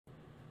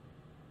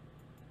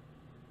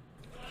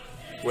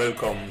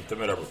Welcome to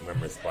Meadowbrook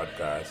Memories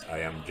Podcast. I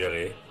am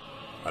Jelly,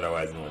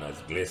 otherwise known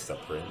as Glacier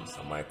Prince,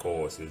 and my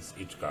co-host is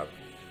Hitchcock,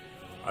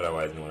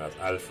 otherwise known as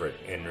Alfred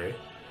Henry.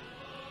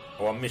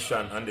 Our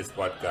mission on this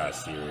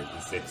podcast series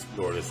is to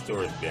explore the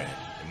stories behind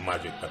the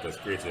magic that was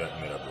created at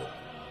Meadowbrook.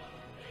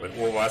 When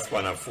over a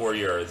span of 4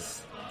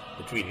 years,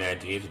 between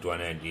 1982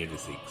 and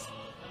 1986,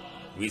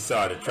 we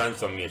saw the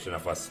transformation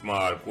of a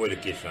small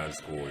coeducational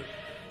school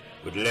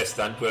with less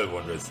than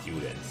 1,200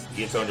 students,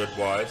 800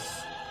 boys,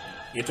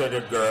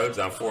 800 girls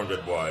and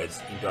 400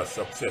 boys into a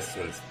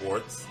successful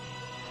sports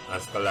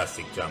and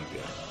scholastic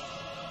champion,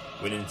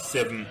 winning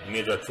 7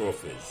 major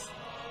trophies,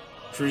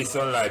 3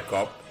 Sunlight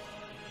Cup,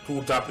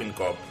 2 Topping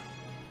Cup,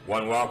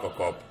 1 Walker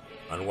Cup,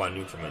 and 1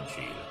 Nutriment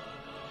Shield.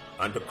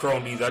 And to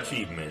crown these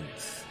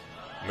achievements,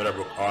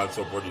 Meadowbrook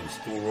also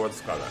produced 2 Rhodes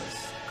Scholars,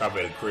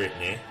 Cavell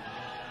Creighton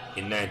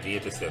in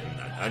 1987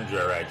 and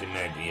Andrea Wright in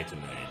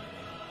 1989,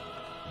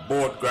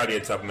 both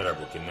graduates of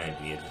Meadowbrook in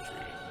 1983.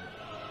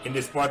 In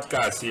this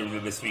podcast series,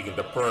 we'll be speaking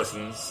to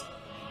persons,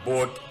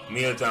 both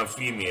males and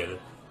female,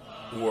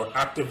 who are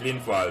actively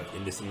involved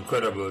in this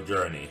incredible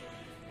journey,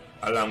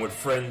 along with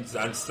friends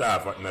and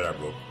staff at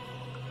Meadowbrook,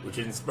 which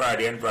inspired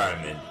the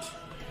environment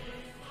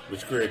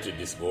which created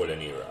this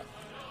golden era.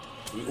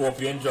 We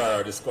hope you enjoy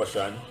our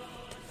discussion.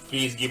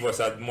 Please give us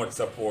as much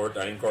support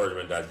and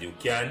encouragement as you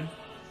can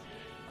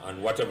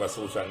on whatever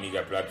social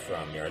media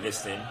platform you are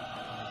listening.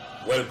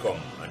 Welcome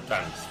and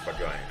thanks for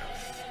joining us.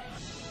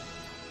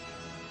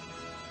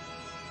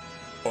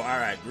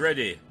 Alright,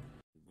 ready?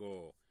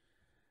 Go.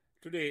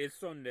 Today is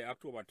Sunday,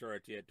 October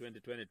 30th,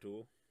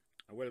 2022.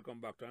 And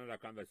welcome back to another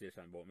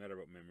conversation about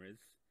Meadowbrook memories.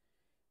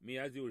 Me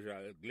as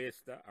usual,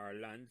 Glacier, our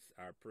Lance,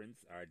 our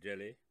Prince, our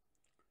Jelly.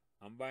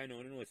 And by now,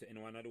 you know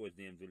any one of those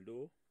names will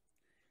do.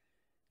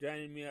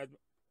 Joining me as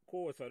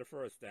co-host for the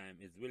first time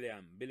is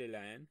William Billy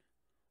Lyon,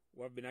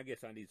 who have been a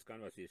guest on this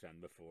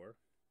conversation before.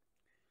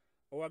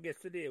 Our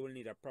guest today will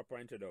need a proper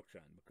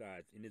introduction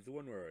because, in his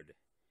own word,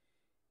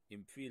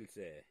 him feel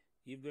say,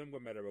 even though I'm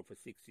going to Meadowbrook for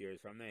 6 years,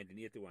 from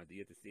 1981 to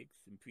 86,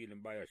 him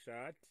feeling by a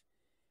shot,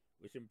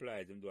 which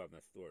implies him to have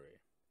a story.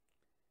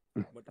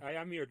 But I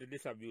am here to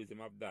disabuse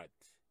him of that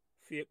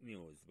fake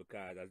news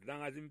because as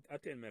long as him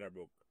attend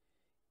Meadowbrook,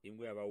 him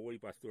will have a whole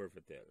heap of story to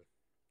tell.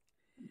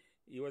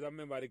 He was a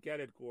member of the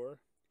Cadet Corps.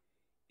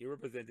 He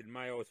represented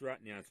my house,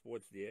 Ratney, on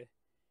Sports Day.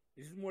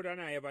 This is more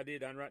than I ever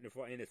did on Ratney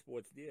for any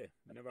sports day.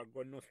 I never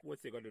got no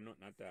sports day, got do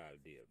nothing at all,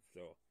 Dave.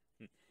 So,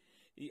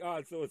 he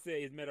also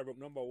says he's Meadowbrook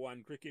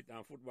 #1 cricket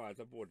and football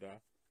supporter,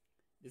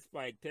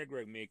 despite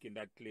Tegreg making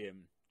that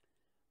claim.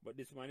 But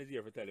this man is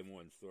here to tell him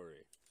one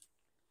story.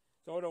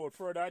 So, without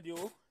further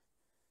ado,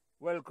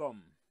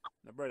 welcome,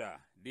 my brother,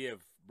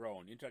 Dave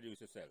Brown.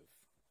 Introduce yourself.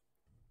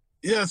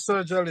 Yes,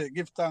 Sir Jelly.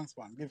 Give thanks,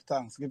 man. Give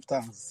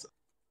thanks.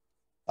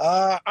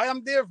 I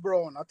am Dave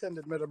Brown.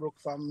 Attended Meadowbrook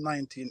from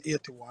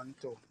 1981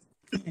 to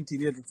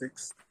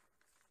 1986.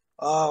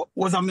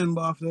 Was a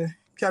member of the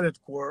Cadet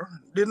Corps.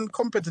 Didn't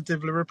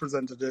competitively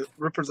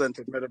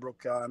represented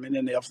Meadowbrook in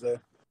any of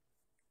the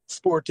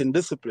sporting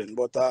discipline.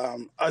 But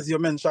as you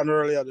mentioned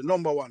earlier, the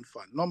number one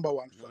fan.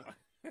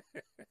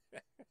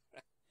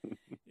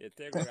 Yeah,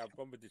 take a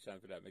competition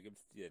for that. Make him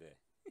stay there.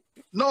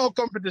 No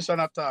competition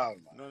at all,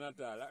 man. No, not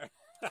at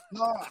all.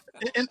 No.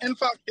 In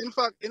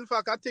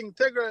fact, I think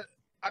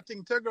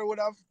Tegra would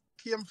have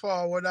came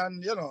forward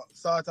and,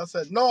 sort of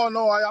said, no,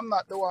 I am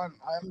not the one.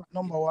 I am not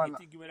number one. You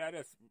think you better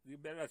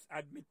just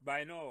admit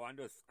by now and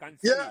just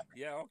concede?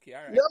 Yeah, okay,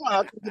 all right. Yeah, man,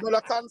 I think you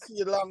better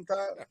concede a long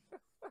time.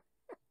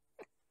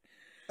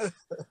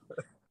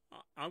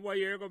 And what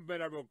year you come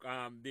Meadowbrook,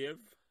 Dave?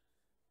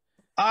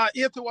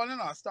 81,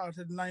 I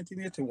started in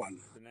 1981.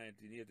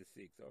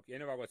 1986, okay. You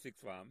never got 6th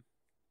form?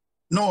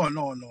 No, I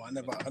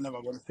never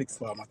got 6th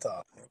form at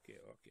all. Okay.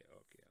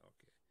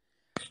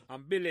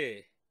 And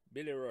Billy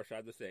Rush,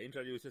 I just say,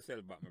 introduce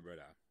yourself back, my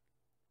brother.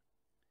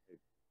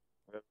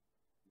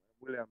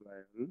 William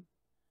Lyon,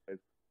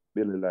 it's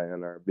Billy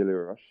Lyon or Billy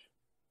Rush.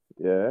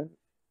 Yeah.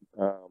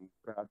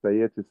 After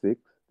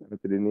 86, I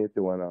did in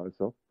 81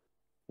 also.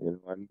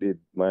 And did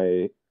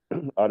my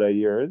other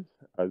years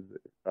as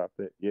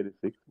after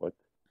 86, but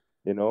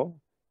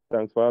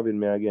thanks for having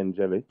me again,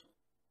 Jelly.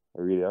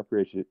 I really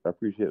appreciate the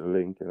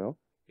link,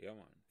 Yeah,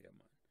 man.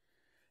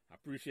 I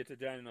appreciate you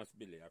joining us,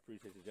 Billy. I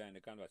appreciate you joining the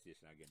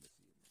conversation again this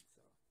evening.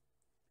 So,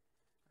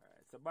 all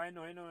right. So by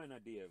now,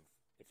 Dave,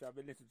 if you have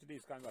been listening to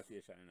this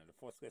conversation, the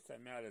first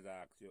question I always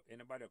ask you,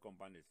 anybody come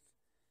on this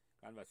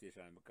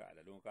conversation,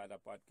 I don't call it a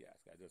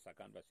podcast, it's just a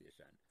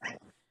conversation.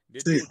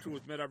 Did you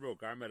choose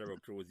Meadowbrook or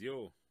Meadowbrook chose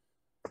you?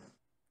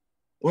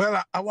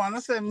 Well, I want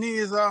to say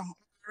neither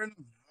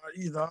or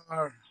either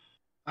or.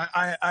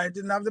 I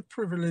didn't have the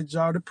privilege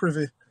or the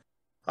privy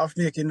of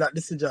making that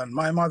decision.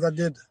 My mother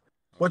did.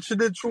 But she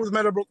did choose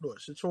Meadowbrook though.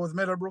 She chose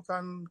Meadowbrook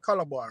and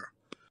Calabar,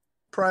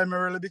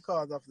 primarily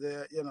because of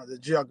the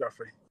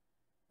geography.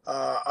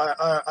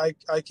 I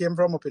came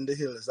from up in the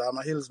hills. I'm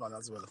a hillsman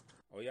as well.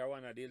 Oh, you're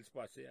one of the hill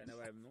spots, I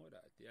never even know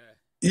that, yeah.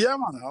 Yeah,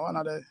 man, one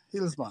of the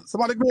hills, man.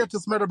 Some of the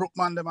greatest Meadowbrook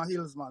man, them are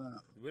hills, man.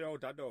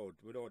 Without a doubt,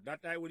 without that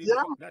I wouldn't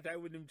Yeah, that I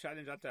wouldn't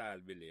challenge at all,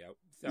 Billy.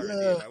 Sorry,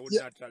 yeah, Dave, I would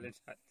not challenge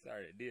that.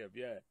 Sorry, Dave,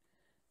 yeah.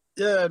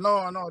 yeah.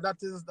 No, that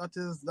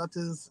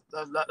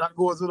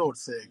goes without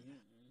saying.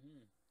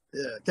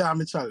 Yeah, can't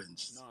be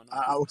challenged.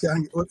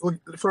 No.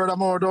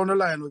 Furthermore, down the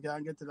line, we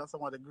can get to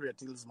some of the great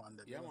hills, man.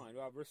 Yeah, man, you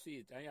have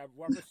receipts. And you have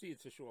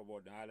receipts to show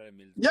about all of the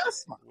mills.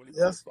 Yes, man.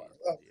 Yes,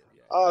 man.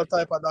 All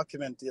type of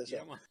documentation.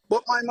 Yeah, man.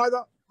 But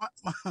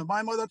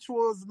my mother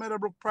chose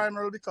Meadowbrook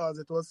primarily because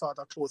it was sort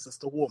of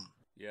closest to home.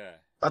 Yeah.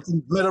 I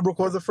think Meadowbrook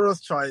was the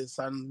first choice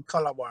and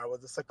Calabar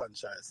was the second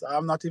choice.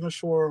 I'm not even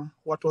sure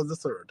what was the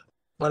third.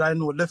 But I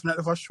know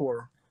definitely for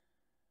sure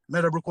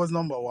Meadowbrook was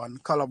number one,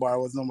 Calabar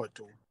was number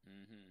two.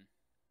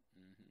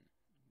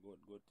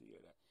 Good to hear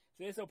that.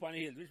 So it's up on the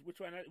hills. Which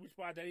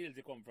part of the hills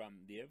you come from,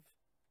 Dave?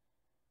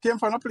 Came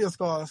from a place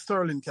called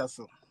Stirling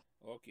Castle.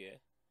 Okay.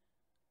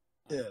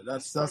 Yeah,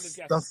 that's as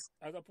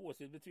opposed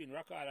to between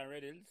Rockall and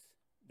Red Hills.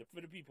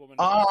 For the people when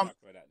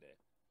for that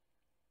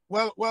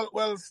there.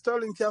 Well,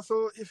 Stirling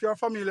Castle, if you're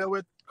familiar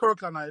with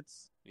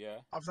Kirklandites, yeah.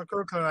 After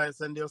Kirklandites,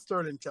 then there's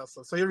Stirling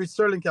Castle. So you reach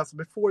Stirling Castle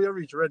before you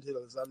reach Red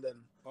Hills, and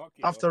then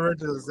after Red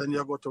Hills, then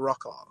you go to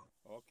Rockall.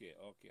 Okay,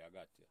 I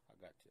got you.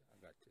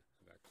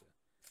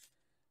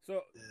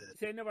 So,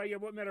 say you never hear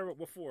about Meadowbrook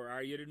before,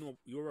 or you didn't know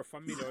you were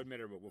familiar with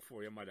Meadowbrook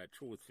before your mother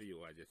chose for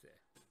you, as you say?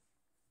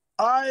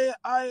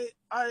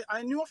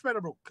 I knew of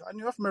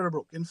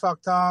Meadowbrook. In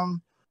fact,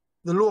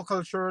 the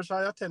local church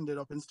I attended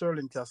up in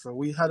Stirling Castle,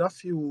 we had a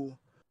few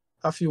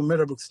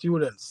Meadowbrook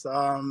students.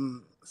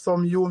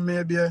 Some you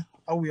may be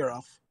aware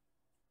of.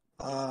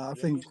 I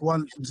think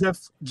one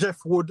Jeff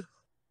Wood.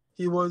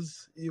 He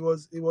was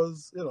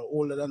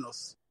older than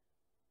us.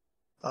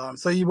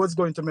 So he was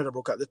going to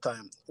Meadowbrook at the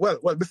time. Well,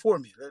 before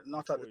me,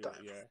 not at the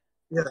time.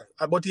 Yeah.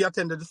 But he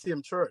attended the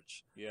same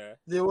church. Yeah.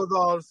 There was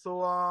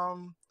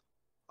also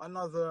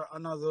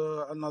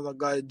another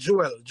guy,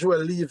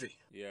 Joel Levy.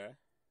 Yeah.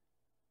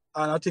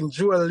 And I think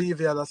Joel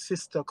Levy had a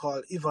sister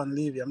called Yvonne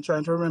Levy. I'm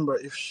trying to remember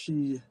if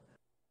she.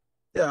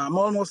 Yeah, I'm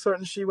almost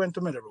certain she went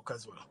to Meadowbrook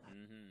as well.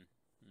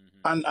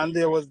 And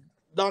there was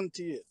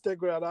Dante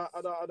Tegre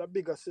had a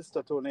bigger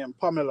sister too named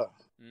Pamela.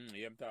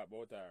 You haven't talked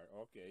about her.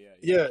 Okay,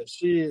 yeah. Yeah,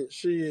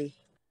 she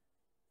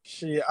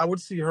I would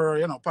see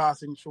her,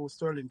 passing through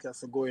Stirling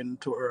Castle going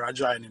to her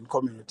adjoining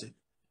community.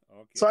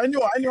 Okay. So I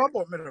knew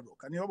about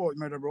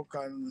Meadowbrook.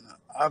 And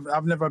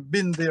I've never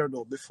been there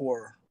though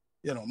before,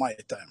 my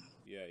time.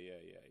 Yeah.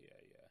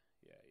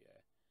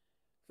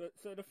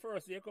 So the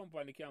first day you come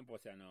on the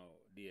campus now,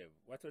 Dave,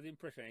 what was the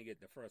impression you get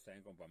the first time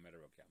you come on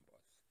Meadowbrook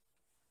campus?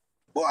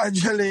 Well,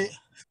 actually,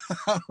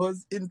 I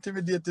was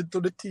intimidated to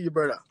the T,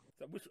 brother.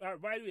 So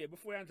by the way,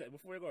 before you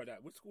go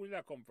that, which school did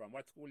you come from?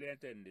 What school you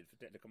attended to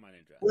take the command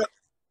entrance?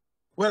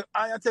 Well,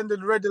 I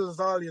attended Red Hills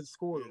All-Age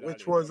School,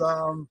 which was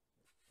a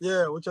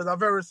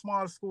very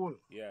small school.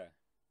 Yeah.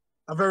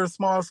 A very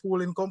small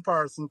school in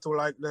comparison to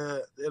like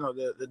the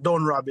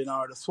Dunrabin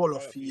or the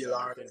Swallowfield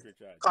or the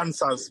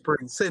Constant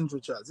Springs, St.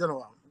 Richards,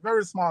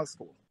 very small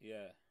school.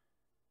 Yeah.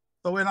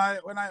 So when I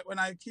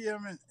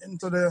came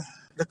into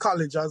the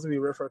college, as we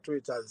refer to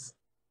it as,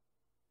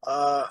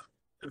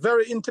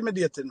 very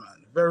intimidating,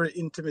 man. Very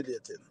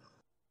intimidating.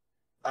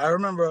 I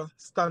remember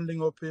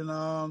standing up in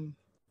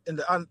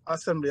the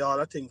assembly hall,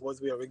 I think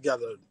was where we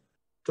gathered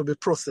to be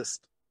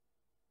processed.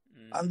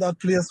 And that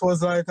place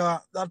was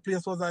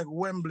like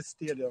Wembley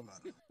Stadium,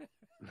 man.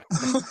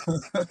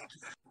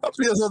 That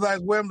place was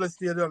like Wembley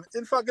Stadium.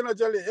 In fact,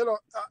 Jelly,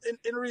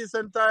 in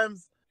recent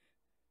times,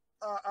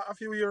 a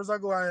few years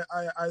ago,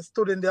 I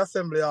stood in the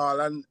assembly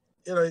hall, and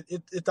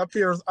it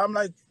appears I'm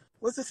like,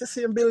 was this the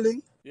same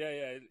building?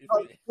 Yeah.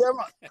 Yeah,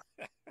 man.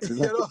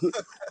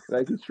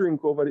 Like it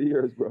shrink over the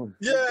years, bro.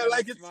 Yeah,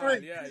 like it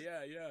shrink.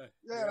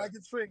 Yeah, like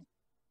it shrink.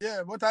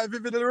 Yeah, but I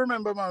vividly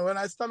remember, man, when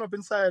I stand up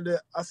inside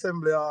the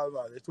assembly hall,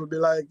 man, it would be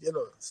like,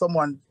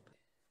 someone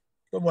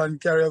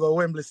carry a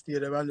Wembley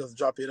Stadium and just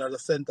drop it at the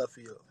center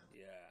field.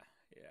 Yeah.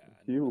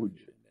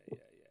 Huge. Yeah.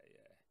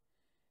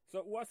 So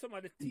what some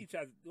of the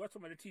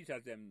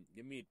teachers them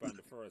you meet on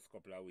the first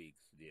couple of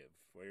weeks, Dave,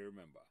 what you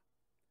remember?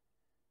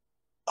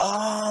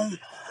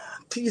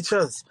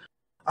 Teachers.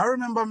 I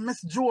remember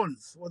Miss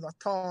Jones was a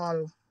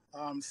tall,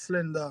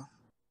 slender,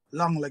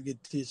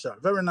 long-legged teacher.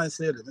 Very nice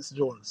lady, Miss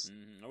Jones.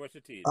 What's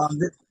the teach?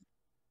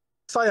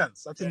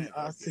 Science, I think.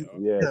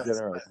 Yeah,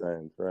 general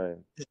science, right.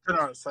 Yeah,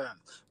 general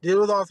science. There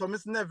was also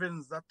Miss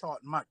Nevins that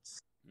taught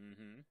maths.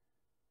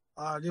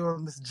 There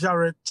was Miss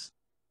Jarrett.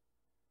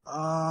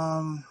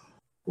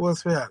 Who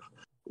else we had?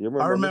 You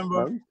remember I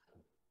remember.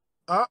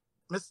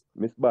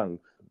 Miss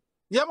Banks.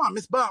 Yeah, man,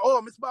 Miss Banks.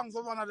 Oh, Miss Banks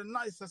was one of the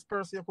nicest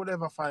person you could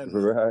ever find.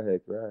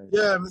 Right.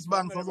 Yeah, Miss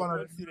Banks was one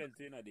of the students,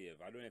 Dave.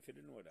 I don't know if you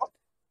didn't know that.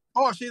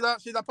 Oh, she's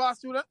a past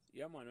student?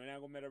 Yeah, man. When I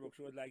go to Meadowbrook,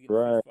 she was like in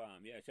right.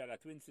 farm. Yeah, she had a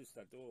twin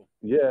sister too.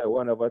 Yeah,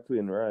 one of her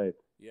twin, right.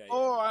 Yeah.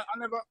 Oh,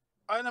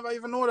 I never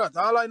even know that.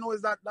 All I know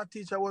is that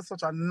teacher was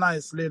such a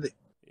nice lady.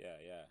 Yeah.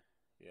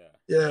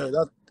 Yeah,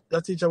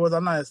 that teacher was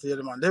a nice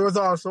lady, man. There was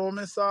also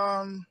Miss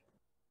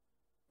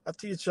a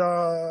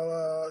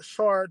teacher,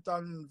 short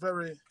and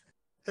very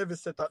heavy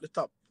set at the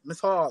top, Miss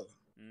Hall.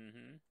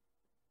 Mm-hmm.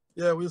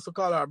 Yeah, we used to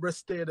call her breast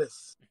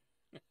status.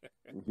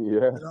 Yeah.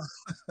 You know?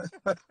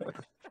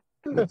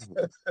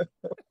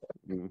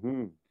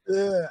 Mm-hmm.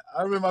 Yeah,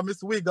 I remember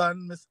Miss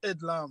Wigan, Miss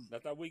Edlam.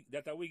 That a wig,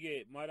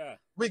 mother.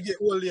 Wiggy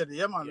old lady,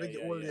 yeah man, Yeah, Wiggy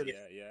yeah, old yeah, lady.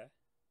 yeah, yeah.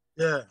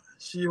 Yeah,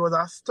 she was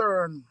a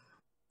stern,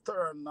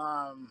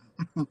 a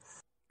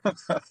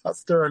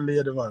stern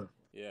lady, man.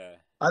 Yeah.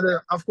 And then,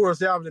 of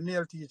course, you have the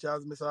male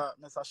teachers,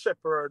 Mr.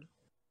 Shepherd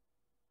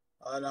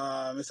and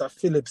Mr.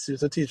 Phillips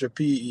used to teach her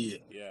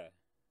PE. Yeah.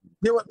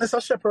 Yeah, what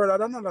Mr. Shepherd, I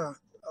don't know.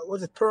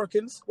 Was it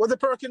Perkins? Was it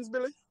Perkins,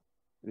 Billy?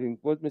 I think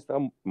it was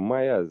Mr.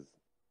 Myers.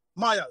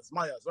 Myers,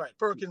 right.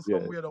 Perkins Yeah.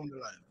 come way down the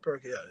line.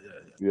 Perkins, yeah.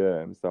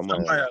 Yeah, Mr.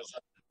 Myers. Myers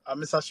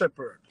and Mr.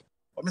 Shepherd.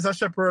 But Mr.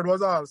 Shepherd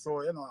was also,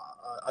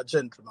 a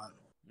gentleman.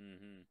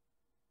 Mm-hmm.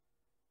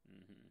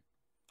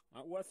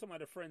 Mm-hmm. What some of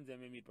the friends that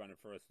we meet on the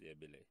first day,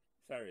 Billy?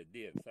 Sorry,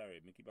 Dave. Sorry,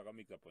 me keep a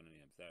mix up on the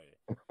name. Sorry.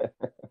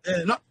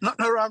 Yeah, not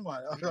wrong,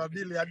 man.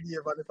 Billy and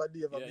Dave, and if I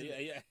Dave and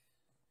Billy.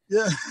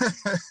 Yeah.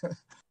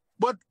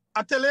 But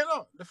I tell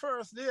you, the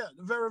first day,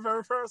 the very,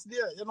 very first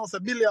day, so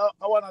Billy are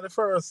one of the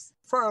first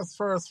friend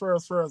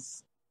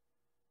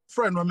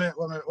when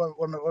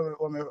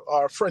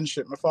our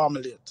friendship, my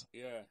family.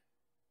 Yeah.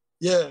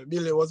 Yeah,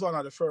 Billy was one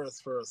of the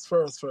first.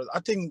 I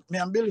think me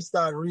and Billy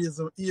started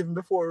reason even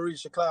before we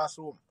reached the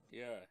classroom.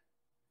 Yeah.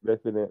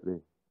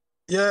 Definitely.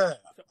 Yeah.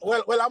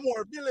 Well, I'm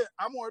more Billy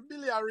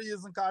a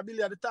reason because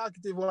Billy are the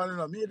talkative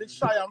one, me the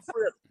shy and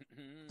afraid.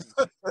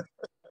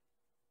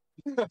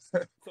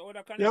 So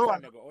other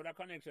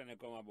connection they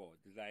come about.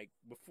 It's like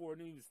before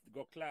we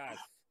go class.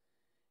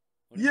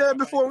 Yeah,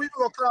 before we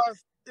go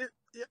class,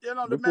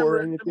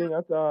 before anything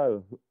at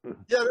all.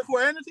 Yeah,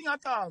 before anything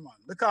at all, man.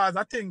 Because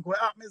I think what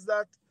happened is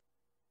that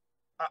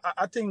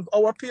I think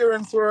our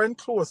parents were in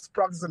close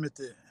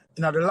proximity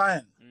in the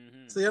line.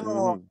 Mm-hmm.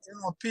 So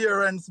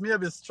parents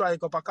maybe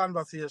strike up a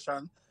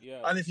conversation.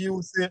 Yeah. And if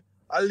you say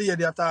a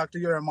lady talk to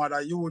your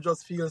mother, you would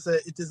just feel say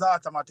it is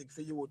automatic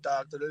for you to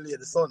talk to the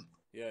lady's son.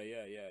 Yeah.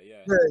 Yeah,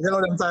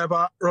 them type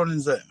of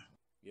runnings there.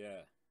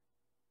 Yeah.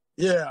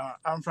 Yeah,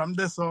 and from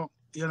this, so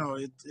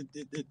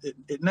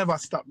it never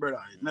stopped,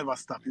 brother. It never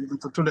stopped, even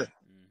to today.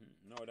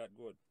 Mm-hmm. No, that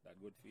good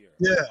fear.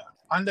 Yeah,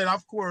 and then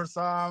of course,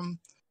 some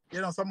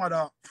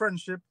other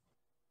friendship.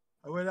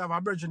 We have a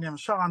brother named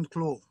Sean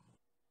Clough.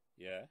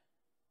 Yeah.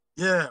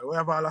 Yeah, we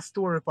have a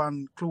story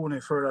on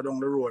Clooney further down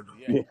the road.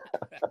 Yeah.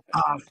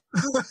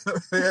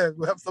 Yeah,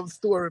 we have some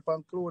story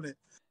on Clooney.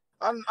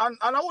 And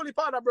a only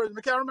part of brethren,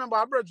 I can't remember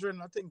our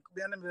brethren, I think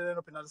we ended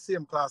up in the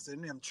same class,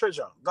 named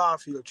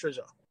Garfield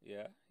Treasure.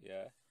 Yeah.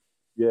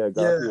 Yeah,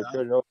 Garfield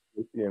Treasure was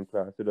the same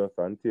class with us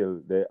until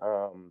they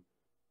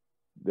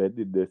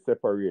did the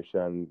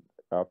separation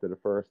after the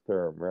first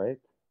term,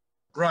 right?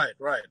 Right.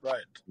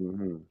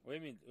 Mm-hmm. What do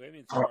you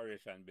mean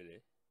separation,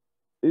 Billy?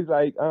 It's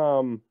like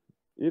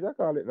you don't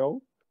call it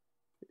now?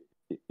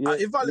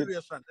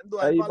 Evaluation.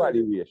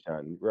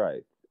 Evaluation,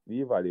 right.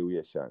 The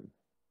evaluation.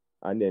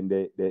 And then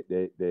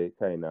they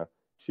kind of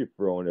shift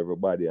around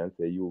everybody and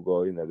say, you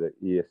go in the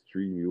A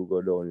stream, you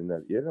go down in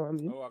that, you know what I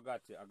mean? Oh, I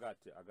got you.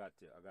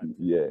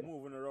 Yeah.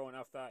 Moving around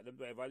after the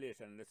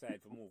evaluation and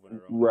decide for moving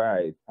around.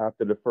 Right,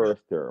 after the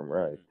first term,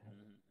 right.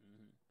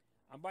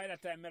 Mm-hmm. And by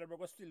that time, Meadowbrook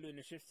was still doing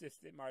the shift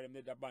system, or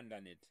they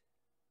abandoned it?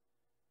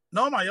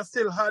 No, man, you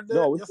still had the...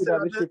 No, we still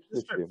had the shift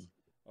system.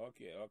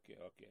 Okay.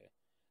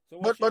 So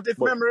but if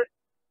memory...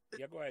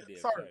 Yeah, go ahead, Dave.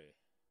 Sorry.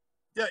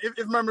 Yeah,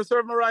 if memory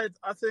serves me right,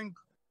 I think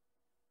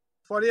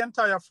for the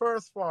entire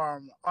first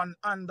farm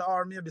and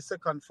or maybe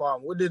second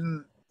farm,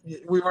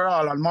 we were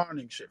all on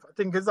morning shift. I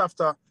think it's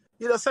after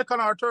either second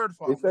or third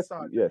farm.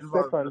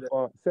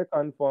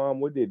 Second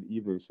farm we did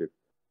evening shift.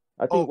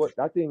 I think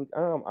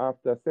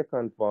after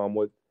second farm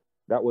was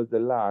the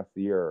last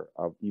year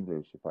of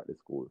evening shift at the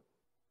school.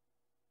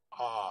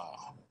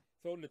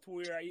 So in the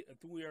 2 year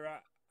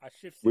a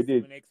shift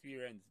system and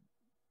experience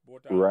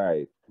both.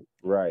 Right.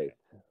 Yeah,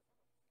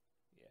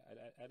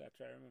 I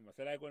try to remember.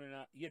 So like when in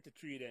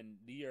 83, then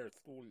the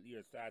school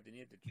year started in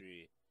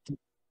 83.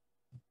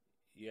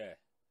 Yeah.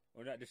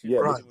 When the shift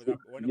system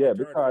was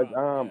because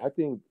I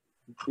think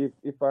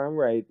if I'm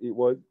right, it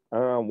was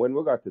when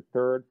we got to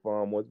third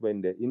form was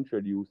when they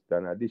introduced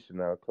an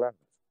additional class.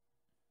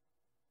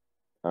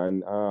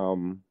 And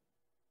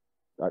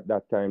at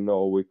that time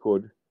now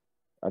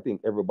I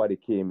think everybody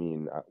came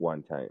in at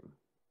one time.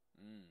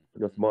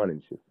 Just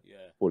morning shift.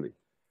 Yeah. Fully.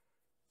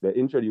 They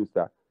introduced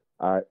a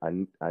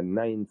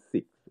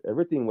 9-6.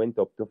 Everything went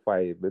up to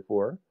 5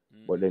 before,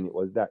 but then it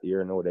was that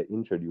year now they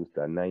introduced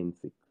a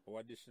 9-6. Oh,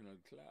 additional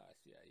class.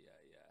 Yeah.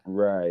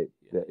 Right.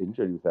 Yeah. They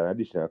introduced an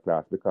additional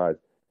class because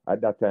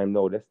at that time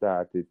now they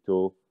started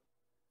to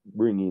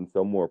bring in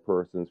some more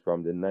persons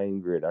from the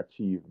 9th grade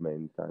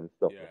achievements and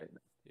stuff like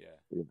that. Yeah.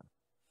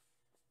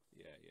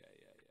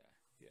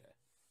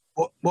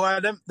 Boy,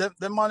 them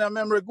man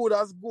memory good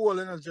as gold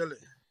in a jelly.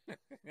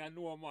 I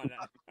know, man.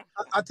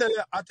 I tell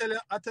you a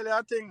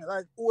thing,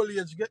 like old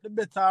age get the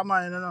better of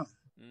mine,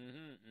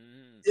 Mm-hmm.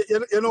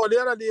 You know,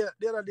 the other day,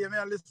 me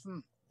I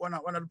listen one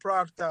of the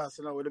broadcasts,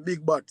 with the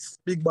big butts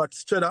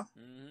Cheddar.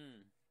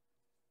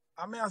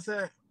 I mean, I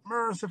say,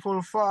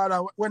 merciful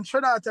Father, when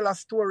Cheddar tell a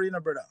story,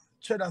 brother,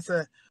 Cheddar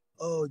say,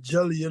 oh,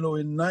 Jelly, in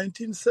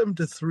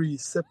 1973,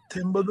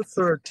 September the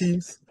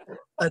 13th,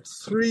 at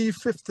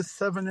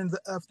 3:57 in the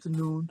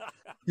afternoon,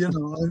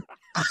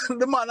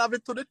 the man have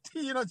it to the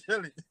T,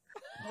 Jelly.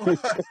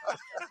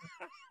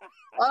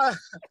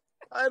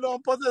 I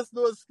don't possess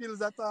those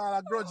skills at all.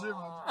 I grudge him.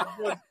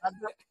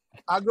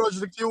 I grudge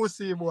the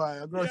QC boy.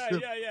 I grudge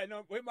him. Yeah.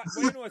 No, but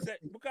say,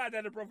 because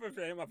of the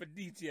profession, you have a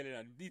detail.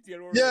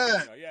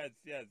 Yeah.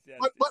 Yes.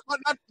 But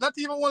not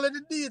even only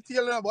the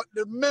detail, but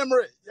the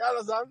memory. You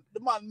understand? The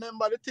man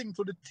remember the thing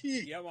to the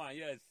T. Yeah, man.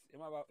 Yes.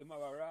 Him have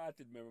a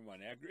rotted memory,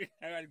 man.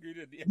 I agree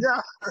with you.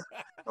 Yeah.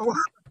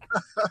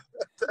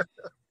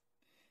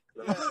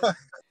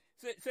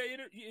 So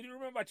you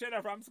remember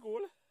Cheddar from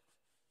school?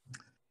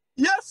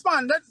 Yes,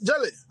 man. That's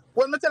Jelly.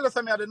 When I tell you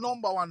something, I'm the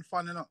number one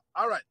fan,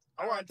 All right.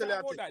 I want to tell you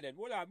about that then.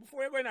 Hold on.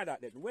 Before you go into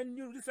that then, when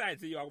you decide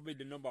to you are be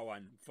the number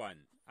one fan,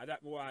 I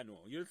don't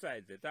know. You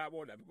decide to talk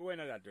about that. Go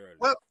into that early.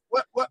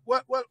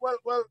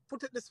 Well,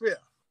 put it this way.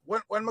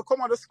 When I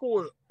come out of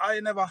school, I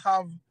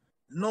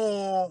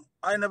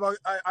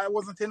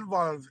wasn't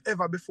involved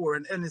ever before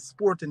in any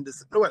sporting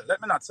discipline. Well,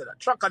 let me not say that.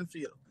 Track and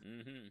field.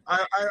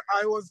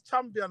 I was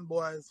champion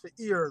boys for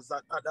years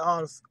at the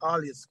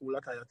all-age school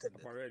that I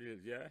attended.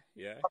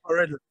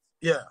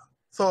 Yeah.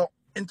 So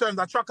in terms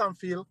of track and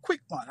field,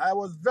 quick man. I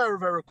was very,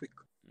 very quick.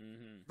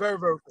 Very,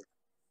 very quick.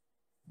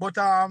 But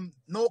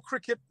no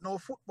cricket, no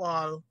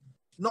football,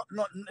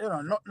 nothing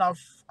of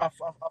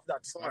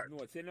that sort. No,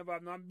 so you never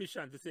have no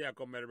ambition to say I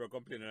come here and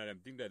complain and them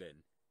things that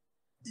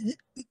then.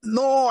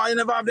 No, I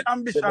never have the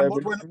ambition.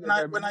 But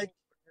when I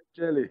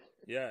Jelly.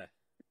 Yeah.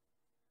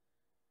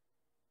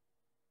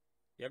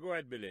 Yeah, go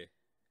ahead, Billy.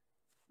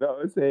 No,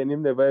 I'm saying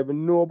him never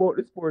even know about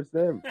the sports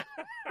them.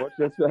 But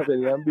just have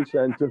any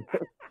ambition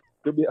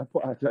to be a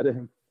part of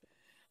them.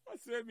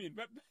 That's what I mean.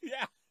 But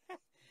yeah.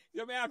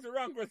 You may have the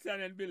wrong question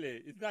then,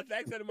 Billy. It's not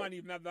like the man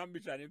even have the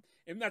ambition.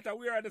 He's not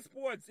aware of the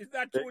sports. It's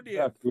not true,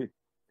 Exactly.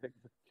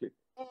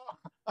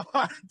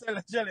 Tell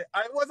you, Jelly,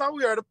 I was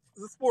aware of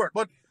the sport,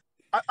 but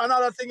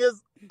another thing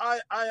is I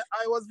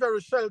was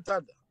very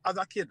sheltered as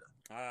a kid.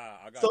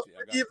 I got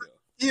you.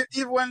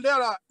 Even when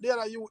there are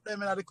youth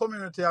them in the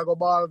community, I go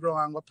ball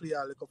ground and go play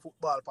a little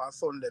football on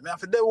Sunday. I have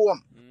to do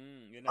home.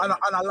 And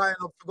I line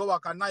up to go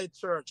back at night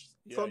church.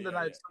 Sunday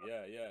night.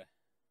 Yeah.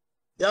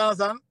 You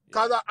understand?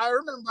 Because I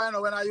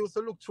remember when I used to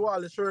look through all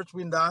the church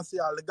window and see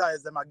all the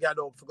guys them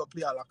gather up to go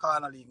play all the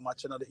corner league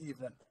match in the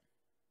evening.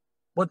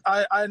 But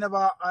I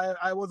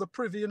was a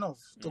privy enough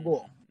to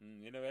go.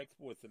 You never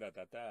exposed to that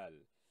at all.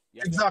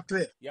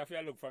 Exactly. You have to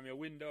look from your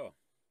window.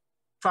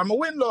 From a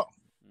window.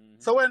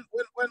 So when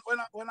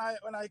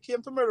I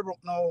came to Meadowbrook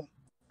now,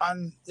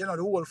 and the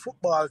whole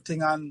football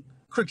thing and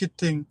cricket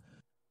thing,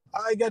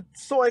 I get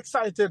so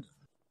excited.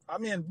 I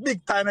mean,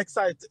 big time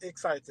excited.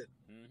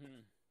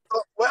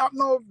 So,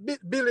 now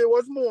Billy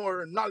was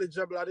more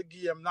knowledgeable of the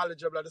game,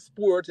 knowledgeable of the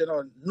sport.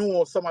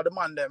 Know some of the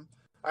man them.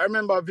 I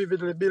remember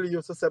vividly Billy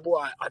used to say,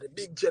 "Boy, are the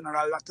big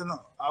general that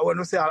I want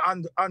to say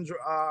Andrew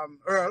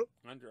Earl.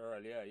 Andrew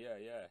Earl,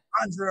 yeah.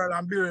 Andrew Earl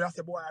and Billy. I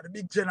said, "Boy, are the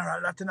big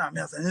general that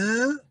I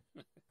say,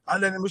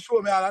 And then he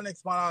show me all the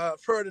next man,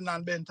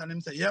 Ferdinand Bent, and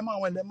him say, yeah, man,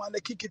 when the man they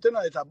kick it,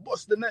 it a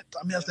bust the net.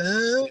 And I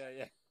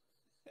say,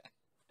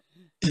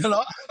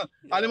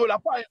 And he would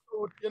have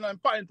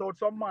point out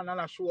some man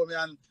and I show me.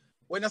 And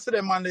when you see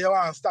them man, they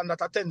want to stand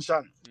at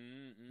attention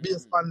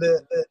based on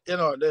the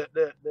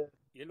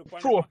you look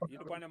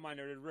on the man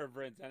with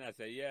reverence and I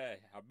say, yeah,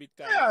 a big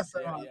time.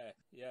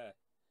 Yeah.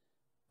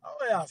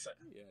 Oh, yeah, sir.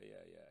 Yeah.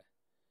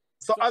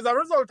 So as a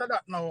result of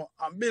that now,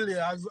 and Billy,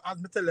 as I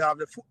tell you, have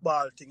the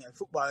football thing and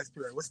football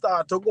experience. We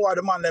start to go at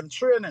the man them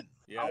training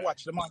and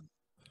watch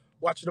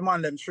the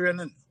man them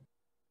training.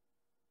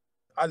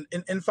 And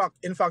in fact,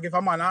 if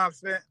a man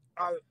asks me,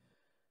 I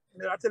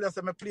tell you,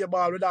 I play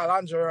ball with all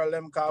Andrew Earl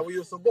them because we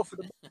used to go for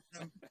the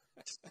ball.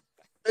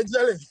 Hey,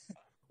 Jelly,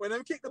 when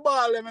them kick the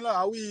ball, them,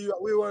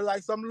 we were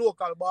like some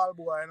local ball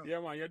boy.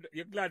 Yeah, man,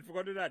 you're glad for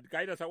going to that.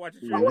 Guy doesn't watch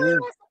it.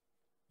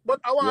 But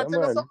I want to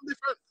tell you something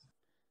different.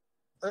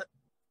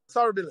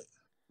 Sorry, Billy.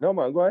 No,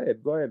 man, go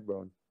ahead,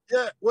 Brown.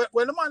 Yeah,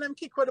 when the man them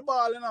kick with the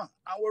ball, and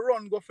we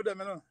run, go for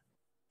them,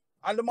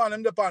 and the man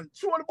them depend,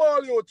 throw the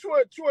ball, throw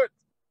it.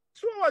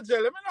 Throw a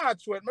Jelly, me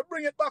not throw it. Me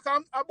bring it back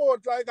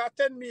about like a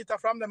 10 meter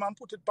from them and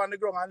put it on the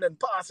ground and then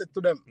pass it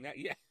to them.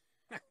 Yeah.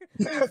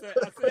 I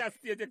say I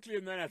state the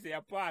claim when I say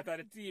a part of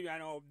the team, I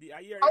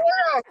hear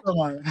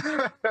man.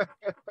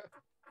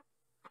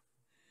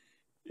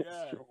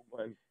 Yeah. Sure,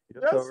 man.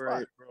 You're so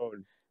right,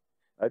 Brown.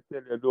 I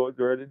tell you, those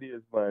were the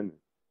days, man.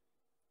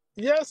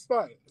 Yes,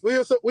 man. We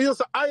used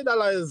to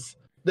idolize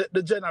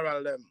the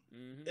general them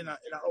in our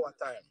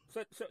time.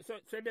 So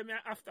them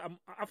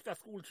after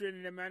school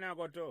training them now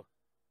go to?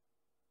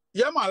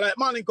 Yeah, man, like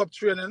morning cup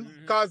training.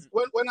 Because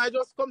when I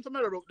just come to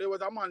Meadowbrook, there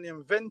was a man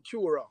named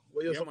Ventura.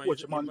 We used to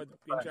coach him on in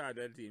charge of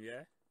the team,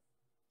 yeah?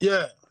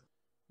 Yeah.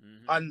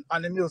 and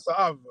them used to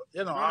have,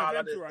 you know, No, all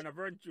of the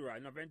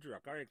Ventura,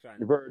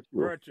 correction.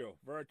 Virtue.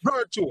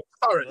 virtue.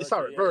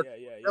 Sorry, virtue.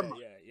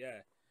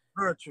 Yeah.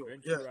 Virtue.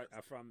 Ventura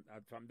from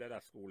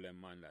that school, them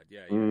man. That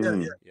Yeah.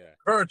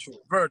 Virtue.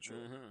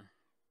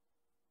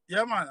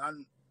 Yeah, man,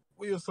 and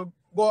we used to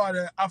go on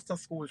the after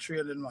school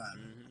training,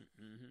 man,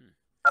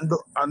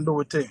 and do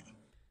a thing.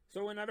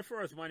 So when are the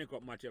first Money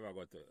Cup match you ever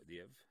got to,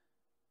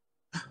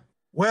 Dave?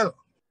 Well,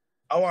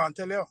 I want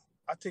to tell you,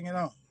 I think, you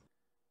know,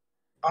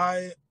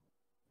 I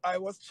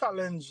was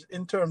challenged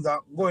in terms of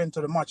going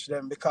to the match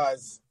then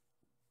because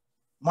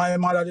my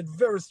mother did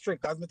very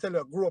strict. As I tell you,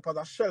 I grew up as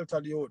a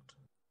sheltered youth.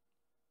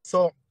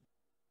 So,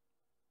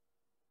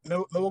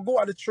 I will go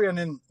at the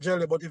training,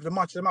 Jelly, but if the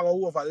match them I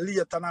go over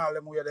late and all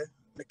them way there,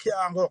 I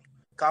can't go.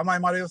 Because my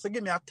mother used to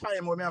give me a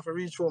time when I have to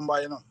reach home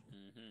by, you know.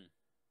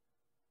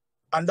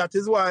 And that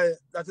is why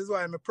I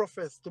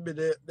profess to be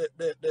the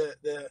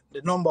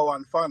number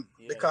one fan.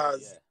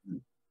 Because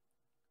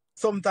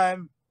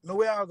sometimes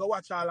I go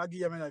watch all a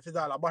game, you know, if it's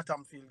all a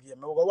battlefield game,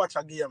 I go watch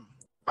a game.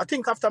 I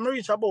think after I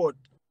reach about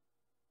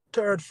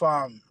third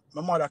form,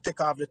 my mother take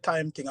off the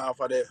time thing off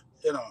of the,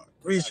 you know,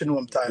 reaching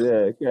home time.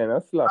 Yeah, kind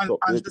of slack up.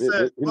 And she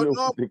said, but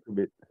no, a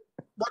bit.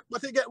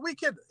 But it get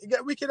wicked. It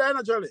get wicked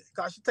energy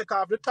because she take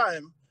off the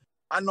time.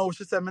 And now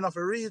she said me not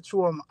to reach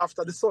home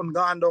after the sun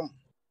gone down.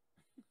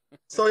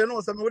 So, you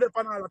know, so me with up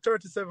on all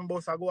 37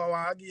 bus, I go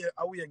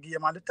away a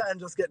game and the time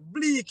just get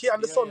bleaky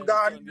and the sun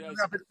gone. You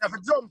have to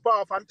jump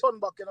off and turn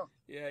back, you know.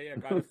 Yeah,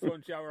 because the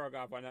sun shower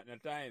off on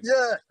that time.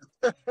 Yeah,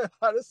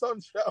 the sun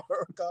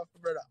shower off,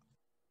 brother.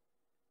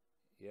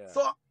 Yeah.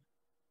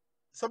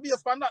 So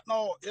based on that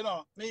now, you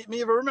know, me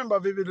even remember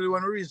vividly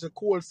when we reached the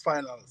Colts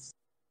finals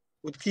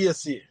with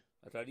KC.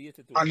 That's the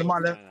 82 and the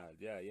man finals.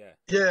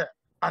 Yeah,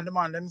 and the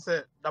man them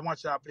said that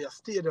match I play a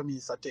Stadium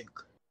East, I think.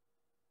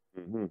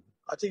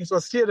 I think it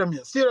was Stadium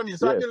East. Stadium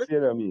East,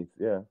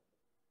 yeah.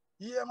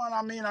 Yeah, man,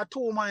 I mean,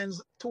 2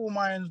 minds, me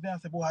I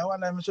say, boy, I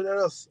wonder if I should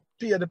just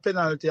pay the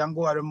penalty and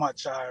go at the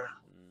match. Can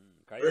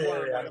you go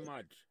at the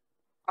match?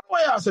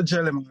 Why you say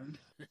jelly, man?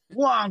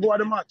 Go at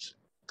the match.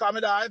 Because me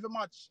there every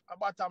match, a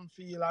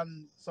battlefield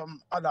and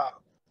some other,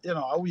 you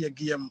know, away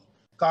game.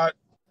 Because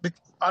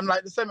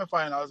unlike the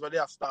semi-finals where they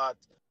start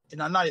in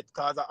a night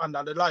because they're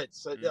under the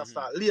lights, so they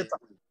start later.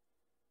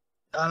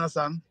 You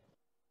understand?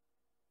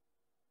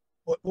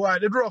 But why?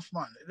 It's rough,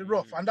 man. It's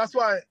rough. And that's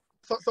why,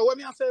 so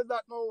when I say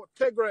that now,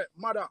 Tegre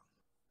mother,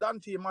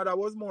 Dante mother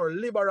was more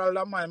liberal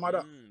than my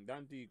mother.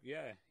 Dante,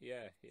 yeah.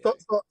 So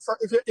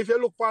if you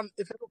look on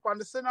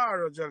the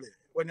scenario, Jelly,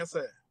 when you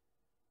say,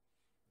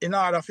 in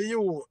order for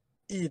you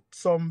eat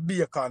some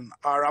bacon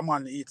or a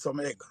man eat some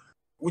egg,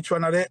 which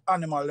one of the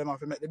animal them have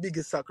to make the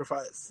biggest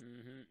sacrifice?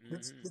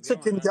 The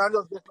chicken can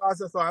just go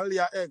process and lay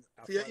an egg.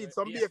 If you eat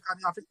some bacon,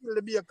 you have to kill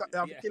the bacon, you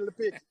have to kill the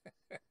pig.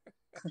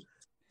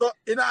 So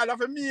in order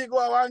for me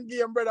go one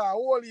game, brother, a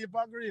whole heap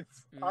of grief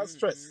and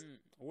stress.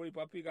 A whole heap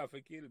of pig have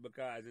to kill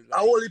because it's like...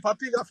 A whole heap of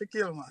pig have to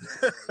kill, man.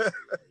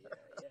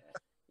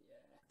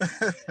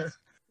 Yeah.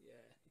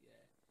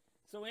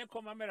 So when you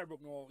come to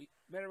Meadowbrook now,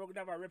 Meadowbrook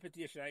have a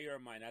reputation in your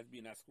mind as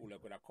being a school that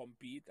could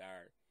compete,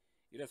 or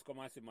you just come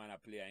and see man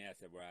play and you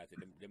say, bro, I say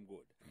them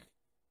good.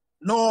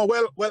 No,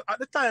 well, at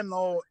the time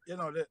now, you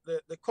know,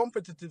 the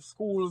competitive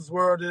schools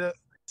were the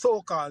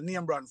so-called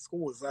name brand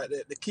schools, like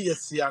the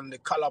KC and the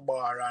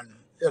Calabar and,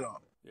 you know,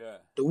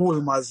 the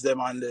Woolmers them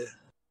and the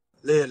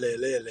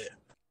Lele.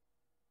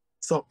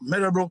 So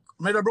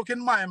Meadowbrook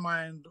in my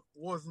mind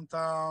wasn't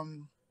a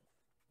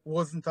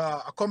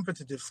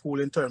competitive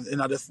school in terms in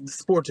the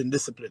sporting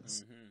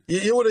disciplines.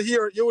 You would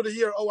hear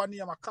our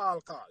name a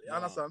call. You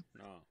understand?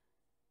 No.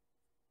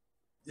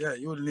 Yeah,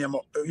 you would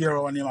hear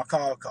our name a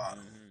call.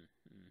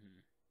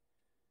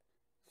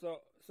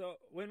 So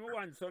when we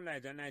won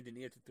Sunlight in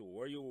 1982,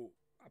 were you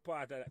a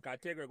part of that? Because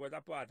Tegre was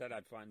a part of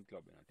that fan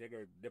club, you know.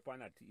 Tegre on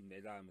that team.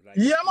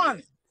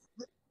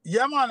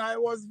 Yeah, man. I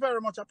was very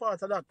much a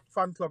part of that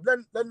fan club.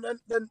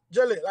 Then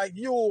Jelly, like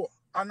you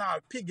and all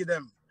Piggy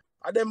them.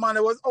 And then man,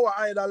 it was our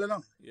idol, you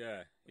know.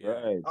 Yeah.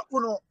 Right.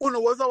 Uno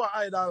was our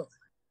idol.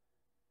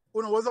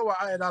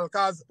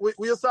 Because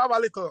we used to have a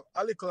little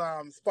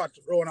spot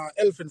around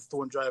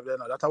Elphinstone Drive there, you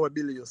know, that's where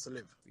Billy used to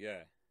live.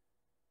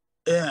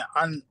 Yeah,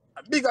 and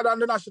bigger than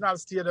the National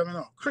Stadium, you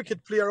know.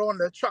 Cricket play around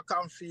the track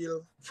and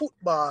field,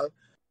 football.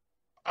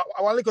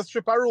 Our little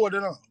strip of road,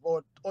 you know,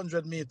 about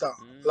 100 meters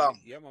long.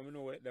 Yeah, man, we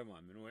know it there,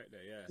 man.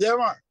 Yeah,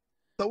 man.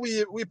 So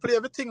we play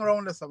everything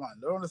around this,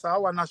 man. Around this,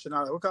 our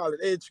national, we call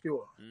it HQ.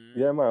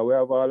 Yeah, man, we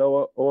have all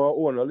our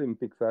own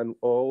Olympics and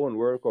our own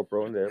World Cup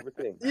around there,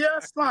 everything.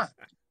 Yes, man.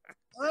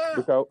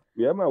 Because,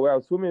 yeah, man, we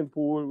have swimming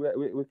pool,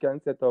 we can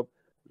set up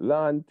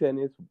lawn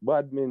tennis,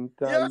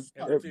 badminton,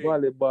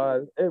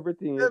 volleyball,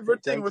 everything.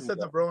 Everything we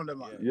set up around there,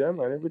 man. Yeah,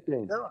 man,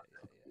 everything. Yeah,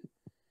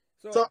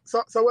 man.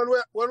 So when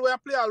we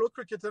play all with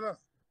cricket, you know,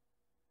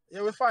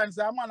 yeah, we find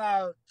that man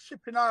all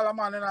shipping all the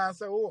man, you know, and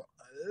say, oh,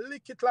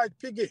 lick it like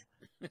piggy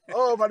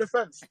over the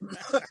fence.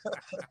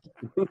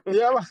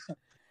 Yeah, man.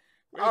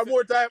 And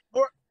more time,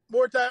 all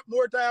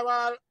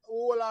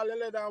the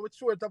leather, we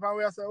throw it up and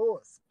we say, oh,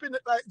 spin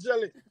it like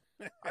jelly.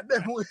 And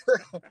then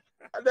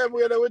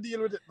we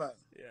deal with it, man.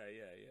 Yeah.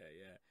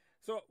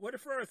 So, what the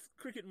first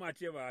cricket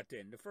match you ever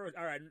attend?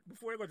 All right,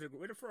 before you go to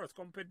what the first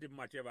competitive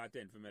match you ever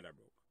attend for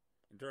Meadowbrook?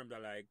 In terms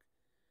of like,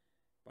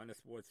 on the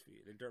sports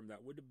field, in terms of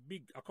with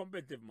a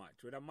competitive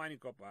match, with a Mining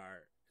Cup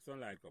or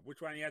Sunlight Cup,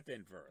 which one you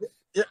attend first?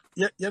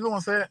 Yeah, you know,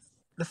 say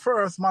the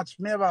first match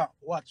me ever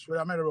watch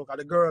with Meadowbrook are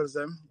the girls,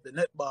 the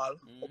netball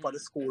up at the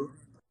school.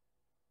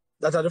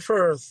 That are the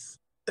first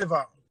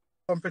ever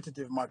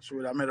competitive match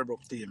with a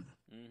Meadowbrook team.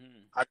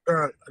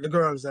 The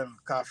girls,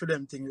 because for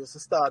them thing used to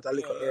start a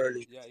little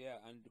early. Yeah,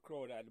 and the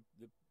crowd at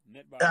the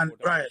netball.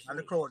 And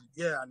the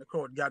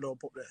crowd gathered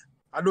up there.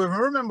 I don't even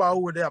remember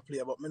who they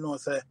play, but me know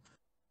say,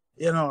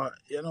 you know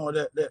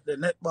the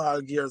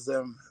netball gears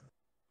them,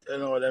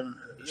 them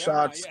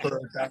short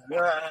skirts.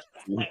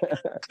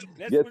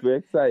 Get me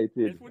excited.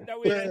 Let's put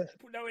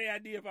that way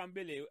Dave and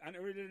Billy and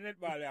really the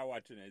netball they are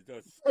watching it.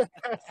 Just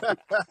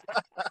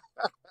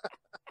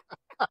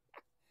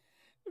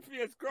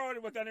face crowd,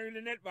 but I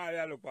really netball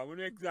I look for. We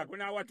know exactly.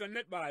 When I watch a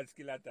netball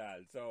skill at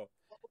all. So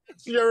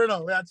cheer,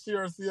 we are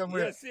cheer same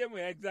way. Yeah, same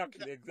way,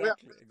 exactly.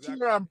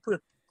 Cheer and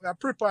prep. We are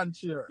prep and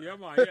cheer. Yeah,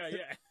 man,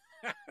 yeah.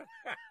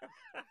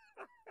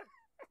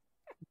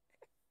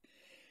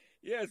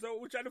 Yeah, so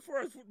which are the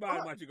first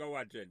football match you go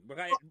watching?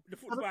 Because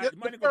the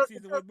Mining Cup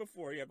season was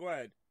before. Yeah, go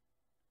ahead.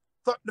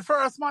 So the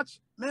first match,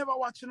 never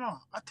watch,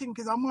 I think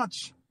it's a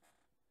match.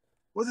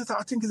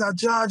 I think it's a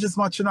George's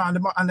match, and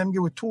them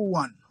give it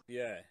 2-1.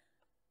 Yeah.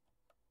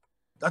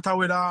 That are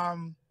with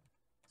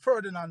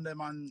Ferdinand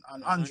them and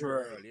Andrew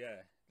Earl.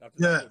 Yeah. That's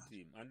the good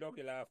team. And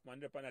Dougie Laugh, man,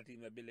 they're on a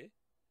team with Billy.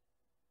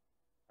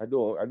 I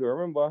don't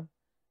remember.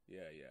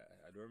 Yeah.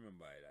 I don't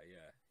remember either.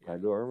 Yeah. I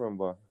don't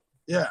remember.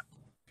 Yeah.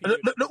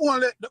 The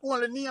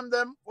only name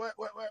them where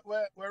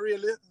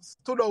really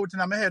stood out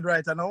in my head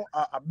right now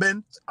are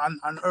Bent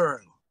and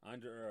Earl.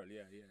 Andrew Earl,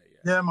 yeah.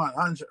 Yeah, man,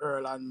 Andrew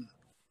Earl and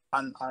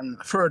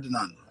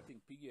Ferdinand. I think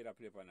Piggy had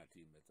played on a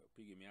team better.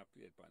 Piggy may have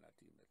played on a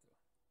team better.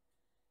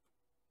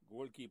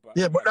 Goalkeeper.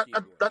 Yeah, but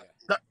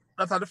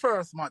that's the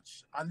first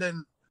match, and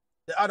then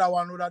the other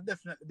one would have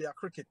definitely be a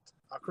cricket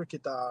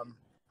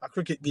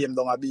game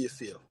down at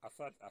Bayfield. A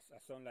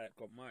Sunlight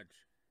Cup match.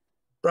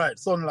 Right,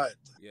 Sunlight.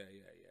 Yeah.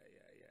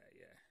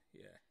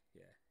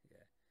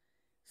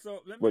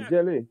 So let me. But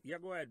Jelly. Yeah,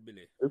 go ahead,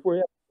 Billy. Before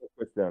you ask the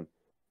question,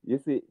 you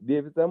see,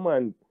 David's a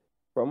man.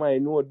 From I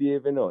know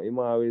Dave, him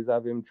always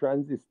have him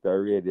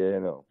transistor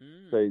radio,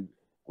 So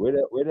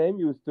whether him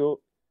used to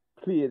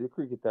play the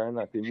cricket or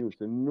not, him used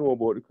to know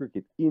about the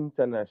cricket,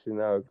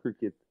 international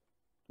cricket,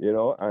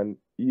 and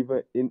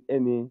even in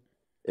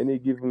any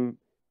given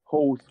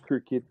house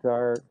cricket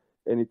or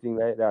anything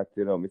like that,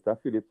 Mr.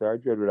 Phillips or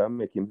Dread would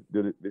make him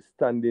do the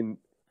standing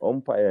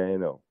umpire,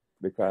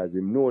 because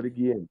him know the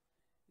game.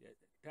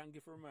 Thank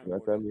you for reminding me.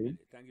 What I mean?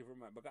 Thank you for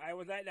reminding me. Because I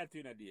was like that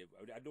too, Dave.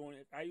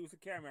 I used to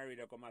carry my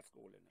radio come at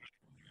school,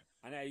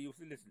 and I used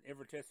to listen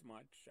every test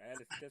match. I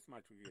had a test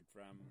match cricket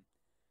from,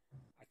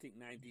 I think,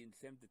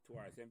 1972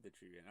 or 73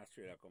 in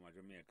Australia come at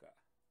Jamaica.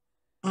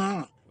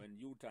 When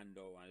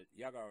Utando and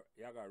Yagaro,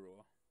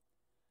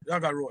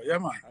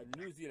 yeah, man. And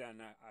New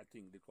Zealand, I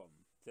think they come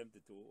 72,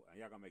 and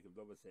Yaga make him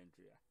double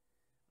century.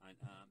 And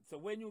so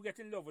when you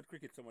get in love with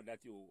cricket, someone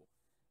that you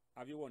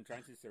have your own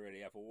transistor already,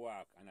 you have to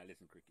walk and I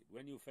listen cricket.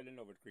 When you fell in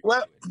love with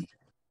cricket?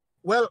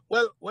 Well,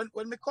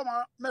 when we come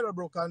out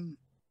Meadowbrook and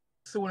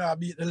soon I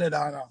beat the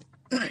leather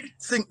and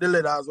sink the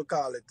leather as we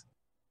call it.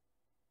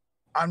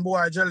 And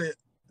boy, Jelly,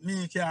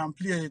 me can't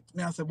play it.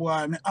 Me I say,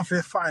 boy, me have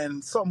to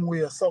find some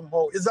way,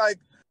 somehow. It's like,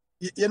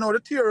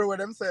 the theory where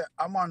them say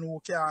a man who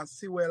can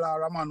see well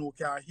or a man who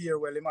can hear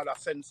well, him other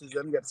senses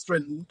them get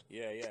strengthened.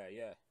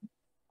 Yeah.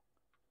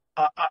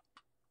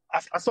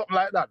 Something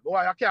like that. Boy,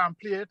 I can't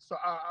play it, so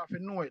I have to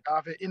know it. I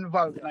have to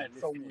involve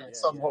in it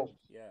somehow.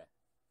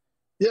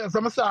 Yeah,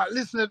 so I start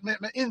listening,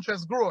 my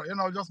interest grow,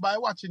 just by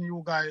watching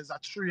you guys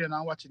at train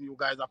and watching you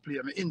guys play,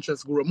 my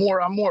interest grow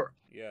more and more.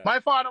 Yeah. My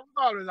father was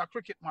always a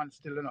cricket man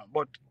still,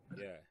 but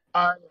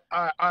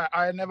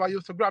I never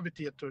used to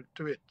gravitate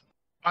to it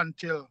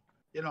until,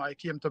 I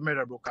came to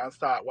Meadowbrook and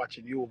start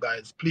watching you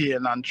guys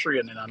playing and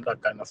training and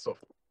that kind of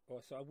stuff. Oh,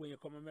 so when you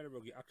come to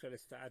Meadowbrook, you actually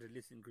started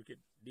listening cricket,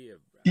 Dave?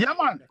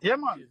 Right? Yeah,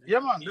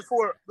 man.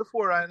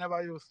 Before I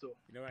never used to.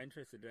 You never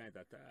interested in it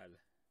at all?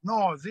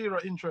 No,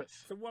 zero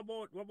interest. So what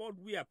about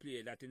we are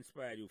play that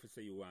inspired you to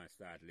say you want to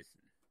start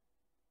listening?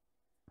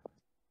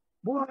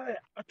 Boy,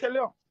 I tell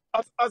you,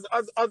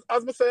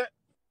 as me say,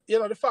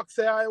 the fact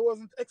say I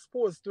wasn't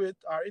exposed to it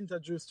or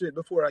introduced to it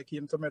before I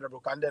came to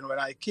Meadowbrook, and then when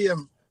I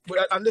came,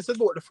 and this is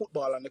about the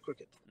football and the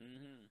cricket.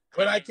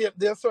 When I came,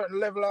 there's a certain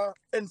level of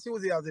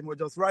enthusiasm would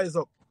just rise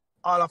up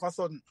all of a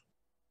sudden.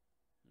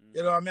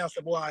 You know what I mean? I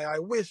say, boy, I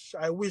wish,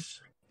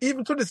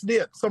 even to this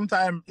date,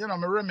 sometime,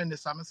 I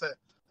reminisce and I say,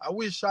 I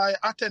wish I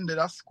attended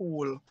a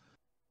school,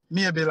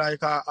 maybe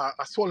like a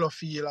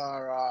Swallowfield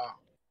or a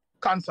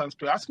Constance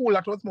Play, a school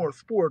that was more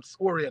sports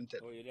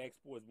oriented. Oh, you're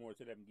exposed more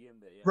to them game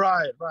there. Yeah.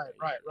 Right.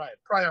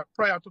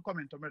 Prior to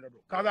coming to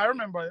Meadowbrook. Because I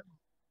remember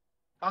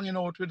hanging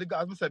out with the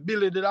guys. I said,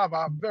 Billy did have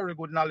a very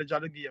good knowledge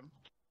of the game.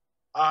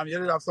 You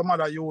did have some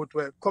other youth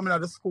where coming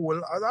out of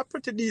school as a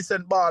pretty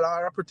decent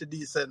baller or a pretty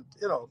decent,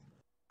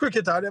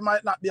 cricketer. They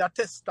might not be a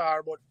test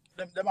star, but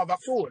them have a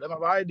clue, them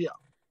have an idea.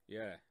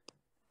 Yeah.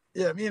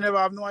 Yeah, me never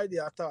have no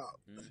idea at all.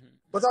 Mm-hmm.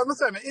 But as I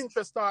say, my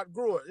interest start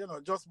growing,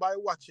 just by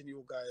watching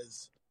you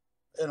guys,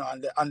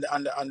 and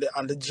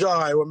the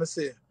joy when I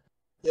say,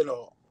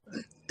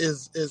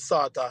 is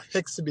sort of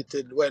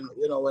exhibited when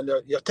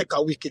you take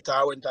a wicket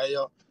or when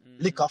you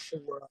lick a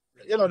four,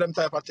 them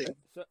type of thing.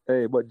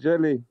 Hey, but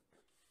Jelly,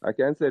 I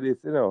can say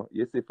this,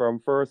 you see from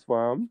first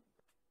farm,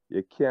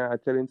 you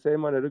can't tell him say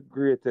man of the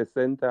greatest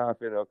centre half,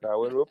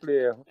 cause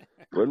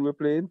when we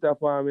play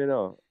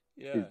interfarm,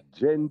 Yeah. it's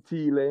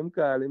Gentile, him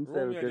call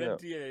himself, Romeo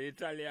Gentile,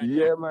 Italian.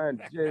 Yeah,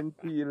 man,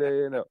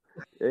 Gentile,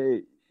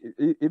 Hey,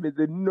 he is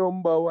the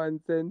number one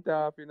centre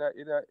half in a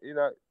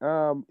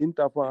interfarm,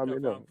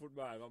 Interfarm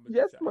football.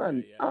 Yes,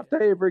 man.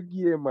 After every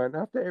game, man.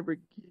 After every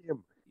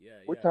game.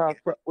 We talk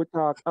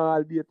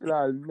all day till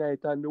all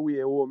night on the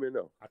way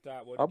home, I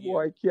talk about A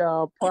boy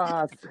can't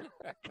pass.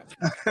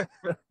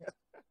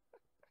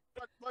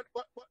 But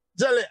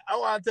Jelly, I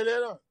want to tell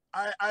you,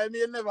 I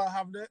may never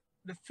have the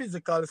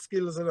physical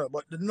skills,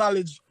 but the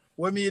knowledge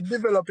when me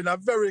develop in a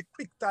very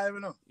quick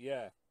time,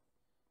 Yeah.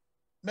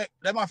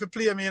 Them have to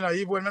play me,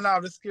 even when I don't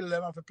have the skill,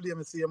 them have to play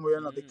me same way,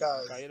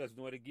 because you just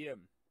know the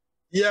game.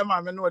 Yeah,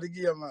 man, I know the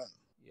game, man.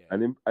 Yeah.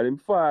 And him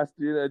fast,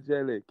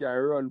 Jelly. Can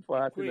run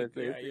fast, quick,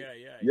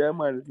 yeah,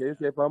 man. They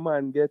say if a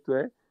man get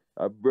to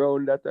a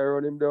brown that I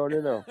run him down,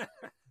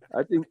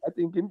 I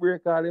think him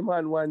break all him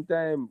hand one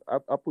time.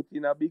 I put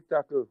in a big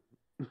tackle.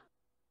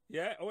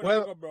 Yeah,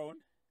 well, Brown.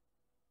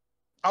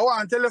 I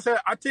want to tell you,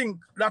 I think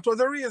that was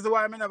the reason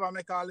why I never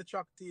make all the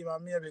track team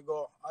and maybe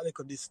go a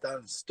little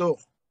distance too.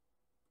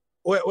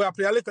 We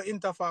play a little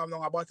interfarm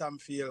on a bottom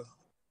field.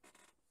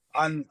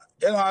 And,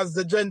 as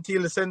the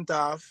Gentile centre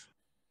half,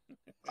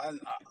 and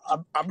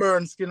I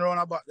burn skin around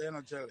about there,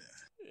 Jelly.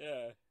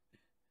 Yeah.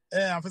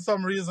 Yeah, and for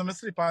some reason, I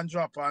slip and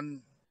drop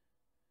and,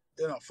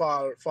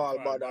 fall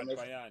bad and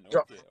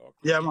drop. Okay.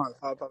 Yeah, man,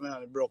 fall for me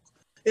and it broke.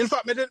 In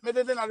fact, I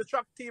didn't have the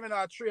track team in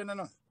our training,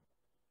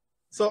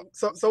 So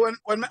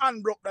when my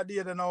hand broke that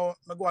day, I go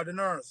to the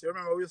nurse. You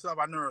remember we used to have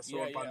a nurse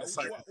on the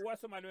side.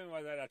 What's some of them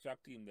was that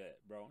track team there,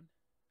 Brown?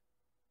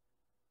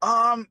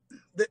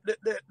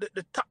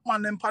 The top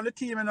man them on the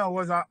team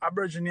was a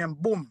Virgin named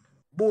Boom.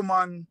 Boom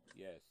and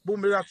yes.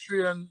 Boom the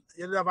train.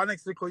 You have an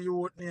next little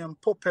youth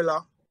named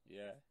Popella.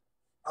 Yeah.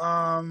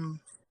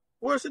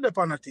 Where's the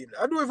on the team?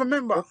 I don't even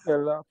remember.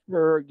 Popella,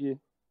 Fergie,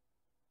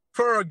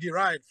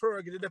 right.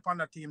 Fergie the on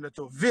the team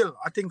too. Ville.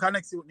 I think our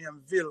next youth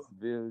named Ville.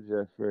 Ville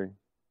Jeffrey.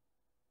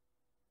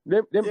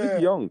 Them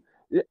big young.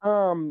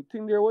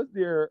 Think there was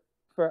there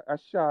for a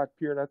short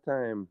period of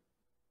time.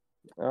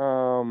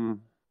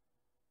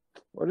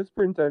 What is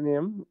printer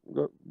name?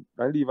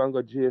 I leave and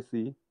go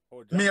JC.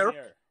 Oh, Mir.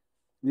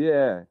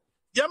 Yeah.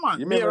 Yeah, man.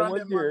 You remember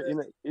was there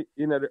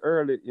in the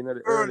early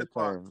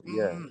part. Mm-hmm.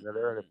 Yeah, in the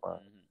early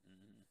part.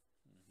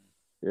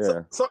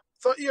 Yeah. So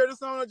here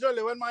this now,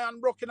 Jolly, when my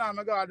hand broke in, I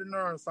got the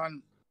nurse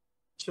and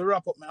she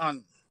wrap up my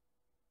hand.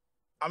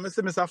 And I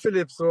see Mr.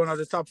 Phillips on at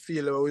the top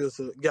field where we used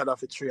to gather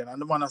for training.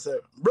 And the man said,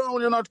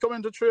 Brown, you're not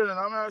coming to training.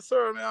 I mean,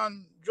 sir, my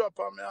hand drop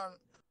on me. And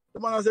the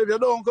man said, if you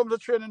don't come to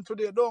training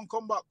today, don't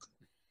come back.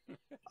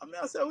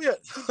 I said, wait.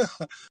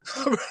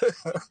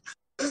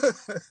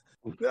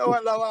 I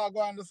went that way I go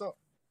on the so.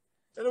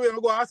 Anyway,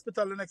 we go to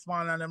hospital the next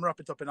morning and them wrap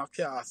it up in a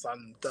cast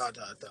and da.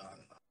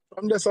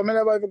 From there, so I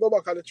never even go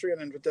back to the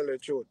training to tell you the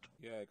truth.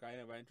 Yeah, I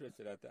never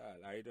interested at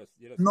all. You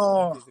just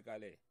no.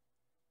 Physically.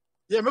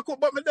 Yeah,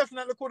 but me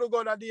definitely could have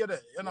gone that day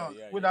there,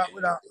 with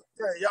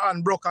your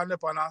hand broken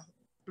up on a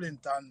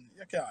splint and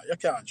you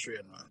can't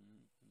train, man.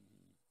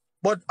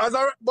 But I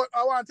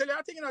want to tell you,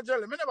 I think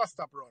Jelly, me never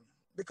stop run.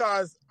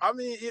 Because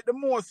eat the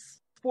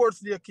most sports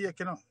day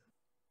cake,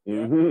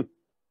 Mm-hmm.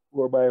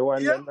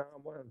 4x1 yeah.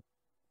 normal.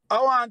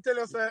 I want to tell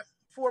you, say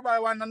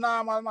 4x1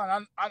 normal,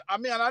 man. And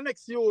and the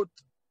next youth,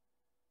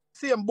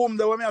 same Boom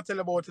the way me I tell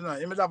you about,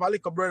 He must have a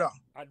little brother.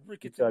 And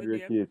Ricketts in the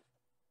game.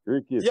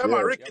 Ricketts. Yeah,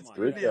 man, Ricketts. I'm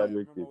doing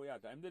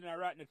a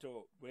Ratner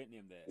to wait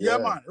name there. Yeah,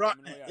 man,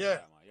 Ratner.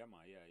 Yeah.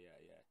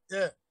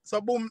 Yeah. So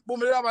Boom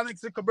they have a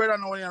next little brother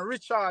now,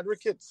 Richard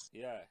Ricketts.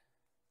 Yeah.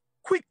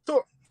 Quick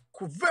too.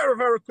 Very,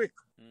 very quick.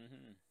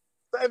 Mm-hmm.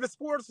 So every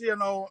sports, me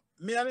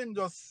and him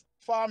just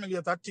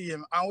formulate a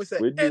team and we say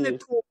any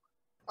two.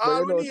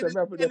 All we need is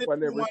any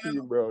two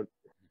man.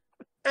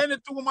 Any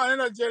two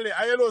man, Jelly.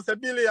 I say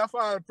Billy a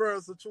fall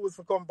person to choose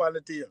for come on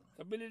the team.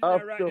 So Billy's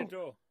not right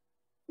too.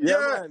 Yeah,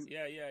 man.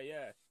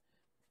 Yeah.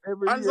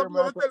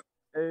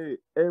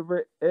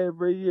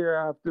 Every year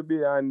I have to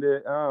be on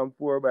the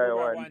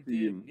 4x1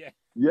 team.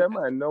 Yeah,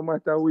 man, no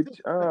matter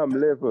which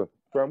level.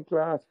 From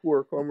class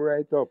 4 come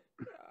right up.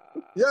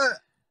 Yeah.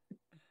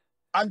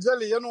 And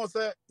Jelly,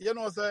 say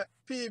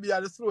PB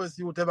are the slowest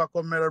youth ever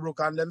come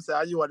Meadowbrook and them say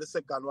you are the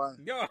second one.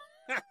 Yeah.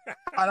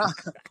 and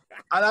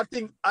I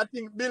think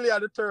Billy are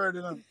the third,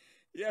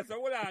 Yeah, so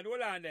hold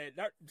on there.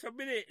 So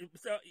Billy,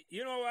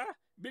 you know what?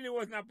 Billy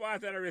was not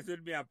part of the rest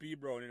with me and P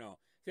Brown,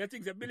 So I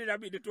think Billy that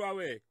beat the two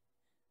away.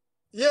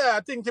 Yeah,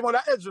 I think him on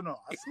the edge, you know,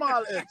 a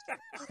small edge.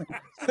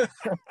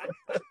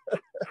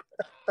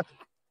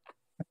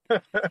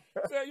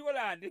 So you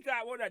you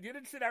talk about that. You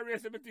didn't see that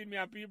race between me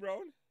and P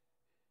Brown?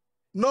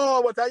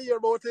 No, but I hear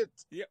about it.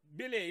 Yeah,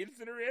 Billy, you didn't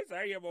see the race?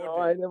 I hear about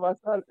No, it. I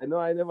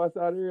never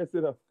saw the race,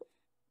 you know.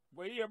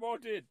 But you hear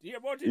about it? You hear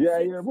about it? Yeah,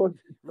 I hear about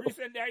it.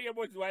 Recently, I hear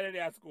about it while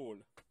they're at school.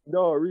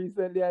 No,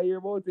 recently I hear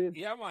about it.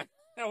 Yeah, man.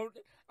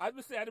 I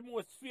would say the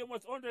most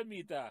famous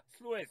 100-meter,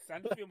 slowest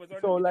and famous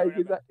 100-meter. So like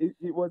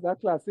it was a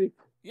classic.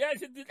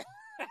 Yes, it did.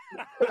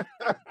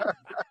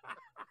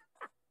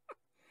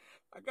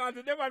 I can't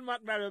remember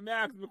McNally. Me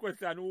ask me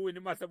question who win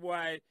the master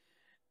boy.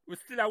 We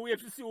still away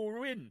to see who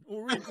win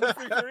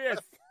finish the race.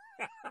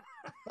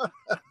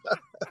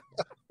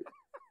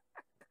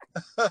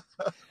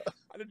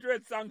 And the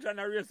dread sanction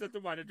a race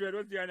to man. The dread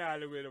was there all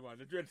the way, man.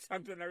 The dread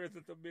sanction a race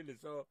to Billy.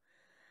 So,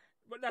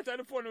 but that's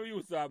the fun we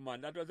used to have,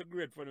 man. That was a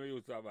great fun we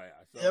used to have.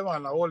 So, Yeah,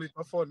 man, I hold it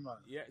for fun, man.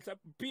 yeah. So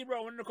P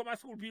Brown, when you come to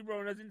school, P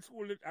Brown was in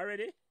school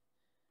already.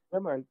 Yeah,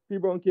 man. P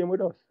Brown came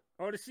with us.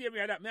 Oh, the same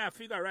year that me I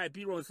figure right.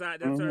 P Brown side.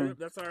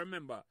 That's how I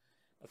remember.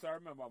 That's how I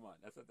remember, man.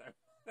 That's what I.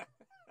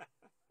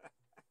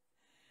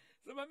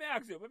 So let me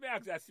ask you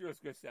a serious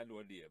question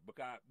one day,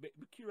 because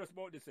I'm curious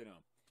about this, you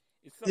know.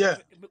 It's something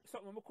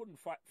I couldn't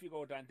figure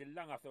out until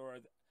long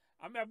afterwards.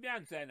 I may have the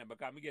answer, you know,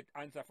 because I get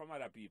answer from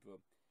other people.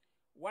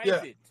 Why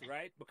is it,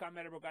 right? Because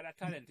Meadowbrook got a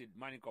talented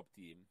Manning Cup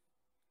team.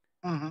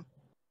 Mm-hmm.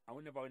 I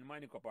would never win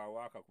Manning Cup or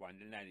Walker Cup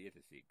until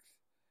 1986.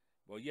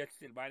 But yet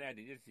still by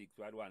 1986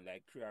 we had won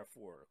like 3 or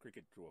 4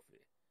 cricket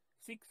trophy.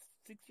 6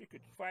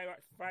 cricket,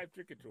 5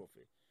 cricket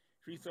trophy.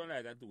 3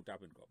 Sunlight and 2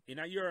 Tapping Cup. In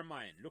your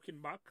mind, looking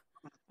back,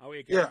 and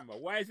you can remember,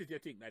 why is it you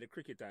think that the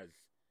cricketers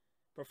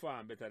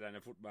perform better than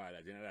the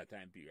footballers in that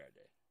time period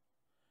there?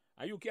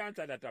 And you can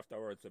answer that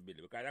afterwards,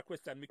 Billy, because that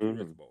question I'm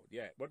curious about.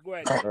 Yeah, but go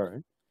ahead. All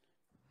right.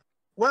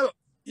 Well,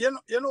 you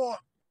know,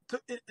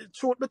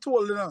 truth be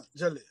told, you know,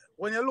 Jelly,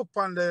 when you look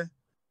on the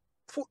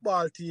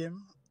football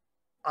team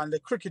and the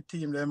cricket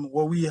team them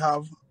what we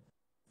have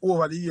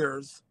over the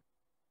years,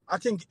 I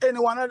think any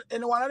one of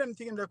them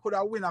teams that could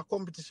have win a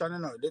competition, you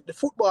know. The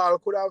football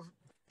could have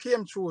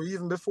came through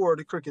even before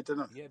the cricket, you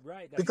know. Yeah,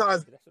 right.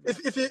 Because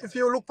if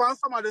you look on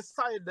some of the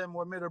side them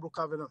what Meadowbrook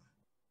have, you know.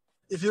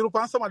 If you look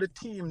on some of the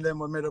team them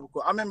what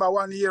Meadowbrook, I remember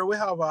one year we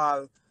have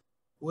all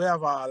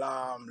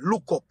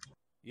look up.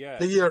 Yeah.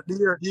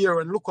 The year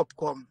when look up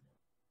come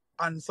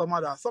and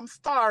some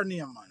star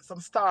name, man, some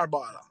star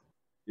baller.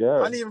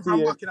 Yeah. And even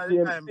from back in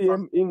the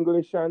time.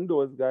 English and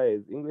those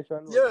guys on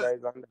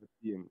that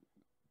team.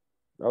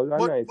 That was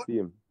a nice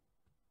team.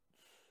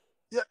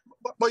 Yeah,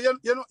 but you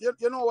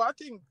know what I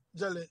think,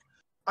 Jelly?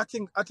 I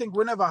think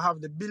we never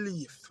have the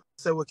belief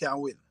so we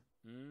can win.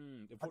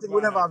 I think we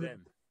never have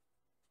them.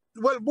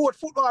 Well, both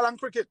football and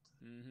cricket.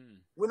 Mm-hmm.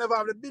 We never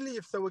have the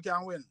belief so we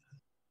can win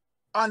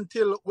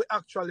until we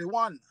actually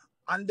won.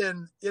 And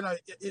then, you know,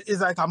 it's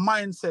like a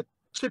mindset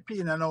chip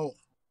in, you know.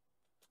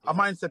 A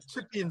mindset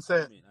chip in,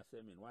 say. I mean,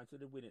 once you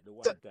win it the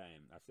one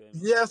time,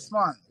 yes,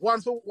 man.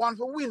 Once we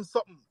win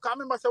something. Can't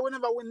remember, say we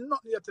never win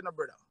nothing yet,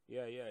 brother.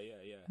 Yeah.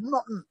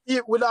 Nothing.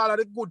 With all of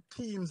the good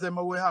teams them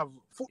we have,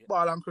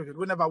 football and cricket,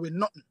 we never win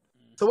nothing.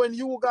 Mm-hmm. So when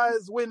you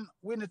guys win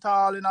it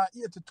all in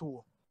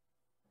 82,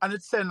 and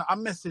it send a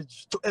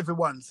message to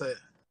everyone, say,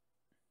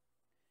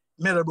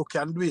 Meadowbrook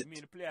can do it. I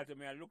mean, the players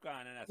may look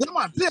on and yeah,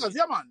 man, players,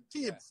 yeah, man.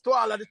 Teams, to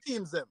all of the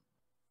teams, them.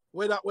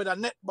 Whether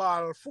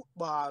netball,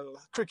 football,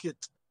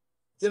 cricket,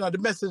 you know, the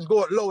message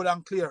go out loud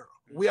and clear.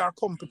 Mm-hmm. We are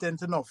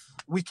competent enough.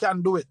 We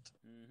can do it.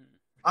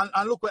 Mm-hmm.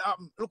 And look what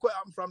happened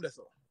from there,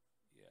 so.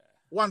 Yeah.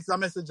 Once the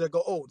message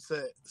go out,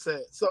 say, so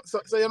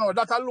you know,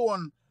 that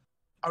alone,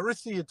 a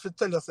receipt to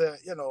tell us,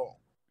 you know,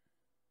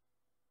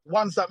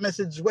 once that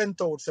message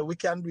went out, so we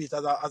can do it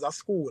as a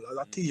school, as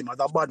a team, as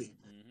a body.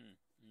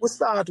 We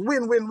start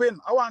win.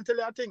 I want to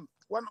tell you a thing.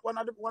 One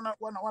of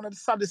the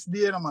saddest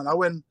days, man.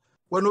 When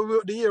we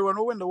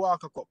win the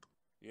Walker Cup.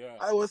 Yeah.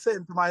 I was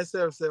saying to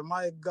myself, say,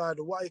 my God,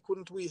 why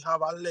couldn't we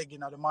have a leg in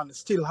the Manning,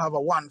 still have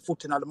a 1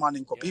 foot in the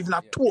Manning Cup, even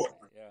a toe?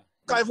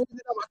 Because if we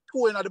did have a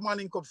toe in the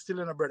Manning Cup, still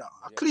in a brother,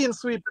 a clean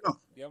sweep, you know.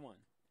 Yeah, man.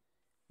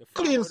 The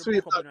clean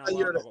sweep.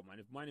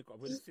 If Manning Cup,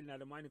 we're still in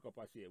the Manning Cup,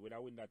 I say, we'd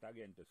have win that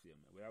again to see him.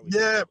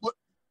 Yeah, but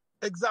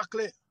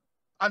exactly,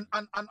 and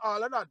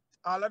all of that,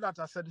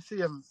 I said the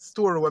same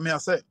story when I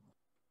say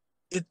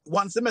it.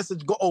 Once the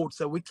message go out,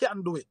 so we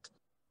can do it.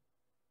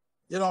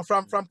 You know,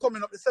 from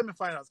coming up the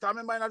semi-finals. Because I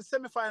remember in the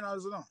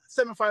semi-finals, you know,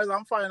 semi-finals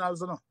and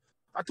finals, you know,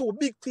 a two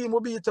big team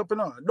will beat up, you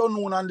know,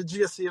 Dunwoon and the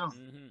GSC, you know.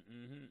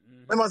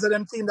 Remember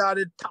them team that had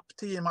the top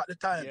team at the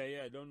time.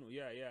 Yeah, Dunwoon,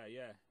 yeah.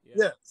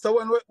 Yeah. So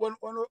when we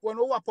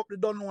wrap up the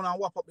Dunwoon and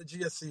wrap up the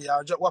GSC,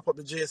 or just wrap up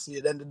the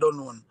GSC, then the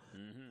Dunwoon,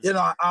 you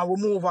know, and we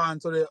move on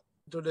to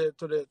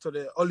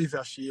the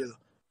Oliver Shield.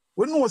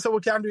 We know so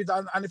we can do it,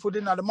 and if we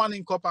didn't have the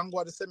Manning Cup and go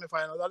to the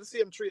semi-finals, are the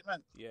same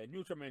treatment. Yeah,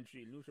 Nutriment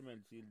Shield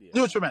there.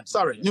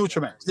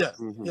 Nutriment. Yeah,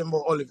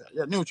 Oliver.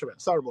 Yeah,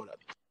 Nutriment. Sorry about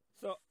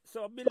that.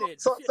 So Billy,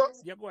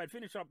 yeah, go ahead,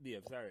 finish up,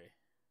 Dave. Sorry.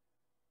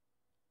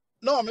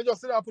 No, I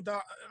just said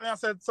I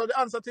said so. The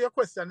answer to your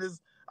question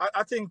is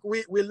I think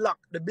we lack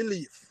the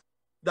belief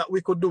that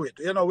we could do it.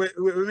 You know, we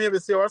maybe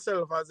see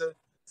ourselves as a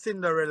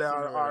Cinderella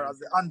or as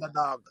the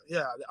underdog.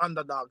 Yeah, the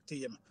underdog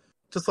team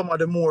to some of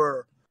the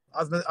more,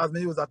 as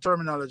me use that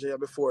terminology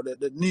before,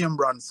 the name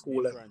brand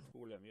school. Name brand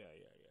school,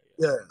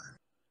 yeah.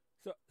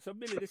 So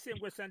Billy, the same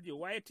question to you.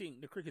 Why do you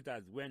think the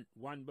cricketers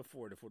won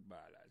before the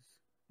footballers?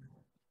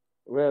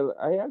 Well,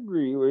 I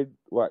agree with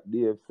what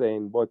Dave's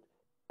saying, but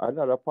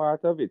another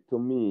part of it to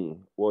me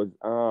was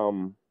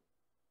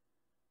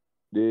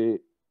the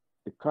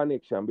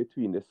connection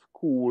between the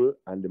school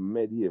and the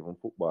Medhaven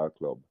Football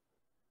Club.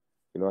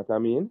 You know what I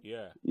mean?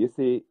 Yeah. You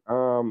see,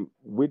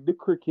 with the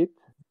cricket,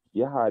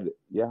 you had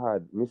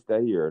Mr.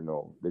 Here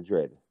now, the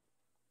Dread.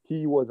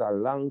 He was a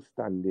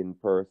long-standing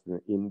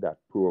person in that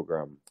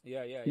program.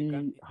 Yeah.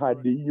 He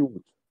had the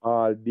youth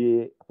all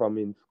day from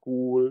in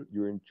school,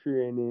 during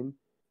training,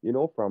 you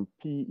know, from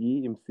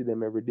PE, him see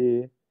them every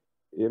day.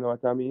 You know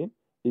what I mean?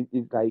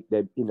 It's like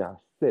they're in a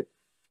set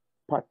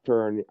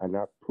pattern and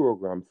a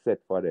program set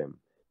for them.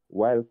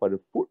 While for the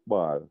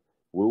football,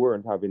 we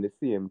weren't having the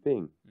same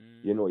thing.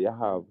 You know, you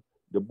have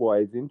the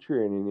boys in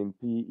training in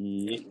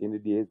PE in the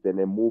days, then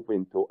they move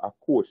into a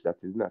coach that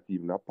is not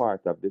even a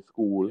part of the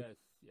school. Yes.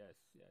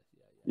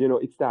 You know,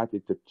 it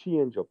started to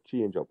change up.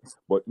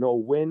 But now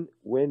when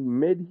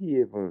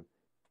Medhaven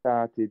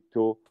started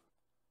to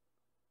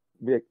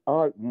make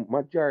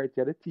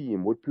majority of the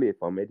team would play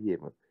for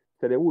Medhaven.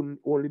 So they wouldn't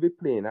only be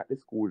playing at the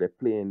school, they're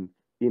playing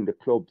in the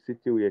club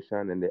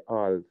situation and they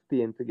all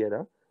staying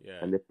together. Yeah.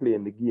 And they're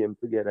playing the game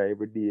together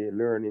every day,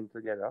 learning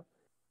together.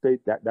 So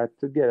that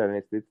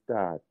togetherness it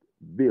start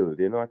build,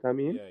 you know what I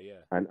mean?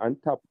 Yeah. And on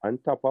top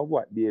of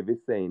what Dave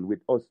is saying,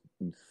 with us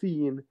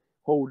seeing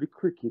how the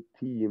cricket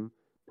team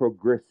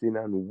progressing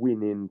and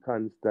winning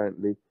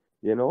constantly,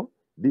 you know,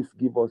 this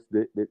give us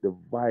the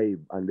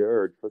vibe and the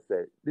urge for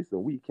say,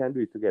 listen, we can do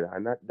it together.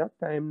 And at that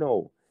time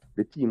now,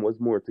 the team was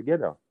more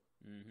together.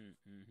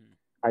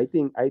 I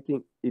think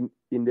in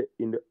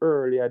the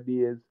earlier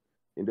days,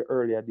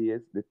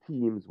 the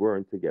teams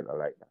weren't together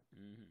like that.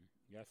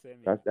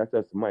 That's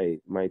just my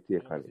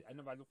take on it. I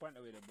never looked at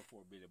it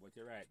before, Billy, but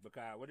you're right.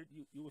 Because what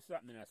you was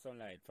something in a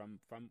sunlight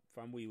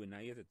from we when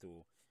I used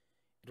to.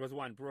 It was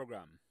one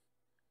program.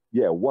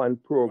 Yeah, one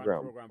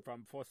program. One program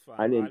from first farm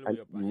and then, all the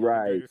way up. And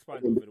right.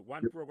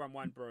 One program,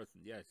 one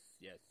person. Yes.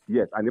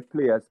 Yes, and the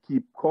players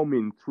keep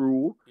coming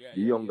through.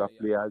 The younger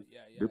players,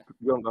 the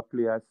younger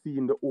players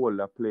seeing the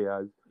older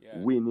players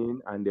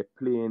winning, and they're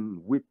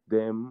playing with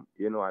them,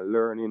 you know, and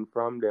learning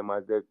from them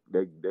as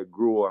they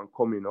grow and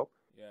coming up.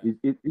 Yeah.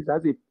 It's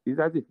as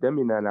if them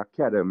in an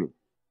academy.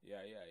 Yeah.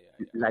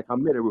 Like a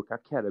Meadowbrook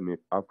Academy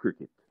of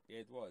cricket. Yeah,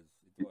 it was.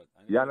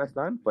 You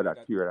understand? For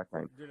that period of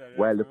time.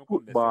 While the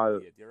football,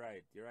 you're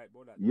right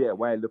about that. Yeah,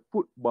 while the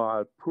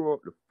football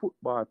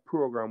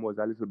program was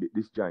a little bit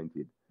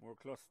disjointed. More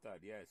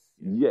clustered, yes.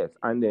 Yes,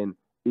 and then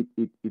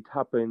it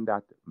happened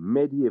that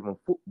Medhaven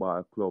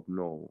Football Club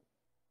now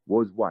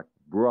was what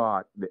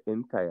brought the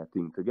entire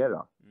thing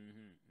together.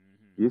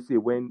 You see,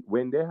 when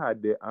they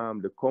had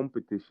the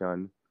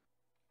competition,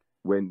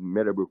 when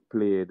Meadowbrook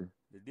played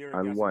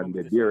and won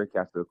the Dairy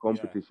Castle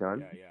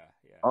competition,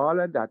 all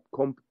of that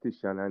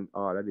competition and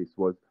all of this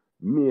was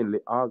mainly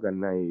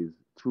organized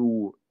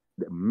through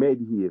the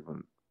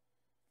Medhaven.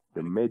 The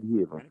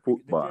Medhaven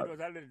football. The was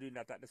already doing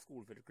that at the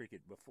school for the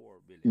cricket before,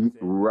 Billy.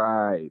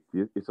 Right.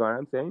 You see what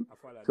I'm saying?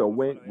 So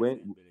when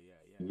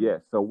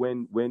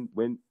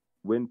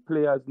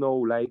players know,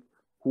 like,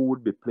 who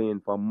would be playing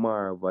for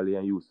Marvally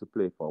and used to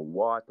play for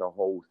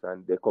Waterhouse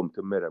and they come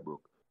to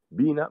Meadowbrook.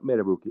 Being at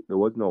Meadowbrook, it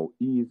was now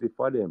easy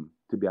for them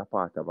to be a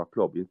part of a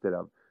club instead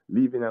of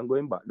leaving and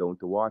going back down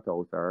to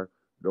Waterhouse or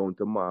down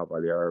to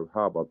Marvally or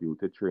Harborview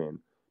to train.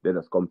 They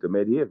just come to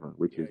Medhaven,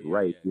 which is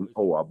right in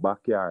our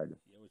backyard.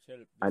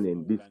 And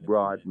then this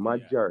brought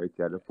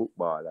majority of the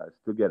footballers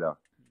together.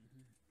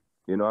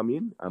 You know what I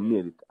mean? I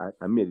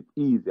made it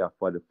easier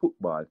for the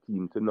football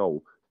team to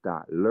now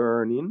start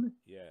learning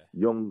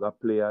younger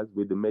players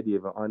with the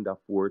Medhaven under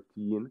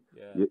 14.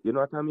 You know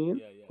what I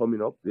mean?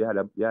 Coming up, you had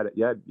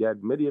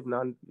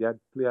Medhaven, you had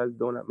players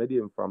down at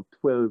Medhaven from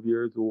 12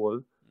 years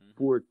old,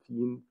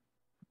 14,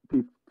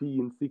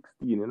 15, 16.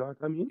 You know what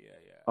I mean?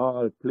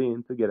 All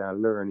playing together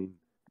and learning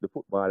the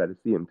football at the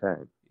same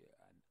time.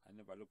 I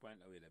never look at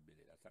it that,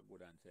 Billy. That's a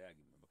good answer.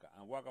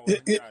 And walk about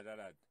in charge of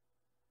that.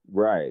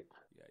 Right.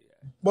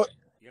 But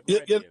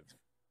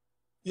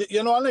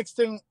you know, the next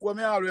thing when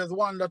I always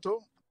wonder too,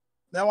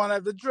 I wonder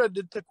if the Dread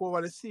did take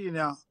over the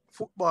senior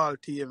football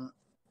team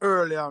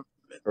earlier.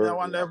 I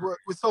wonder if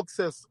with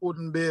success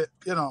wouldn't be,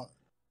 you know,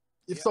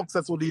 if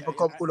success would even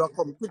come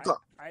quicker.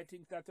 I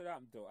think that would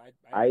happen too.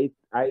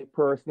 I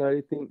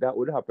personally think that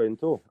would happen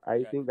too.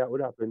 I think that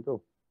would happen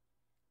too.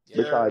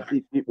 Because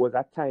it was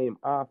a time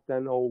after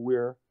now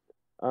where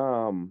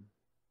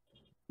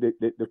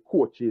the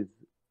coaches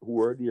who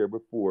were there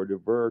before, the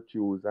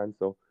virtues and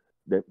so,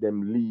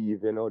 them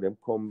leave, you know, them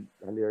come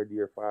and they're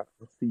there for a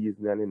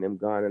season and then them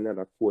gone,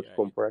 another coach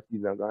come for a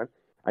season and gone.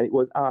 And it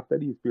was after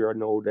this period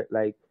now that,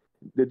 like,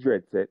 the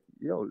dread said,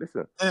 yo,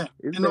 listen,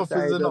 it's enough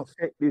better is I enough. just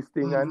take this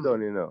thing and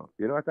done, you know.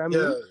 You know what I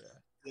mean?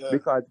 Yeah.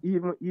 Because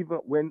even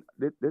when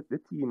the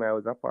team I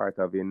was a part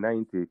of in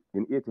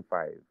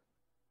 85,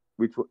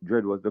 which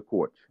Dread was the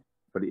coach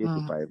for the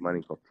 85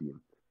 Manning Cup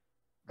team,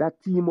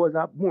 that team was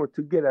a more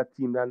together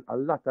team than a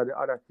lot of the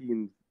other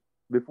teams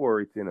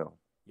before it, you know.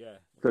 Yeah.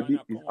 So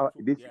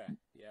this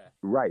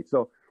right.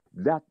 So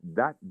that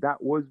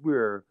was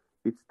where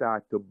it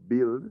started to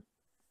build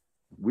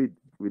with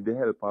the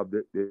help of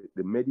the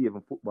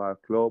Medieval Football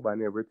Club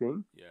and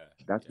everything. Yeah.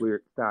 That's where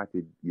it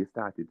started. You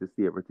started to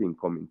see everything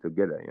coming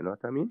together. You know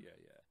what I mean? Yeah.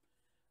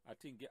 I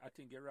think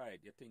you're right.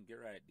 You think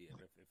you're right, Dave.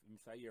 If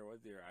Mr. Year was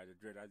there, I'd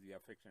dread as the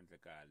affection to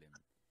call him.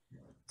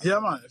 Yeah,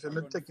 man. If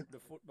I take it. the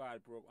football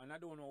program, and I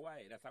don't know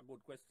why. That's a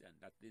good question.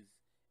 That is,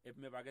 if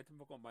me ever get him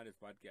to come on this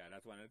podcast,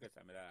 that's one of the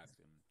questions I'm gonna ask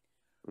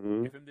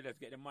him. If him to just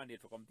get the money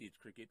to come teach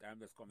cricket, I'm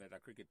just come as a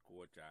cricket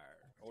coach or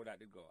how that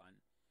did go. And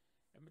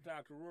if me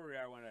talk to Rory,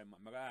 I want to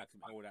ask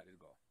him how that did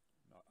go.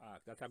 No,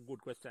 that's a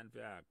good question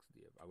to ask,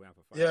 Dave. I went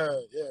for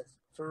Yeah,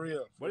 for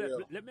real. But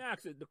let me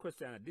ask you the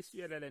question. This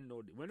year that I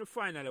know, when we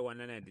finally won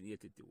in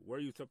 1982, were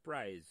you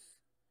surprised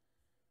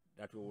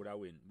that we would have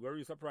won? Were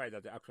you surprised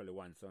that they actually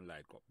won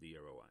Sunlight Cup the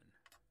year we won?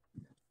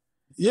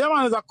 Yeah,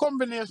 man, it's a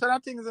combination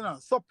of things, you know.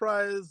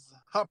 Surprise,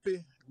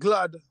 happy,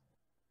 glad,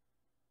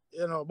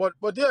 you know.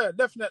 But yeah,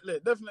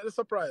 definitely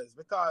surprised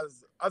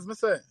because, as me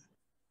say,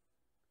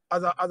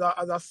 as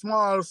a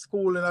small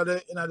school in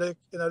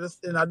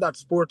that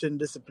sporting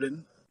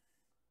discipline,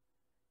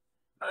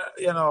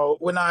 you know,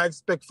 when I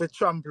expect to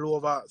trample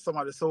over some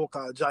of the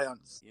so-called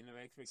giants. You never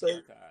expect so,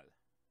 at all.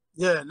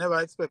 Yeah, never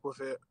expect for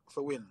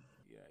win.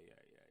 Yeah.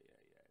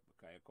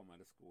 Because you come out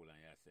of school and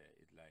you say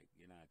it's like,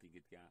 you know, I think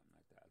it can't happen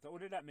at all. So how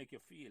did that make you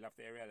feel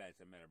after you realized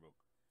that Meadowbrook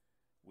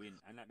win,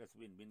 and not just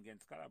win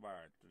against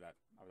Calabar to that,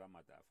 as a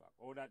matter of fact?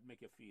 How did that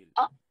make you feel?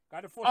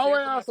 Because the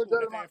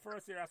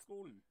first year of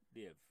school,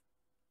 Dave.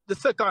 The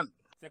second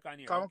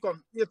year. Come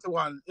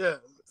 81, yeah.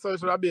 So it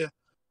should be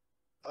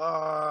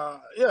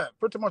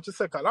pretty much the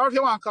second. Or if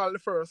you want to call it the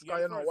first,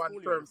 because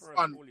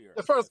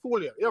the first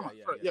school year. Yeah, man.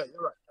 Yeah,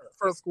 you're right.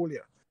 First school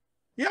year.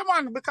 Yeah,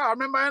 man, because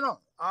remember, you know,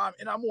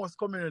 in a most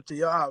community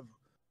you have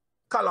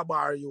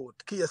Calabar youth,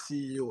 KC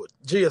youth,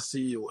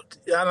 JC youth.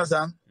 You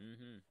understand?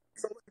 Mm-hmm.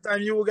 So every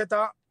time you get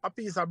a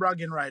piece of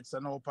bragging rights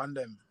and upon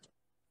them.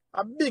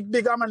 A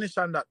big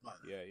ammunition that, man.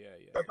 Yeah.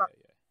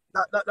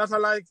 That's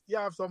like you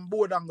have some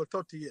board angle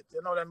 38.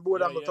 You know them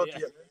board angle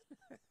 38.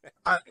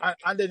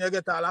 And then you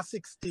get all a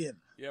 16.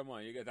 Yeah,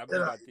 man, you get a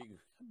bigger thing.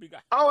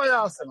 Oh,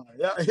 yeah, man.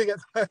 Yeah,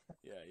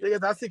 you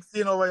get a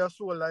 16 over your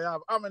shoulder. You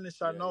have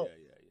ammunition now. Yeah.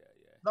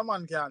 No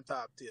man can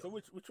talk to you. So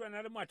which one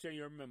of the matches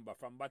you remember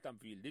from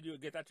Bottomfield? Did you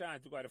get a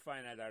chance to go to the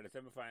finals or the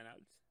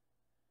semi-finals?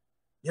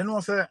 You know,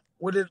 sir,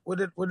 with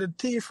the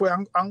thief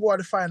and go to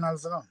the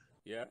finals, you know?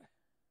 Yeah?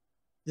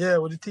 Yeah,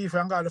 with the thief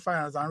and go to the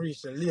finals and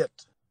reach it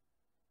late.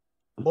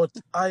 But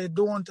I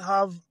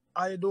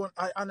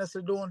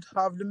honestly don't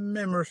have the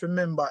memory to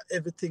remember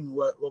everything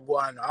we're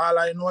going on. All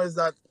I know is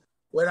that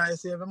when I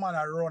see every man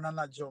run and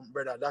a jump,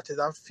 brother, that is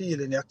a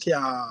feeling you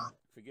can't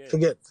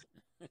forget.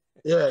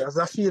 Yeah, that's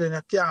a feeling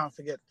you can't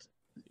forget.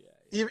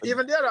 Yeah.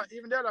 Even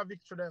the other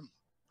victory them.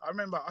 I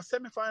remember a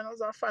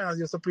semi-finals or finals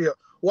used to play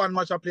one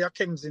match I play a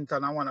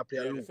Kensington and one I play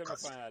a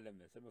Lucas.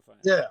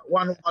 Yeah,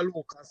 one over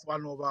Lucas,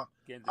 one over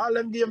Kensington. All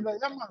them games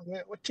like, yeah,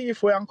 man, with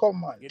thief way and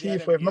come, man.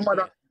 Thief way. My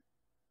mother,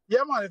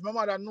 yeah, man, if my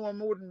mother knew I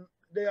wouldn't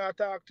dare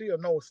talk to you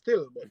now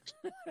still, but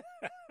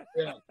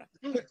yeah.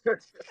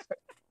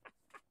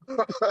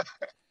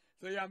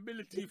 So you're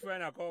Billy Thief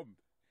when I come.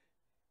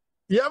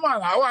 Yeah,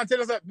 man, I want to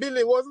tell you that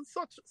Billy wasn't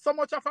so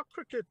much of a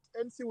cricket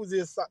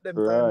enthusiast at them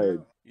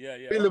time. Yeah.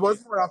 Billy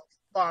was more a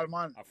football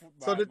man.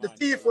 So the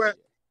thief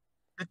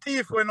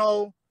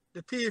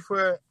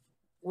were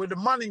with the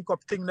Manning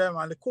Cup thing them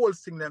and the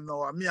Colts thing them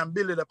now, and me and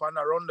Billy up on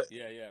the run there.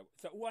 Yeah.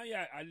 So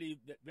why I leave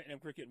them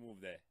cricket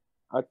move there?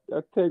 At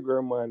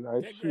Tegra, man,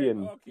 and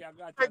Shane. Okay, I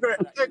got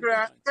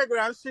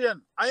Tegra and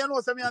Shane. I know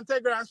some me and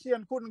Tegra and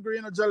Shane couldn't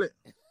green a jelly.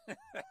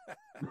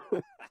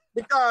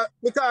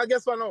 because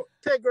guess what now?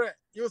 Tegra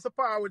used to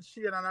par with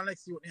Shane and the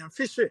next youth named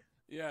Fishy.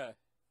 Yeah.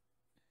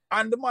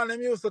 And the man them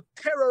used to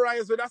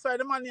terrorize with. That's why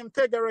the man named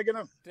Tegra, you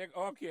know.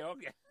 Okay.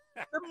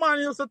 The man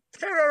used to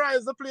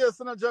terrorize the place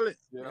in a jelly.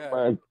 Yeah,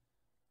 man.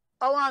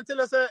 I want to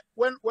tell you, say,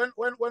 when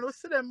we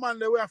see them man,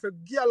 we have to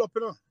gear up,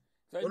 you know.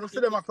 So when we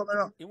see them coming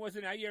up. It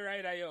wasn't a year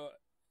right there,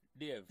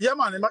 Dave. Yeah,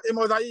 man, it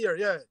was a year,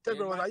 yeah.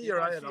 Tegra was a year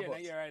right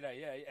there.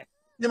 Yeah.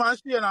 The man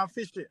Shane and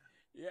Fishy.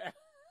 Yeah.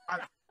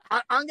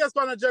 And guess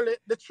what, Jelly?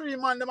 The three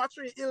man, them are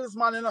three hills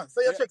man, you know.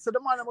 So you check, so the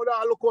man them would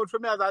all look out for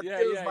me as a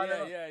hills man, you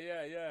know.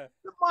 Yeah.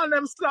 The man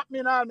them slap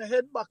me now, my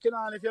head back, you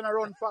know, and if you don't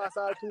run fast,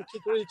 I'll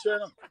kick reach, you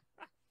know.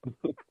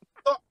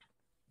 So,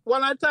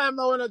 one time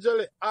now, you know,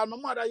 Jelly, and my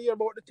mother hear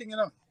about the thing, you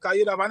know, because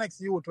you'd have an next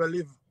youth will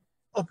live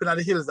up in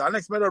the hills. The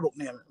next Meadowbrook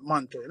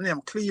man too,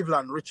 name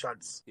Cleveland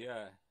Richards.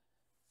 Yeah.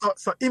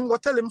 So him go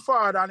tell him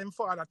father, and him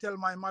father tell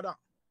my mother.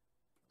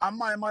 And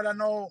my mother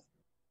now,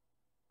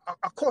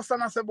 a cuss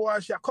and I say, boy,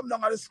 she come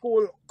down to the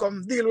school,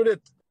 come deal with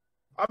it.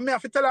 I mean,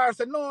 if you tell her, I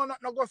say, no, not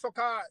go so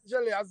car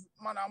jelly as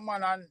man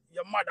and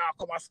your mother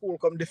come to school,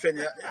 come defend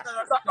you.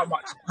 That's not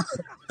much.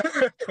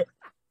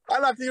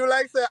 And that you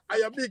like say, are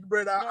your big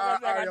brother No,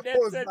 that's like or a your death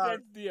cousin?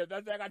 sentence, dear.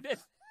 That's like a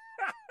death.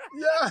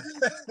 Yeah.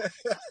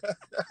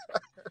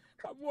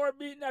 I'm more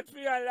beating that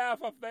tree and laugh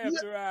after Yeah.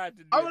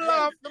 after I will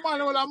laugh, the man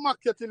will mock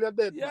you till you're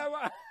dead. Yeah,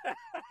 Man.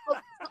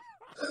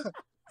 man.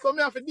 So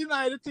me have to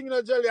deny the thing in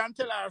the jelly and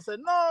tell her, I say,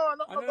 no,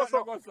 not go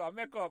so.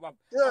 Make up.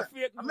 Yeah,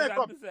 Fake news make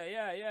up. to say.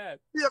 Yeah.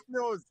 Fake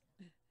news.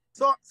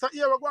 So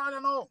here we're going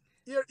to know.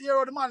 Here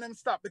how the man them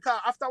stop.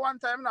 Because after one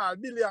time now,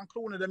 Billy and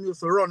Clooney them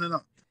used to run, you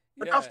know.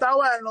 But after a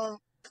while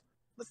now,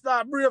 they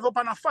start brave up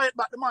and a fight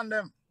back the man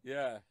them.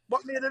 Yeah.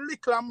 But me the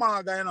little and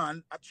maga, you know,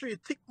 and a three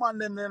thick man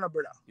them there, you know,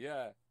 brother.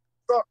 Yeah.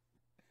 So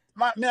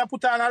me I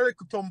put on a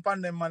little thump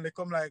on them and they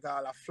come like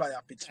all a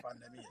flyer pitch on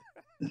them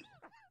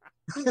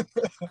here.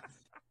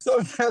 So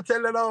I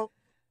tell you now,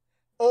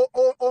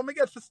 oh me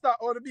get to stop,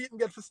 or the beating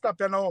get to stop,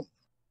 you know.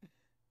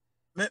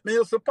 Me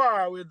used to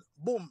par with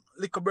Boom,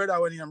 little brother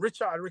when he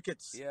Richard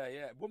Ricketts.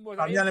 Yeah. Boom was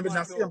a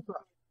Hillsman too.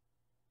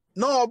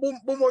 No,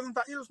 Boom wasn't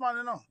a Hillsman,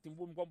 you know.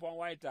 Boom come from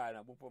White Eye.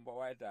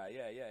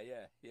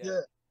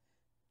 Yeah.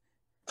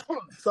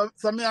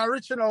 So me and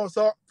Rich, you know,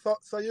 so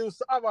used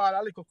to have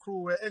a little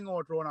crew where hang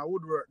out around a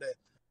woodwork there.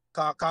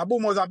 Cause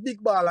Boom was a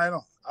big baller, you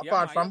know.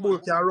 Apart from Bull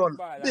can run.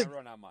 Big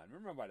runner, man.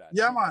 Remember that?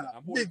 Yeah, man.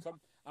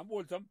 I'm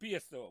bought some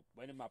PS though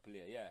when him a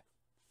play, yeah.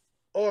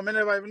 Oh, I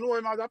never even know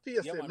him as a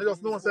PS. Yeah, man. I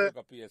just know say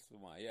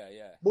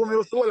yeah. Boom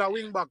used to hold a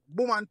wing back.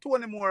 Boom and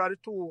Tony Moore are the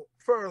two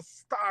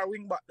first star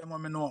wing back them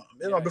I know.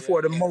 You know,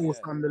 before the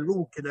Mouse and the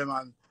Luke them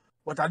and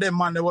but at them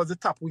man they was the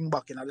top wing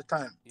back in at the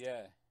time.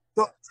 Yeah.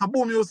 So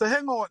Boom used to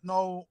hang out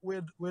now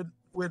with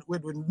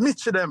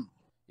Mitch them.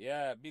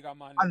 Yeah, bigger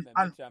man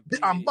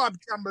and Bob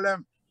Campbell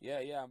them. Yeah,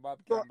 and Bob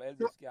Campbell,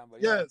 Elvis Campbell.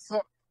 Yeah,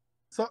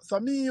 so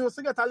me used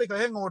to get a little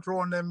hangout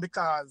around them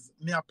because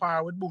me a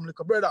par with Boom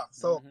little brother.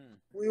 So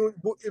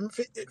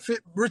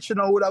if Rich you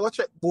know would have go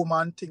check Boom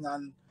and thing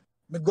and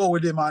me go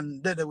with him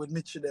and dead with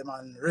Mitch them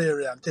and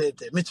Ray and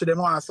Tate. Mitch them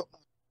want something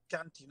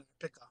canteen and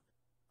picker.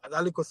 As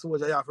a little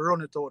soldier you have to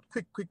run it out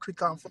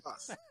quick and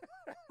fast.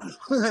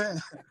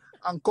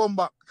 And come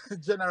back.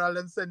 General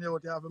and send you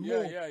out, you have to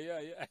move.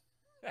 Yeah.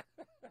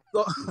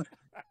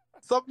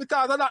 So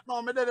because of that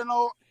now, me did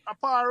know a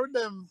par with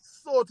them,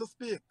 so to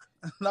speak.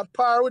 Not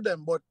par with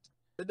them, but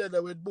me did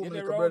with Boom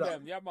little brother.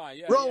 Them. Yeah,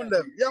 man.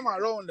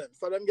 Round them.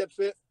 So them get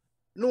fit.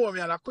 Know me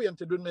and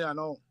acquainted with me, you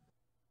know.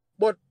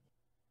 But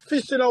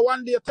fish, you know,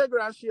 one day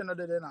Tegra and she you know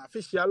did now.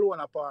 Fish alone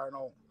a par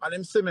now. And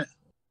him see me.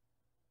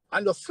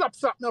 And just slap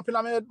me up in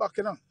my head back,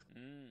 you know.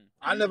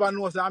 I never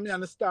know say me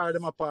and the star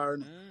them a par.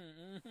 You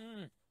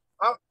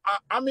know.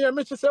 I'm here,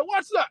 Mitchell say,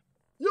 what's that?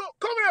 You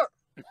come here.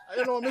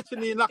 You know, Mitchell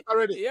need knock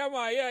already. Yeah,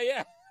 man,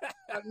 yeah.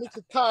 And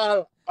Mitchell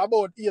tall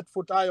about 8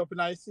 foot high up in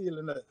the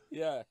ceiling there.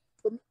 Yeah.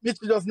 So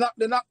Mitchell just knock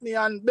me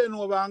and bend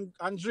over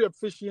and drape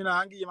fish in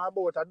and give him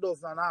about a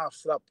dozen and a half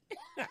slap.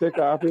 Take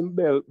off him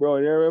belt, bro,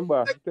 you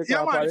remember? Take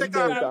off him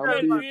belt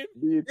and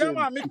beat yeah, him.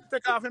 man, Mitchell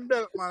take off him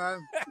belt, man,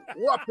 and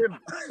whap him.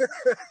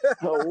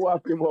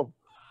 Whap him up.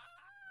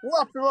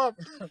 Whap him up.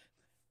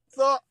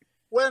 So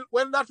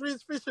when that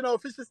reach fish, you know,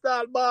 fish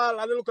start ball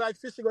and they look like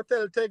fish go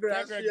tell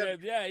Tegra.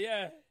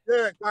 Yeah.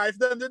 Yeah, if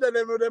them did that,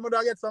 they would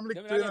get some lick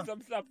too, you know.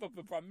 Some slap up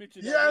from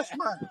Mitchell. Yes,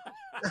 man.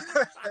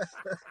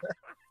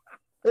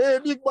 Hey,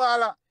 big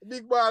baller,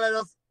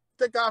 just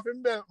take off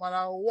him belt, man,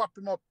 and whap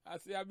him up. I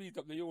see I beat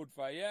up the youth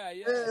for yeah. I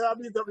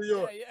beat up the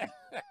youth.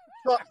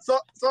 Yeah. So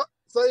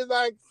it's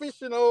like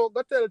fish, you know,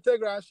 go tell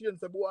Tegra and she and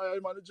say, boy,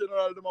 I'm the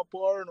general, them a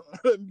poor, you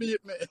know, them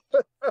beat me.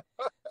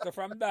 So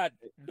from that,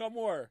 no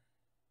more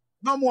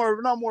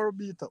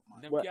beat up,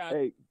 man. Well,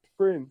 hey,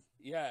 Prince.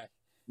 Yeah.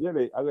 I'm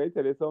going to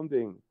tell you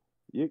something.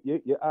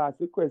 You ask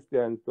the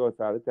questions to us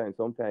all the time.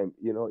 Sometimes,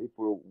 you know, if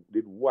we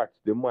did watch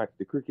the match,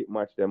 the cricket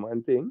match, them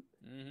and thing,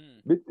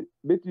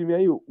 between me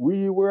and you,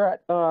 we were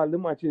at all the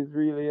matches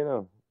really, you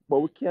know. But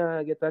we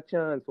can't get a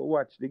chance to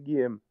watch the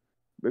game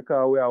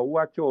because we are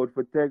watch out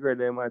for Tegra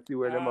them and see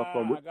where them are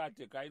come. I got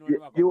you.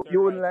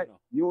 You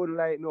wouldn't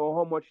like know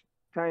how much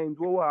times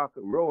we walk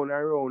round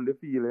and round the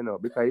field, you know,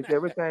 because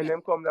every time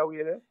them come that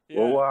way there,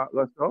 we walk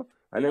or so,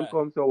 and them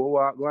come so we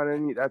walk go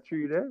underneath that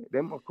tree there,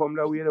 them come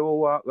that way there, we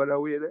walk go that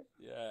way there.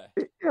 Yeah.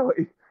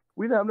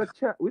 We don't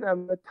have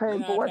no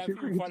time for watching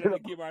cricket.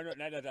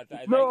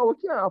 No,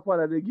 we can't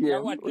follow the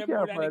game. We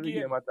can't follow the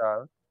game at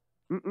all.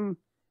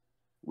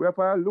 We have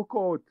to look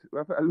out. We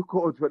have to look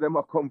out where them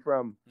come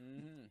from.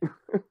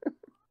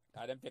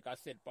 Them take a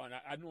set, man.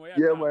 I know.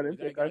 Yeah, man. Them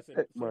take a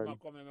set, man.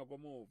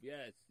 Move.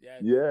 Yes.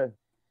 Yeah.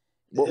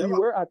 But we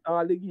were at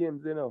all the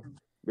games, you know,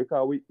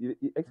 because we,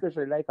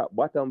 especially like at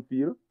bottom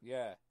field.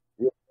 Yeah.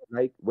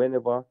 Like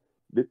whenever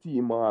the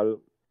team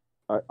all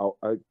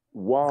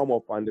warm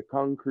up on the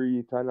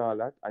concrete and all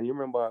that, and you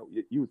remember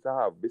you used to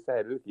have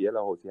beside the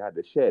yellow house, you had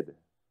the shed.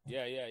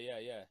 Yeah.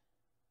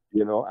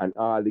 You know, and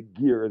all the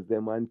gears,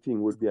 them and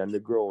thing would be on the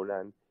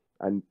ground,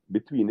 and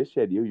between the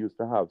shed you used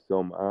to have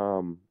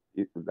some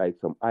like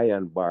some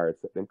iron bars,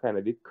 them kind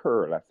of did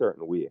curl a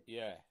certain way,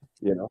 Yeah.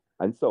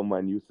 And some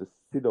man used to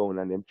sit down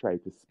and them try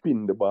to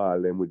spin the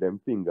ball them with them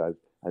fingers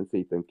and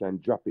say them can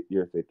drop it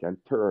here so it can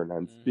turn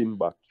and spin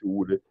back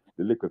through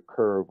the little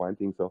curve and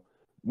things. So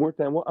more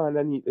time we're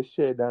underneath the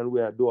shed and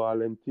we do all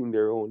them things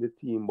around the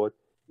team, but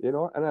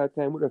another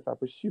time we just have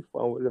to shift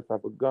and we just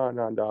have to go on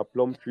under a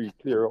plum tree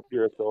clear up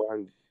here so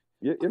and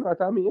you know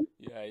what I mean?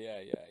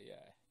 Yeah.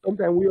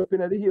 Sometimes we up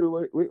in the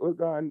hill, we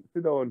go and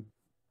sit down.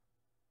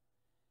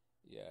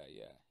 Yeah.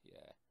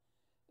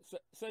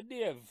 So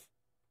Dave.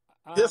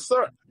 Yes,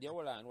 sir. Yeah,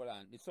 hold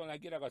on. It sounds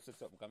like you got to say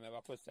something. Because I have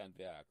a question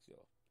to ask you.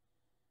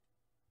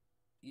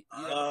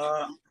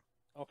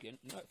 Okay,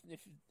 no,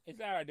 it's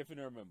alright if you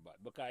don't remember.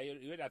 Because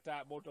you had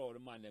talk about how the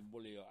man them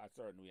bully you a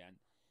certain way and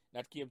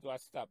that came to a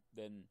stop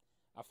then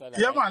after that.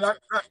 Yeah, man,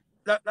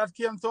 that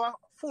came to a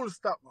full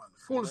stop, man.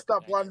 Full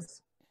stop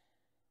once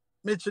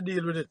Mitch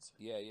deal with it.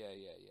 Yeah.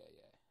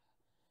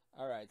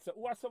 Alright, so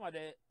who are some of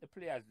the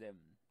players them?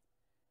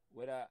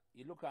 Whether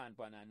you look on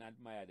and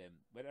admire them,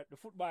 whether the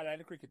footballer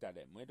and the cricketer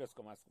them, when you just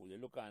come to school, you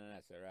look on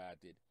and say,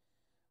 right,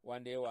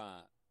 one day you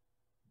want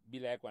be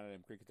like one of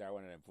them cricketer,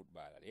 one of them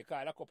footballer. You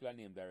call a couple of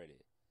names already.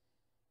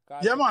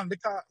 Yeah, man,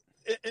 because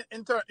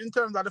in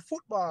terms of the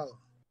football,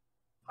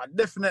 I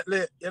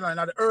definitely, in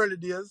the early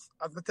days,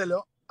 as I tell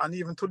you, and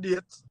even to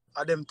date,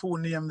 them two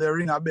names, they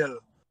ring a bell.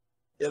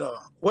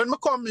 When I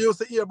come, I used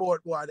to hear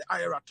about the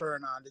Ira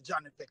Turner and the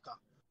Johnny Pecker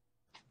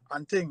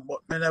and thing, but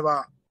me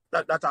never...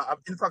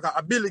 in fact,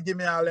 Billy give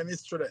me all them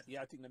history there.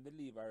 Yeah, I think them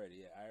leave already.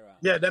 Yeah, Ira.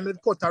 Yeah, them it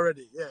cut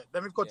already.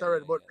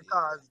 But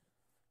because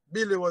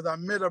Billy was a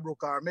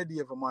Meadowbrook or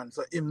medieval man,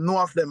 so him know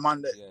of them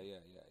man there.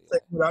 Yeah.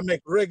 So I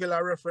make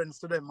regular reference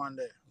to them man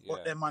there.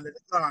 But them man they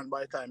gone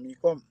by the time he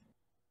come.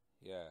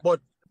 Yeah.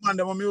 But man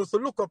them we used to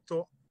look up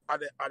to are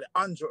the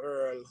Andrew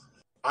Earl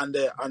and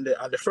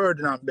the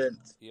Ferdinand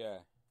Bent. Yeah.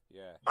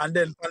 And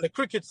then on the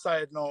cricket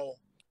side now,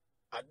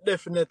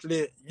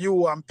 definitely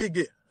you and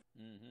Piggy.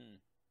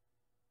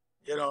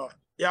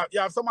 You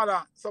have some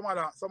other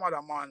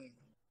man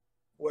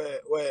where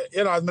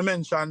as I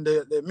mentioned,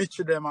 the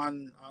Mitchell them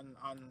and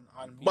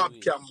Bob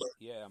Campbell.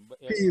 Yeah,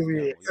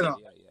 Pee-wee,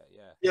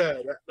 yeah.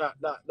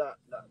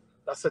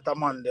 That set a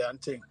man there and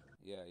thing.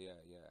 Yeah.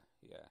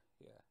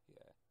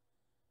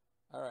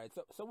 All right.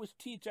 So which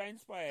teacher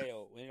inspire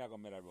you when you're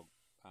going to Meadowbrook,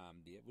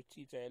 Dave? Which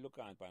teacher you look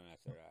on and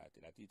say, right,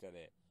 that teacher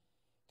there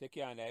take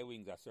you on their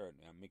wings a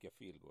certain and make you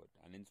feel good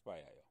and inspire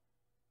you?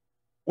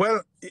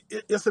 Well,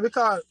 you see,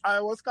 because I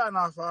was kind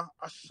of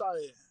a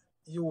shy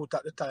youth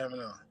at the time,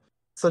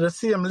 So the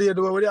same lady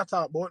where we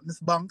talk about, Miss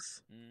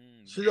Banks,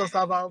 she just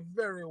have a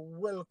very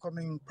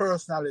welcoming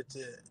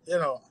personality,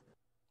 To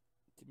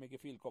make you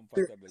feel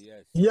comfortable,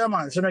 yes. Yeah,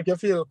 man, she make you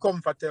feel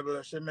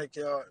comfortable. She make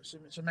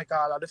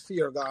all of the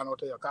fear gone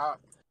out of your car.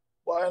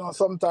 But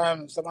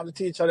sometimes some of the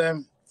teacher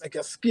them make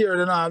you scared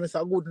and all,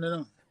 Mr.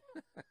 Gooden,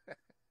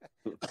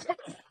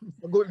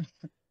 Good.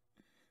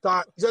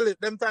 So, Jelly,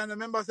 them time the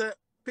members say,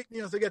 pick me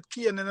used to get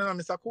cane,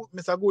 Mr.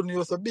 Gooden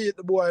used to beat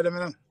the boy, them,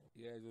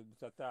 Yeah, it was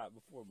Mr. Talk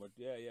before, but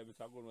yeah,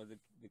 Mr. Gooden was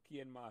the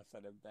cane master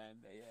them time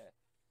there, yeah.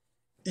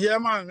 Yeah,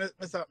 man,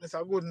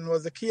 Mr. Gooden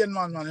was the cane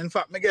man. In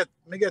fact, me get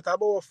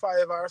about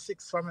 5 or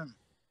 6 from him.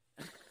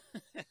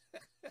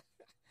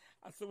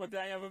 And sometimes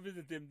I ever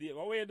visit him, Dave.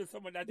 What way you do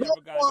some of that? No,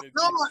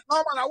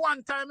 man, at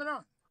one time,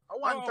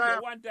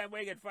 One time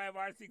where you get 5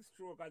 or 6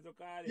 strokes, as you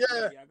call it.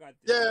 Yeah, I got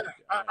yeah.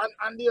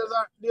 And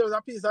there's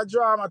a piece of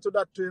drama to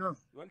that too,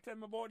 Well, tell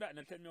me about that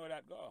and tell me how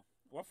that go.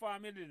 What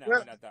farm you did now Yeah.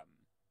 when that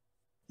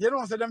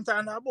happened? So them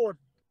time about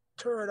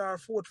 3rd or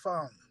 4th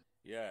farm.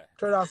 Yeah.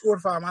 3rd or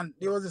 4th farm, and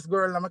there was this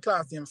girl in my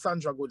class named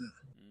Sandra Gooden.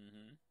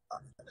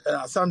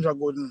 Sandra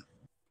Gooden.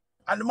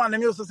 And the man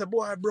them used to say,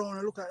 boy, Brown,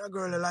 look at that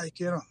girl I like,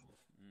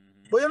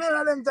 But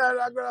at them time,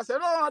 that girl said,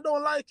 no, I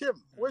don't like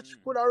him, which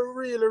could have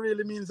really,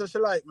 really means that she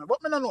like me.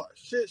 But me don't know.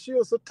 She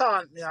used to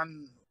taunt me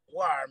and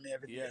war me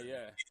every day.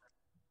 Yeah.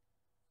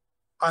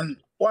 And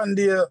one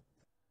day,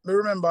 me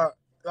remember,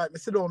 like, me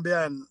sit down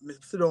behind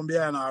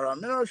her,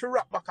 and she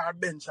rock back her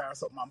bench or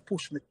something and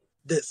push me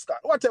desk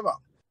or whatever.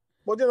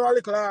 But a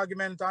little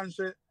argument, and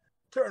she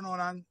turn on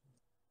and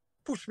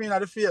push me in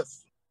the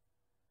face.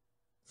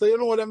 So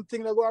them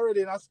things that go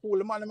already in a school,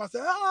 the man must say,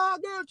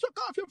 girl, check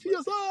off your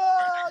face,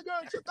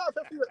 girl, check off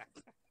your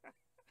face.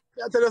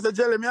 I tell you,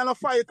 Jelly, me no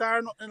fighter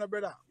or nothing,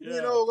 brother. Yeah.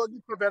 Me go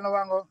get up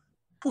and go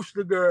push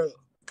the girl.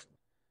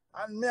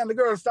 And me and the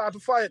girl start to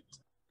fight.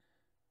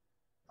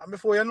 And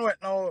before you know it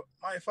now,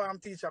 my farm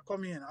teacher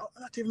come in. I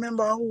don't even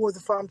remember who was the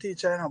farm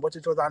teacher, but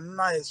it was a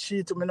nice,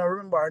 she too, me don't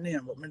remember her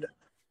name, but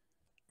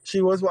she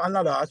was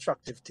another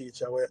attractive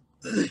teacher where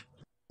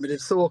me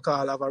did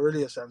so-called have a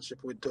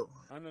relationship with too.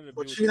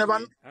 But she never...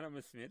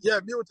 Anna Smith. Yeah,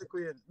 beauty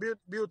queen.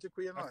 Beauty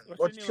queen, man.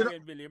 What's your name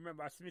again, Billy?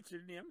 Remember Smith's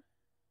name?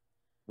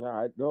 No,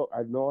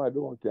 I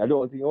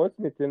don't think it was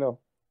Smith,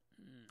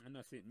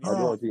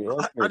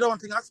 I don't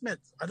think it was Smith.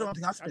 I don't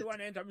think I Smith. I don't want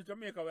to enter Miss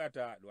Jamaica where I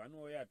talk. I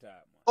know where I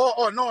talk.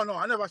 Oh, no.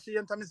 I never see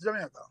enter Miss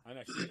Jamaica.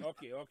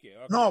 Okay.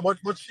 No, but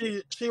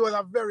she was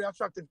a very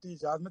attractive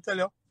teacher, as me tell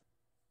you.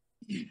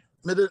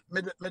 Me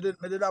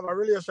did have a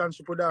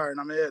relationship with her in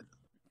my head.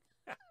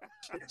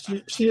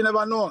 She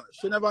never know.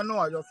 She never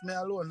know. Just me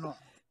alone know.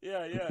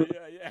 Yeah.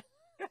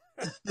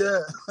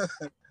 Yeah.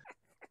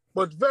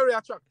 But very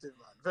attractive,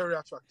 man. Very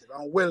attractive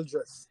and well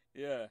dressed.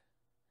 Yeah.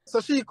 So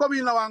she come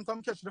in now and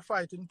come catch the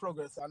fight in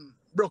progress and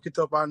broke it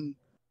up and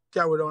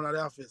carry down at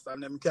the office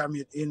and them carry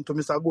me into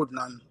Mr. Gooden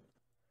and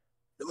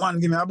the man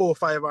give me about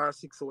 5 or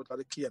 6 out of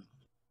the cane.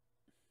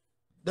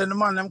 Then the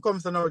man them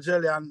comes to now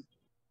Jelly and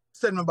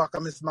send me back to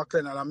Miss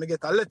McLennan and me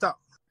get a letter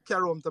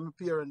carry home to my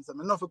parents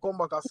and I not come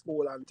back to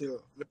school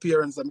until my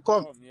parents them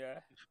come. Yeah.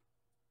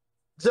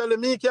 Jelly,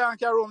 me can't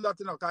carry home that,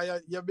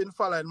 because you've been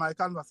following my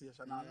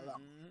conversation all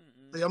along.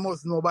 So you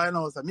must know by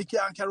now, so me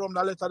can't carry home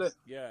that letter there.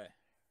 Yeah.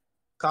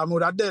 Because I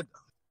would have dead.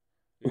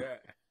 Yeah.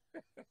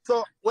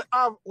 So we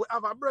have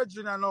a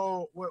brethren and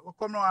now we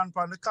come around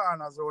from the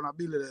corners around a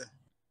building there,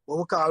 what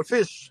we call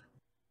Fish.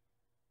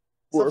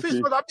 So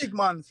Fish was a big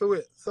man for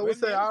we. So we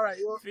say, all right,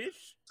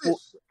 Fish?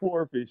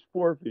 Four fish.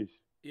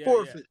 Yeah,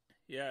 4 fish.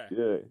 Yeah.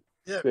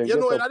 Yeah, you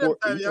know, in them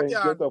time you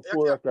can't. Get up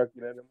 4 o'clock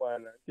in the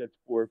morning and catch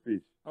 4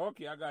 fish.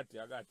 Okay, I got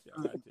you,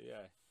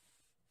 yeah.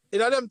 In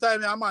them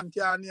time, a man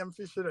can't name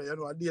fish, you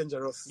know,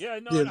 dangerous. Yeah,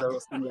 no.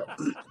 Dangerous.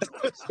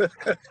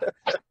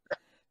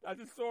 That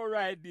is so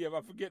right, Dave.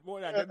 I forget more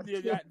than them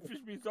days.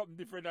 Fish means something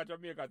different at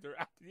Jamaica.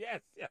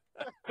 Yes, yeah.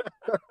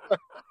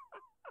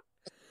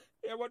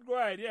 Yeah, but go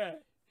ahead, yeah.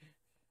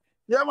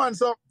 Yeah, man,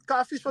 so,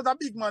 because Fish was a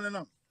big man, you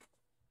know.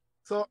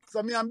 So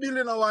me and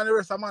Billy now and the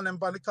rest of man them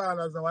on the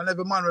corners now, and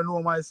every man will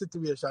know my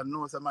situation,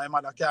 knows that my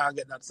mother can't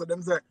get that. So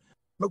them say,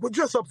 I could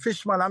dress up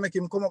Fish, man, and make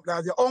him come up there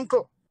as your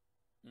uncle.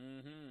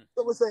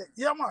 So we say,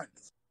 yeah, man.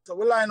 So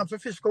we line up for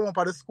Fish come up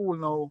at the school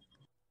now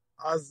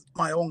as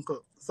my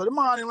uncle. So the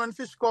morning when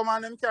Fish come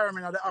and them carry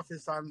me to the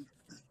office and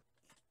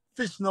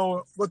Fish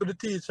now go to the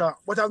teacher.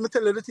 But as me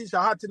tell you, the teacher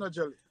hot, you know,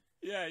 Jelly.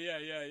 Yeah.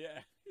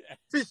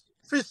 Fish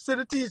see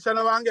the teacher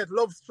now and get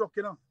love struck,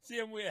 you know.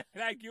 Same way,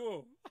 like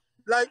you.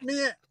 Like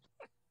me.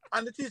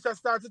 And the teacher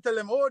started to tell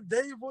him, oh,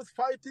 Dave was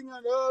fighting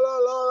and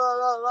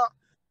la.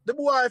 The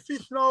boy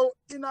Fish now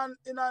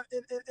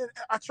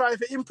I try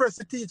to impress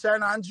the teacher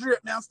and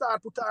drape me and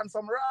start put on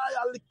some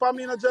royal lick for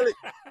me in a Jelly.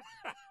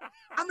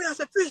 And me I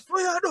say, Fish,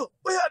 what you do?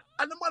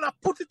 And the man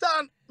put it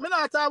on. Me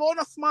not talk about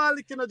a small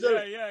lick in a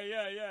Jelly.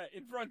 Yeah.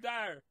 In front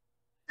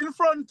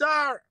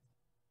there.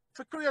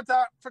 For create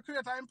a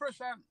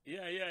impression.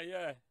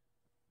 Yeah.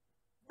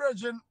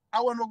 Virgin,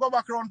 I want to go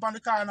back around on the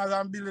corners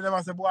and build them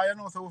and say, boy, you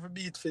know, so we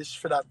beat Fish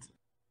for that.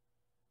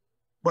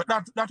 But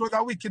that was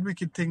a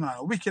wicked thing, man.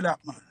 Wicked up,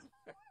 man.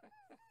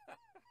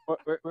 When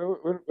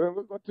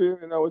we go to him,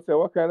 you know, we say,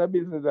 what kind of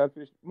business that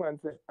Fish? Man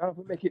say, I have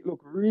to make it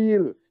look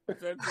real.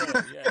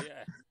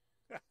 Yeah.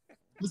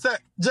 We say,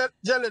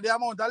 Jelly, the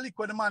amount of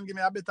liquor the man give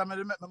me, I better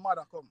make my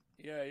mother come.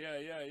 Yeah.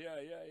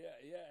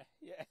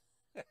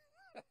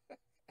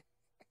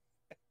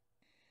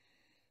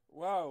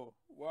 Wow.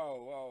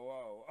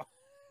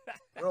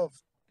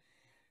 Rough.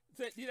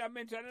 So, did I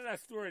mention another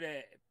story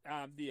there,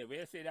 Dave? Where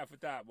you say that for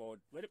talk about?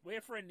 Where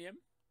your friend name?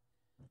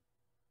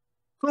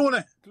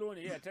 Clooney,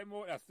 yeah. Tell me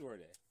about that story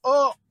there.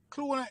 Oh,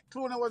 Clooney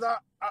was a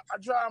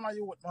drama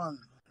youth, man.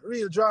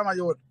 Real drama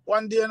youth.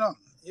 One day, you know,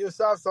 you used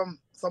to have some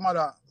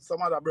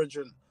other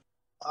brethren.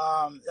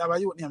 You have a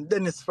youth named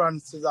Dennis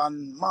Francis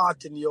and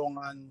Martin Young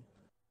and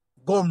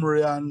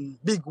Gumry and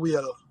Big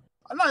Wheel.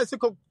 A nice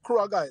little crew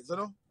of guys, you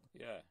know.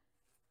 Yeah.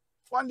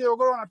 One day we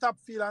go around a top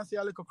field and see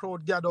a little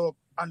crowd gather up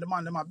and the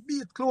man them a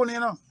beat Clooney, you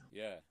know.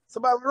 Yeah. So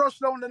by we rush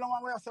down the man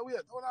we say, wait,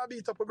 I want to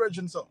beat up a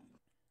brethren, so.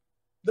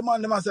 The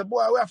man them a say,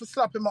 boy, we have to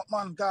slap him up,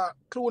 man, because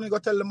Clooney go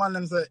tell the man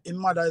them say his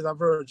mother is a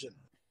virgin.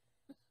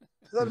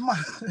 So the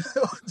man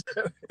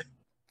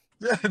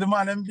the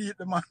man them beat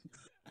the man.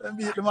 Them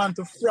beat the man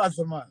to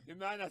frazzle, man. You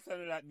don't understand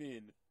what that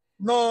mean?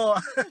 No.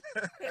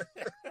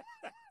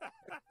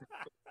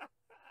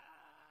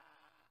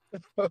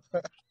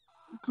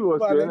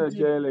 Close, you know,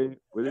 Jelly.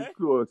 Well, it's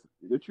close.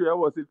 The three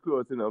of us is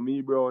close, you know,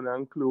 me, Brown,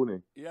 and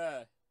Clooney.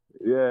 Yeah.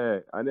 Yeah,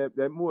 and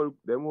them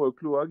whole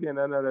clue again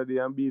another day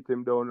and beat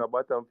him down the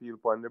bottom field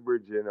on the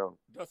bridge, you know.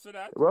 Just for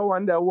that? Well, I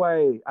wonder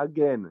why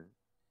again.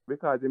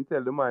 Because him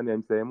tell the man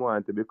him say he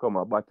want to become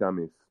a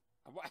bottomist.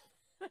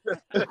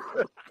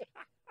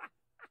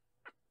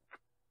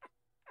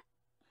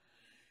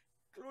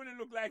 Clooney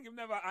look like him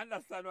never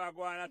understand what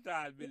going on at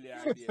all, Billy.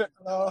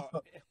 No.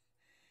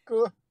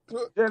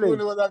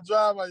 Clooney was a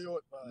drama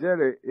youth, man.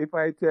 Jerry, if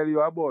I tell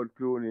you about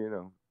Clooney, you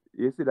know,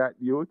 you see that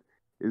youth,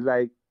 it's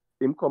like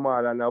him come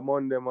out on a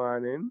Monday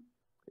morning,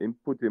 him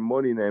put him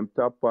money in him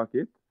top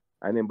pocket,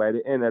 and then by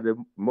the end of the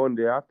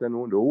Monday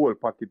afternoon, the whole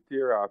pocket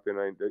tear off, you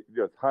know,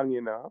 just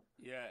hanging off.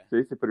 Yeah. So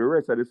you see, for the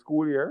rest of the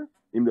school year,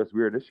 him just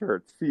wear the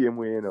shirt same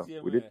way, you know,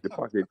 with the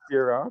pocket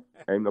tear off,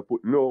 and him not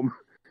put no,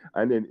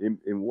 and then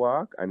him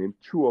walk, and him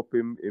chew up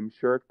him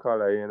shirt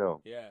collar, you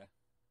know. Yeah.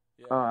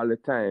 All the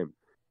time.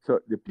 So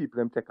the people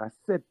them take a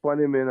set on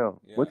him, you know.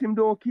 Yeah. But him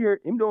don't care,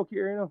 you know.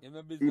 Him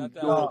no business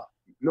at all.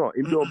 No,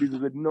 him don't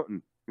business with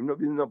nothing. Him not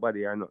business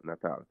nobody or nothing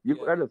at all. You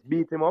could just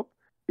beat him up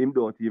him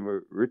don't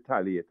even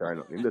retaliate or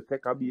nothing. Him just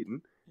take a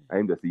beating and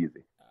him just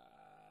easy.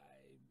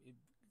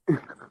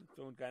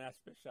 Some kind of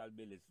special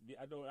ability.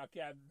 I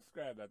can't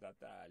describe that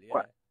at all. Yeah.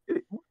 What?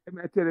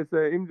 I tell you,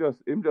 sir,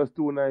 him just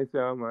too nice,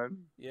 yeah, man.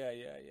 Yeah.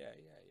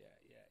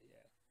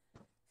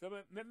 So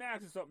me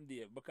ask you something,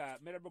 Dave, because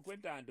Meadowbrook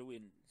went on to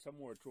win some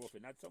more trophy,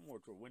 went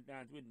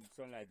on to win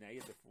Sunlight in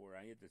 84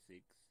 and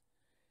 86.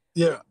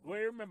 Yeah. What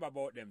do you remember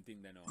about them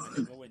thing then?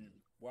 And then we win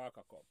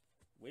Walker Cup.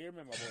 What do you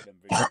remember about them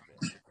victories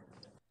there?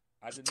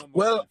 As a number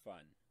one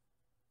fan.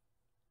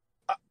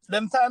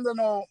 Them times I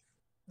know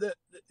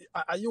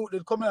a youth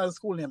did come in at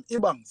school named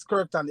Ibanks,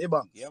 Kirkton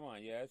Ibanks. Yeah,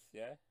 man, yes,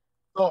 yeah.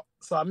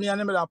 So me and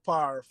him at a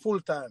par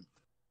full time.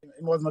 He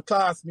was my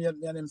class, me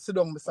and him sit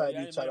down beside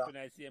each other. In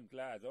the same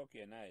class,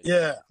 okay, nice.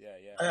 Yeah.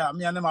 Yeah,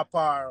 me and him a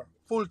par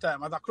full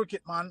time as a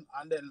cricket man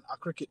and then a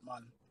cricket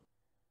man.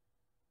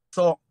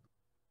 So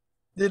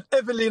did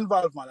heavily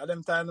involved, man. At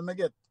them time I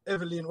get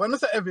heavily. When I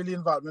say heavily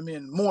involved, I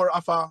mean more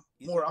of a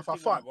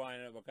fun.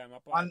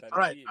 And,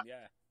 right. Team.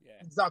 Yeah.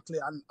 Exactly.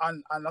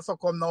 And that's how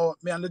come now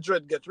me and the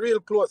Dread get real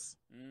close.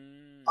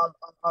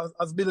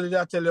 As Billy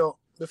did tell you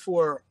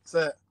before,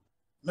 say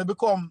me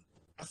become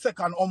a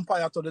second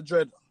umpire to the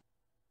Dread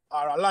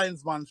or a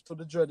linesman to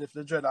the Dread if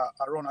the Dread are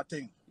run a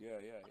thing.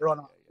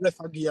 Ref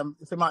a game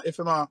if I'm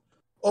a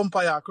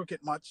umpire a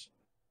cricket match.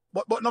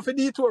 But not for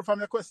detour from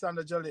your question,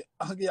 the Jelly.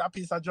 I'll give you a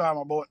piece of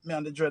drama about me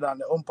and the Dread and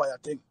the umpire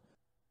thing.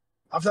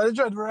 After the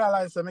Dread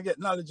realized that I get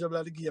knowledgeable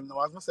of the game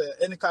now, as I say,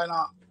 any kind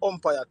of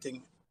umpire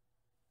thing,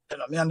 you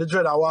know, me and the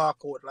Dread I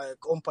walk out like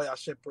umpire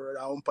Shepherd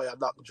or umpire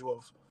Doc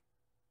Jove.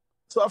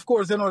 So of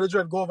course, you know, the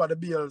Dread go over the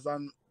Bills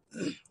and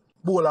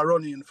bowl are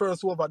running,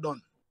 first over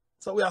done.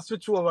 So we are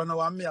switch over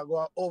now and me I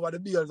go over the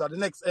Bills at the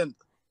next end.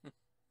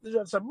 The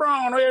Dread said,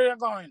 Brown, where you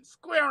going?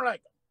 Square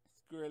leg.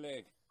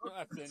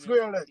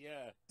 Square leg.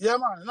 Yeah,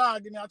 man. Now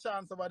give me a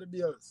chance over the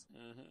Bills.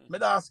 Me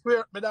da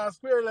square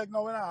leg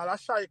now when all a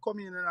shy come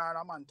in and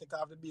the man take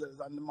off the Bills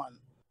and the man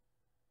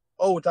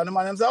out. And the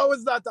man say, how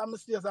is that? I'm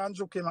mistakes and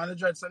joke him. And the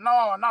Dread say,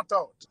 no, not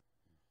out.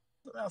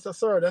 So I say,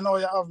 sir, they know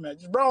you have me.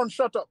 Brown,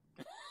 shut up.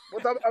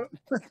 But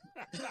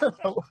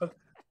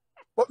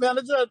me and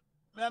the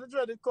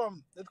Dread it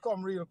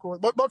come real cool.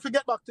 But to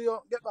get back to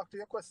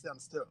your question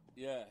still.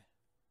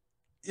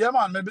 Yeah,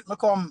 man, me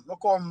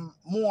come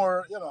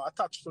more, you know,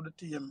 attached to the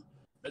team.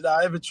 Me da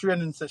every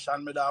training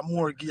session, me da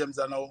more games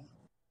than now.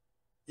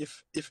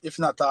 If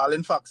not all.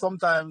 In fact,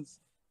 sometimes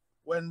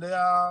when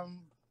the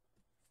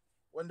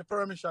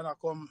permission I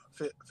come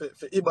for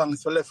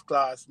Ibangs for left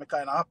class, me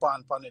kind of hop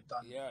on it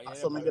and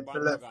so me get to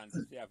left.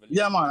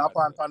 Yeah, man, hop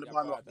on the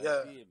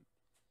bandwagon.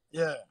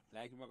 Yeah.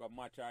 Like you got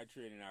match our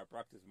training or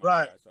practice match.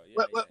 Right. So,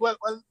 well,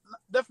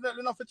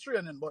 definitely not for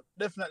training, but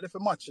definitely for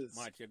matches.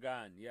 Match you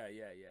gone. Yeah.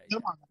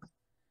 Man.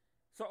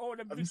 So all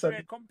the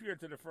victories compared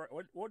to the first,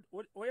 what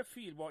you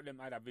feel about them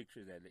other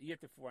victories then, the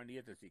 84 and the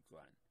 86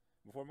 one,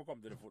 before we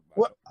come to the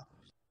football?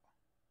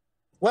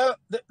 Well,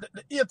 the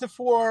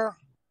 84,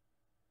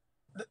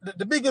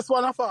 the biggest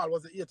one of all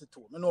was the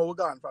 82. I know we're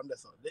gone from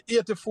this one. The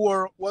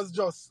 84 was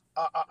just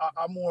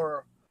a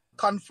more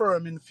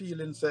confirming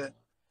feeling, say,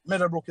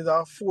 Meadowbrook is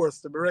a force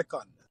to be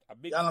reckoned. A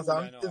big school,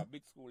 a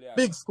big school, yeah.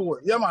 Big school.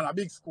 Yeah, man, a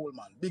big school,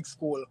 man. Big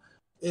school.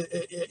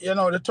 You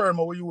know, the term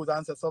we use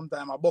and say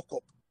sometimes a buck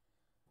up.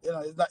 You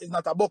know, it's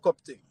not a buck up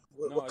thing.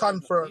 We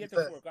confirm. The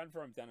 84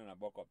 confirms and a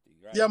buck up thing,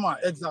 right? Yeah, man,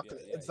 exactly.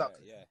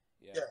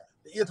 Yeah.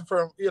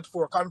 The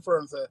 84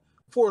 confirms a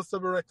force to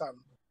be reckoned.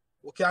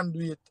 We can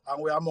do it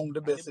and we're among the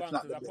best, if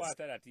not the best. Ibangs was a part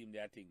of that team,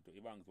 they think too.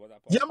 Ibangs was a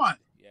part. Yeah, man.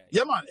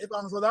 Yeah, man.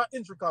 Ibangs was an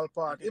integral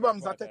part.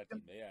 Ibangs I take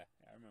him.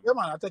 Yeah,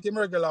 man. I take him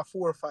regular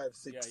 4, 5,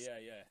 6.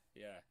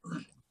 Yeah.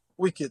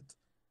 Wicked.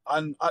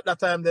 And at that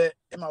time, they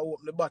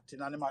open the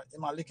batting and he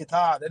lick it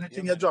hard.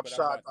 Anything you drop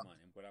shot.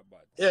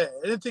 Yeah,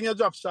 anything you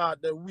drop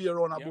shot, they wear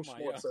on a bush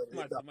more.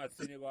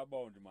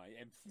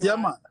 Yeah,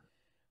 man.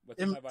 But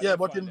in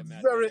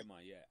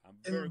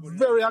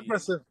very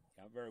aggressive.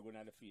 I'm very good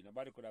at the field.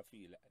 Nobody could have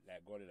feel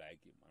like God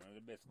like him. One of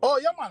the best. Oh,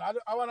 yeah, man.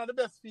 I one of the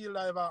best field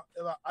I ever.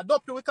 A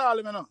Duppy, we call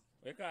him, you know.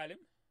 We call him?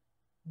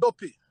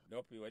 Duppy.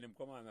 When him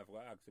come on, I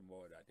forgot to ask him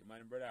about that. The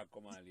man brother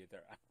come on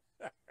later.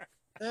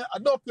 Yeah, a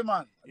Duppy,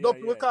 man.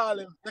 Duppy, we call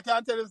him. They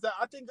can't tell him that.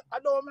 I think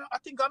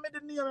I made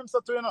the name him so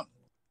too, you know.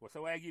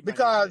 So why give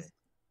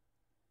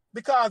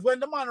because when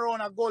the man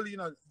run a goal, you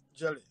know,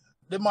 Jelly,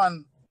 the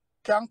man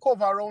can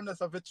cover around us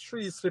of a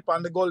tree slip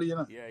on the goal, you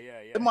know.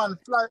 Yeah. The man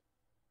fly.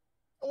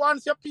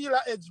 Once you peel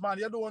an edge, man,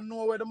 you don't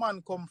know where the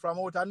man come from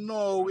out of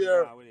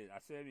nowhere.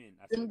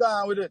 Him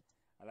gone with it.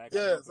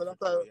 So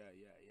that's how.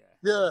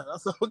 Yeah,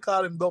 that's how we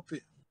call him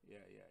Duppy.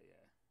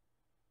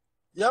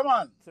 Yeah,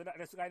 man. So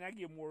that's kind of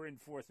give more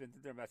reinforcement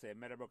in terms of say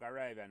Meadowbrook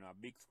arrive and a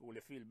big school,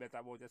 you feel better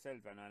about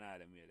yourself and all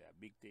them a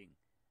big thing.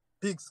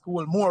 Big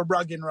school, more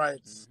bragging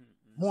rights,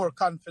 more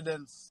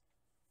confidence,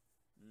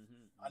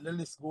 and the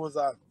list goes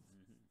on.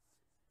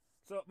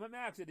 So let me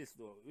ask you this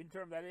though, in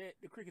terms of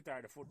the cricket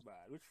or the football,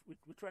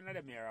 which one of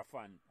them are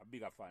a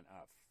bigger fan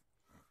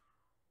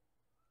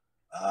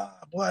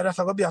of? Boy, that's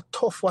going to be a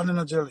tough one in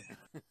a Jelly.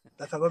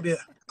 That's going to be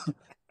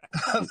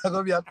That's going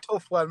to be a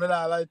tough one, man.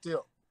 I lie to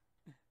you.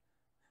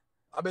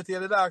 I bet you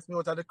did ask me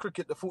what are the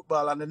cricket, the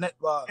football, and the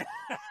netball.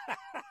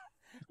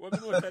 Well, we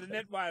know that the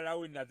netball I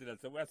win that,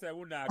 so I say I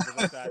wouldn't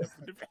ask that.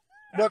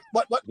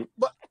 But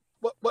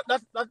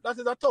that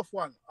is a tough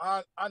one,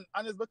 and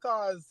it's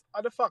because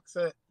of the fact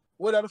that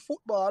whether the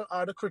football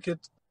or the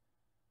cricket,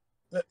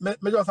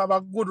 me just have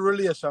a good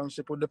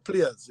relationship with the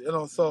players, you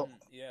know. So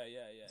Yeah.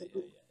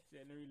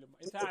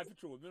 It's hard to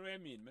choose. I know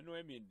what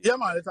I mean. Yeah,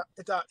 man,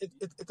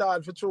 it's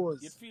hard to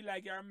choose. You feel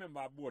like you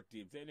remember both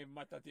teams. It doesn't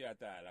matter to you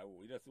at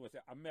all. You just want to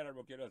say, a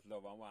Meadowbrook, you just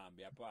love and want to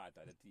be a part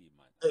of the team,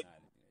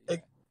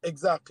 man.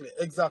 Exactly.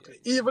 Yeah.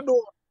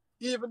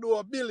 Even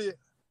though Billy,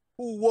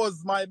 who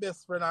was my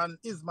best friend and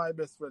is my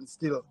best friend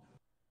still,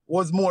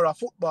 was more a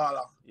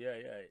footballer. Yeah.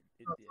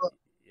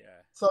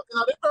 So in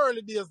the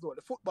early days though,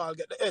 the football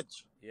get the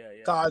edge. Yeah.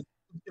 Because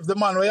if the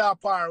man we are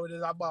par with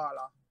is a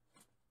baller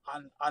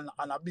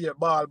and a beer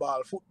ball,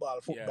 football,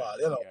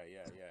 you know.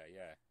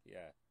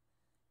 Yeah.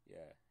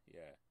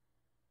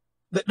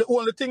 The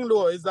only thing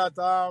though is that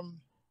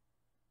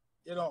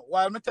you know,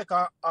 while me take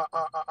a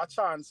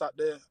chance at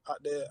the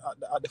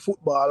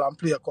football and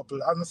play a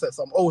couple, as I said,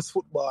 some house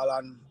football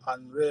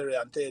and Rary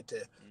and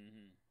Tete.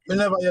 Me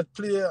never yet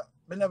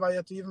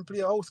even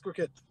play house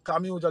cricket because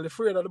I'm usually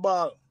afraid of the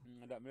ball.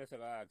 That makes me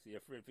ask you,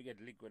 afraid to get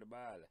licked with the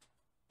ball.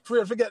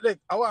 Afraid to get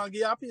licked. I want to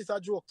give you a piece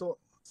of joke to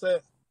say,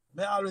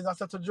 me always I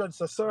say to Judge,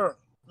 say, sir,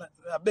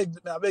 I beg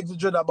the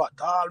Judge a bat.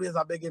 Always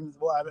I beg him,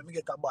 boy, let me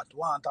get a bat,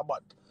 want a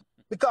bat.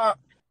 Because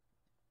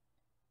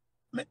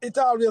it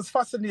always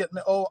fascinates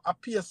me how a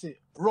PSC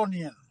run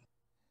in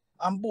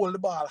and bowl the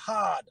ball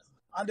hard.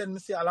 And then me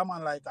see a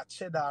man like a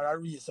Cheddar or a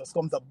Reese just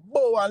comes to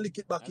bow and lick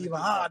it back and even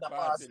harder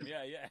past him.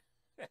 Yeah.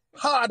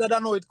 Harder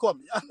than how it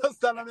comes. You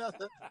understand what I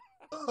say?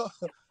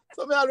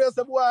 So me always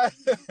say, boy,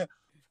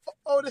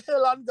 how the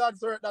hell and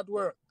God's hurt that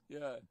work?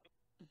 Yeah.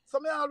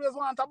 So me always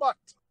want a bat.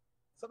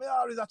 So me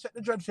always check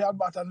the Dread for a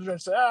bat and the Dread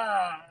say,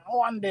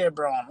 one day,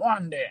 Brown,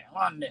 one day.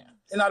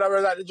 In other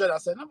words, like the Dread I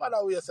say, no matter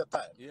waste your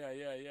time. Yeah.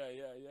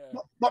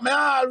 But me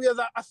always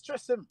I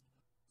stress him,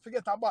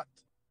 forget a bat.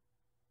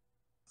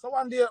 So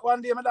one day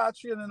my dad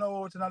training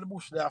out in the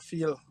bush there I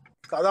feel.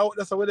 Because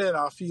that's what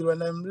I feel when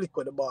them lick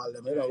with the ball.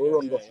 Them, you know, we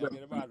run go for them.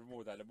 The ball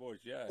removed out the bush,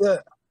 yeah.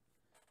 Yeah.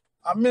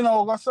 And me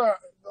now go, sir,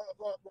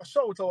 go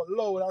shout out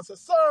loud and say,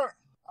 sir,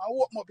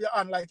 and open up your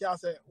hand like you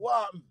say,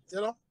 what?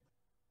 You know?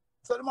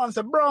 So the man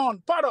say,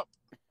 Brown, pad up.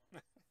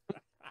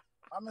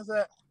 And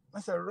I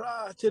say,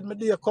 Ratchet, my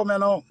dear, come here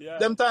now. Yeah.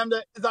 Them time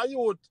there is a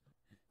youth.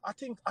 I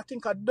think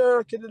a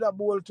Dirk did a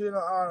ball to, you know,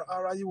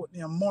 or a youth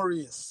named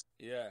Maurice.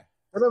 Yeah.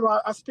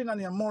 Remember a spinner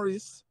named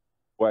Maurice?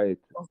 White.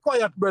 One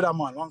quiet brother,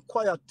 man. One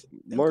quiet.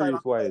 Maurice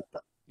White.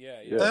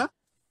 Yeah.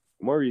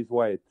 Maurice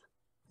White.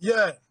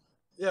 Yeah.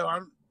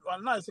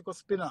 One nice little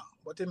spinner,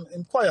 but him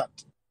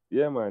quiet.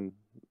 Yeah, man.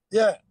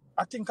 Yeah.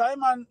 I think I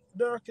man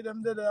Dirk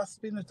them did a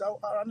spin it or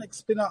a next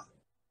spinner.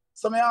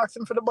 So I asked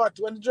him for the bat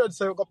when the Dread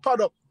said go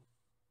pad up.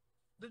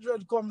 The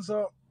Dread comes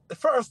the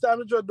first time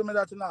the Dread do me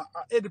that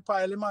Eddie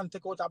Pile man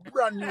take out a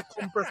brand new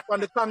compress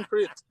on the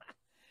concrete.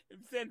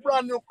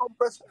 Brand new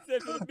compress.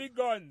 Send for the big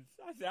guns.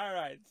 I said, all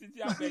right, since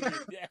you're begging,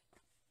 yeah.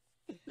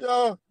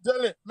 Yo,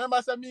 Jelly, remember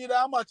I said me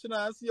that much, you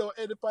know, and see how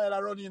Eddie Pyle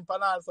run in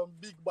panel some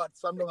big bats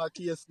from down a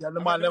case and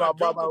the man never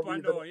bother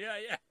with it.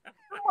 Yeah.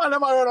 The man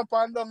never run up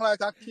and down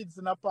like a kids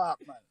in a park,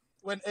 man,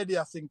 when Eddie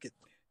a sink it.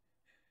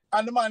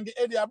 And the man get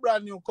Eddie a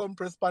brand new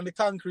compress on the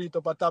concrete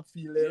up a top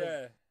field.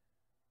 Yeah.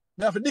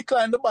 Me have to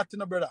decline the bat, you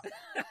know, brother.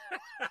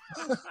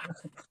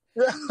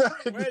 Yeah.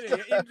 Well,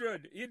 you're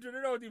injured. Injured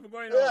without even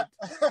going out.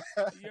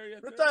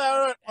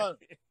 Retire, right, man.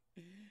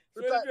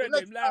 So the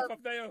Dread him laugh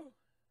after you.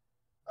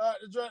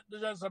 The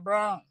Dread said,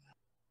 Brown,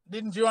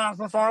 didn't you ask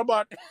me for a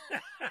bat?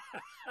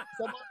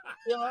 So,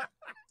 you know,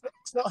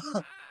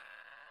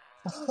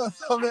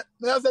 so me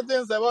I said to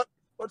him, say,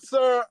 but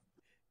sir,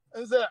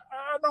 he said,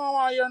 I don't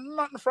want to hear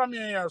nothing from you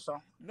here, sir.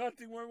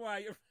 Nothing more why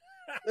you.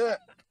 Yeah.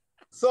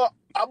 So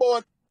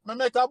me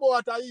make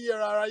about a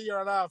year or a year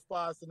and a half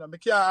pass, you know. Me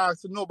can't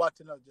ask nobody,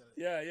 you know, Jelly.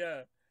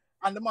 Yeah.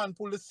 And the man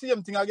pulled the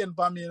same thing again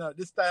for me, you know.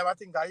 This time I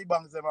think he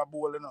bangs them a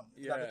bowl, you know.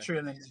 Yeah. The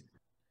training.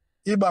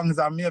 He bangs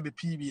and maybe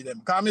PB them.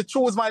 Because I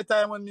choose my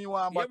time when me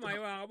want battle. Yeah, man,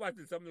 you want to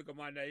battle something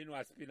commander, you know,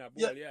 a spinner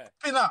ball, yeah.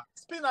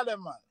 Spinner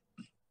them, man.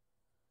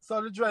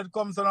 So the Dread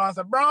comes on and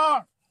says,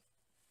 Brown,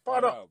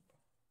 pad up.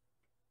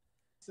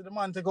 So the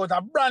man take out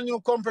a brand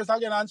new compress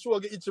again and show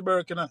get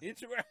Itchyberg, you know.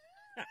 Itchyberg.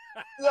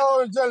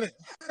 Yo, Jelly.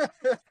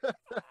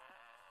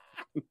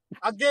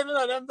 Again, you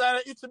know, them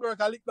time Itchyberg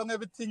I lick down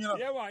everything, you know.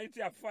 Yeah, man, it's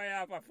a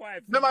fire for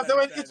 5. Remember, say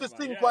when Itchy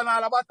stink one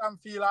all the bottom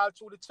field all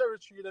through the cherry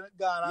tree, then it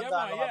gone and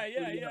gone.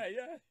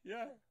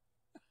 Yeah.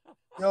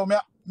 Yo, me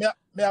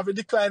have to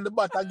decline the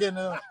bat again,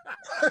 you know.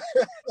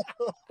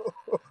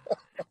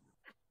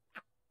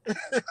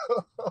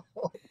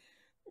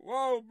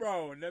 Whoa,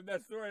 bro, let me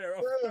story.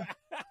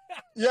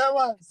 Yeah,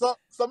 man. So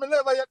me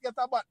never yet get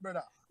a bat,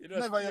 brother. You know,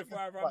 never yet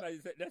far from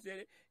that. That's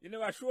it. You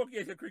never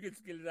showcase your cricket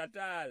skills at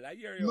all. I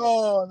hear you.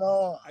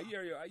 No. I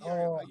hear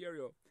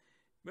you.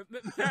 Me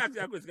ask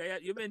you a question.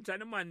 You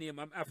mentioned the man name.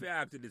 I have to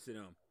ask you this, you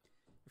know.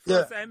 Yeah.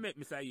 First time I met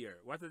Mr. Year,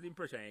 what is the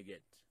impression you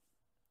get?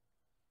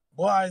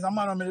 Boy, a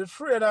man I'm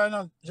afraid I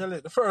know, Jelly,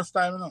 the first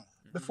time, you know.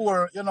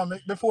 Before, you know,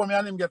 before me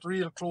and him get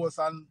real close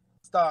and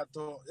start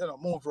to, you know,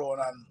 move around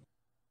and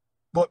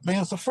but me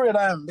was afraid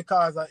of him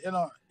because you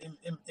know, him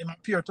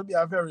appeared to be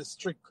a very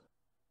strict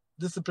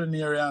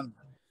disciplinarian.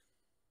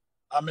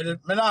 I mean,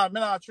 me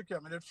not trick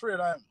him, I'm afraid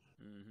of him.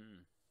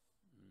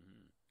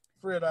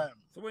 Afraid of him.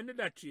 So when did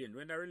that change?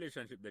 When the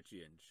relationship that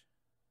change?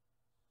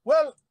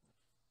 Well,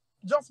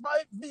 just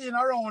by being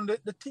around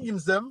the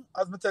teams them,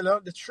 as I tell you,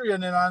 the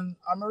training, and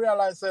I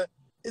realize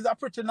he's a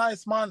pretty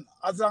nice man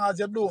as long as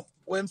you do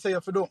what him say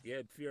you do.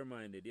 Yeah,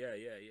 fear-minded. Yeah.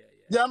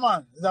 Yeah,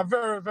 man. He's a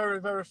very,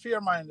 very, very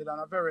fear-minded and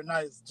a very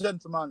nice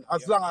gentleman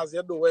as long as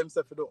you do what him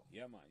say you do.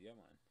 Yeah, man.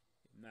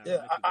 Nah,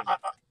 Yeah,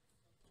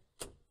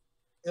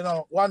 you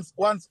know, once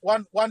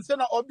you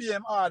not obey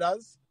him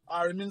orders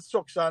or him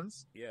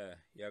instructions. Yeah,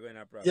 you're going to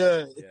have a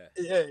problem.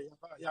 Yeah,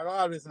 you're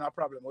always in a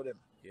problem with him.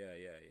 Yeah.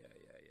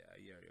 I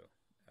hear you.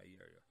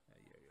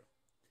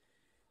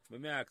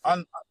 But me ask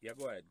you, yeah,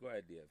 go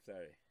ahead, Dave.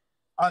 Sorry.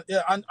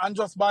 And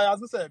just by,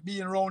 as I say,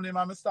 being around him,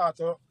 I start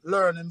to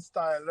learn him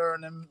style,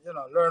 learn him, you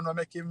know, learn to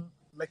make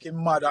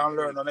him mad and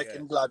learn to make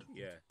him glad.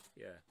 Yeah.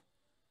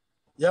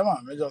 Yeah,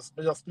 man. We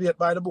just play it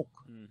by the book.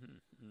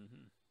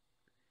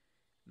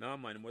 No,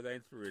 man, it was an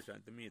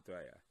inspiration to me too,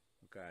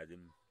 because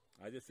him,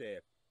 as you say,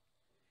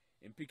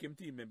 him pick him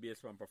team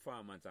based on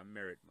performance and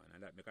merit, man,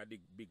 and that make a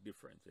big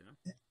difference, you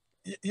know.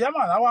 Yeah,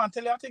 man. I want to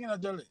tell you a thing in a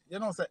jelly. You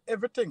know, say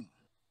everything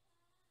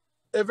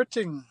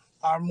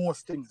or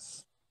most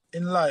things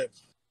in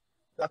life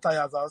that I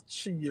have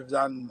achieved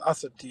and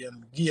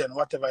ascertained, gain,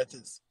 whatever it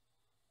is,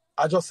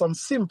 are just some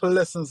simple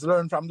lessons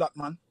learned from that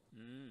man.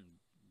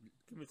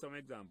 Give me some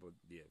examples,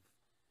 Dave.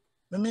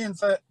 I mean,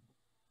 say,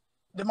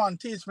 the man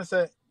teach me,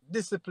 say,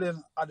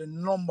 discipline are the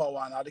number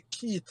one, are the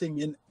key thing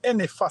in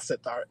any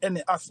facet or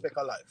any aspect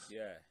of life.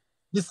 Yeah.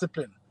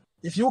 Discipline.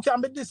 If you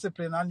can be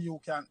disciplined and you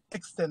can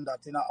extend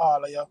that in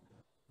all of your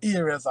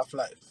areas of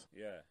life.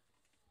 Yeah.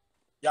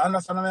 You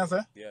understand what I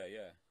say? Yeah.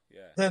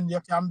 Then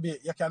you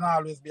can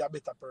always be a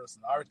better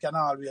person, or it can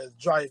always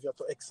drive you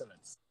to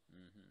excellence.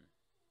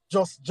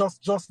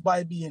 Just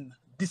by being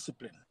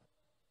disciplined.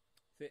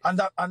 And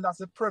that's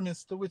the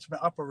premise to which I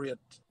operate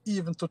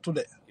even to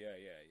today. Yeah.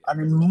 I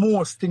mean,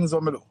 most things I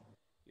do.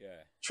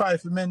 Yeah. Try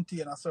to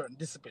maintain a certain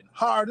discipline.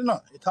 Hard, you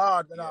know? It's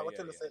hard, but I will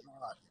tell you say it in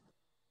my life.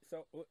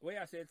 So, what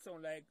I said, it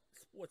sounds like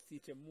sports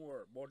teach you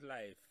more about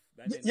life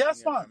than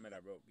yes, man.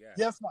 Meadowbrook. Yeah.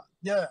 Yes, man.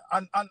 Yeah,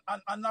 and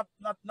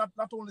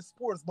not only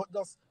sports, but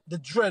just the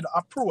dread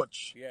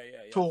approach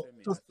to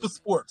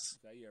sports.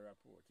 It's a year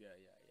approach.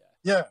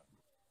 Yeah.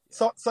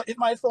 So it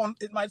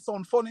might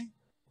sound funny,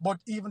 but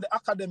even the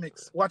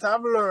academics, what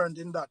I've learned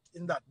in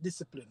that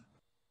discipline,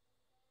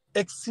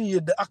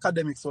 exceed the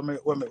academics when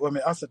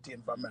we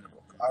ascertain from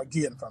Meadowbrook or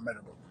gain from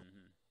Meadowbrook.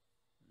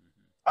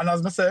 And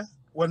as I say,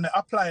 when I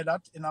apply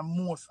that in a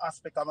most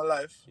aspect of my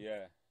life,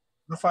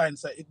 I find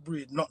that it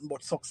breeds nothing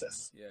but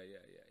success. Yeah.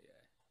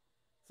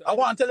 So I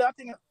want to tell you a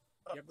thing.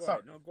 Go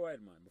ahead. No, go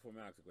ahead, man, before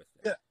I ask the question.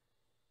 Yeah.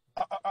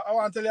 I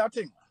want to tell you a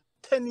thing.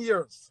 10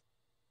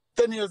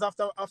 years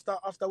after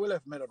we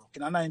left Meadowbrook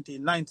in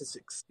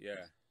 1996. Yeah.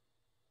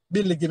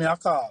 Billy give me a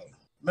call.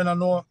 I don't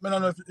know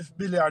if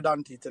Billy or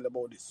Dante tell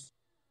about this.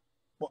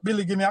 But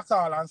Billy give me a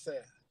call and say,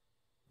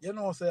 you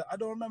know, say, I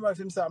don't remember if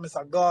him say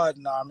Mr.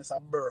 Gardner or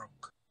Mr.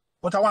 Burke.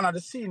 But I one of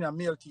the senior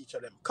male teacher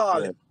them.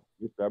 Call him.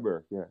 Mr.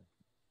 Burke, yeah.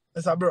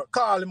 Mr. Burke.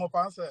 Call him up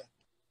and say,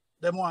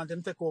 them want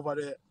him take over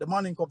the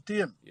morning cup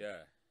team. Yeah.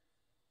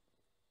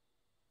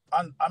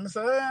 And I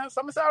say, all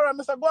right,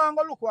 Mr. Go and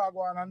go look what I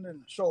go on and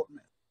then shout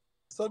me.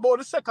 So about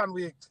the second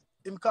week,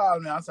 him call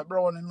me and say,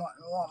 Brown, him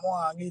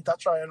want to get a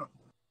try, you know.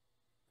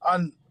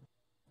 And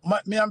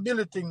me and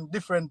Billy thing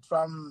different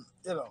from,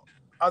 you know,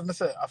 as I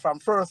say, from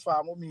first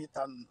farm we meet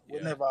and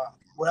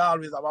we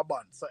always have a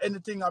bond. So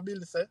anything I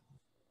Billy say,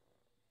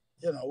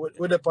 you know,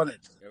 we're upon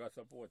it. You got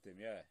to support him,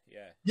 yeah.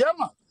 Yeah,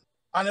 man.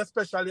 And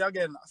especially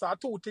again, so I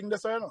two things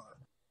this, you know,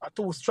 a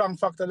two strong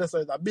factor this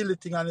is a Billy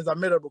thing and it's a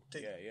Meadowbrook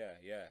thing.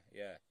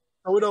 Yeah.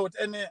 So without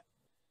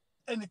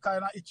any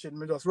kind of itching,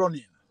 me just run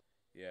in.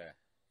 Yeah.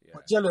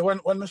 But Jelly,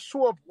 when I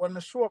show up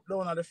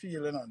down at the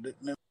field, you know,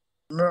 I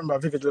remember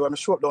vividly when I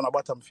show up down at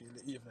bottom field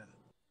in the evening,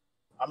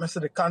 I see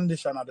the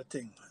condition of the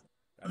thing.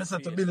 I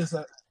said to Billy,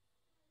 say,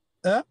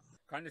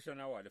 Condition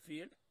of what? The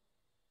field?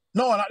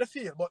 No, not the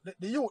field, but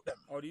the youth them.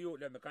 Oh, the youth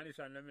them, the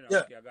condition them, you know. Yeah.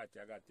 Okay, I got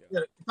you.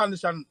 Yeah, the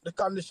condition,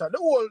 the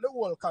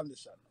whole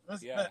condition. I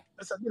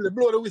said, Billy,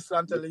 blow the whistle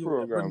and tell the youth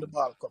them, bring the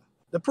ball come.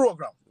 The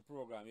program,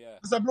 yeah.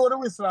 I said, blow the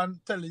whistle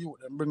and tell the youth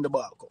them, bring the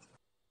ball come.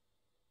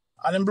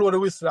 And then blow the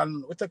whistle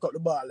and we take out the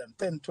ball, them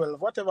 10, 12,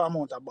 whatever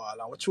amount of ball,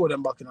 and we throw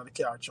them back in the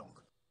car chunk.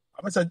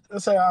 I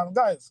say,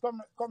 guys,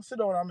 come sit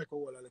down and make a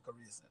whole little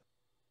reason.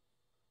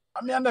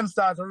 And me and them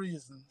start to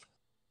reason.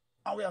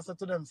 And we have said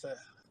to them, say,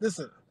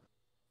 listen,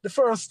 the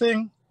first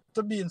thing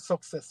to being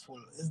successful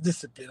is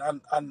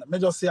discipline. And me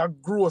just say a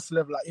gross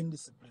level of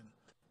indiscipline.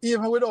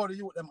 Even without the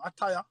youth, them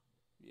attire,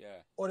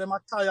 Yeah. Or them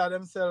attire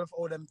themselves,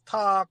 or them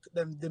talk,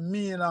 them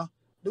demeanor,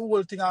 the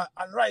whole thing.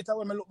 And right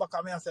away, I look back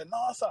at me and say,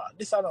 no, sir,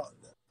 this or not.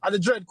 And the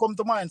dread come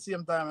to mind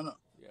same time, you know.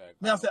 Yeah.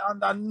 Me I say,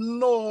 under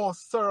no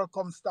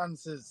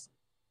circumstances,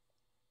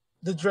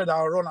 the dread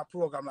will run a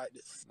program like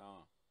this.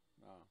 No.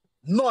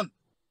 None.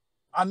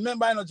 And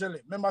remember, you know, Jelly,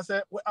 remember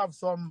say, we have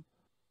some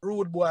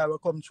rude boy will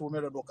come through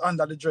Meadowbrook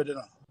under the dread, you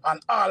know.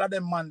 And all of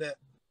them, man, they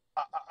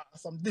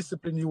some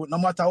discipline youth. No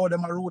matter how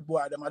them a rude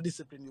boy, them a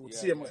discipline youth.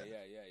 Same way. Yeah.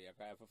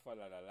 You have to follow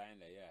the line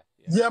there,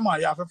 Yeah, man,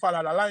 you have to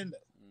follow the line there.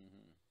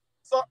 Mm-hmm.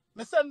 So,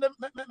 me send them,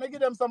 me give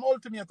them some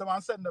ultimatum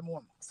and send them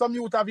home. Some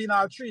youth have in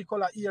all 3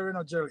 color ear, you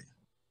know, Jerry.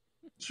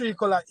 3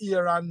 color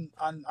ear and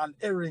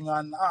earring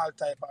and all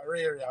type of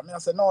area. I mean, I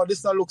said, no,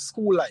 this not look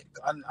school-like.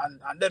 And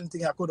them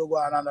thing I could have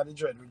gone under the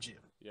dread regime.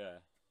 Yeah.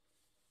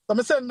 So,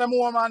 me send them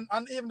home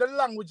and even the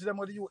language them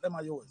with the youth them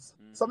I use.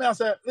 Mm-hmm. So, me I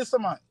say,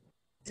 listen, man,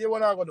 here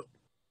what I go do.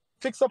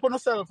 Fix up on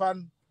yourself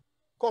and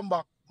come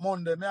back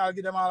Monday. Me I'll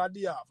give them all a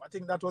day off. I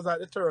think that was like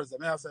the Thursday.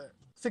 Me I say,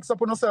 fix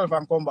up on yourself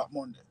and come back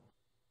Monday.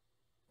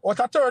 Out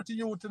of 30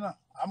 youth, you know,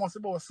 I must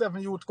about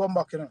 7 youth come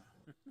back, you know.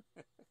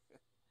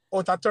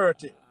 Out of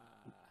 30.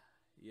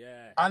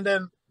 Yeah. And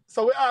then,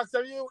 so we asked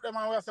them youth, them,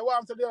 and we say, what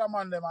happened to the other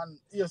man, them? And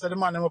he said the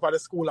man them up at the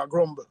school a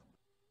grumble.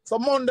 So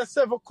Monday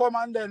 7 come,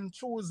 and then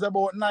Tuesday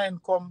about 9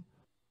 come,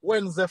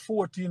 Wednesday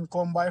 14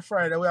 come, by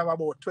Friday we have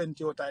about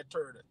 20 out of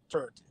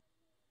 30.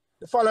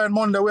 The following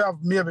Monday we have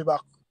maybe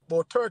back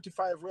about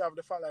 35 we have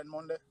the following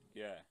Monday.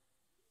 Yeah.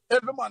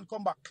 Every man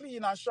come back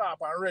clean and sharp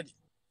and ready.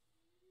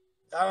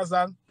 You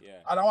understand?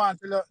 Yeah. And I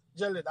want to tell you,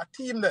 Jelly, that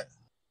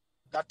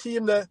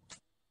team there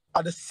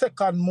are the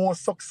second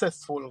most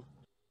successful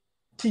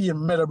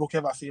team Meadowbrook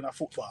ever seen in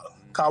football.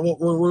 Because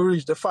we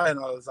reach the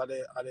finals,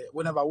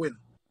 we never win.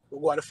 We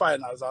go to the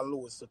finals and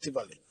lose to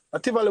Tivoli.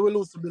 At Tivoli we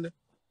lose to Billy.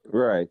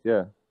 Right,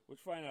 yeah.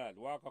 Which final?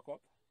 Walker Cup?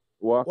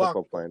 Walker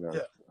Cup finals.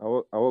 Yeah.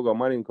 I will go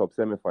Manning Cup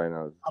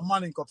semi-finals. A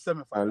Manning Cup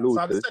semi-finals. And lose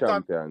So to the second,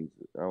 champions.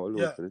 I will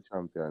lose to the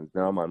champions.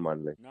 Now man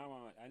Manley. No,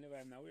 man. I never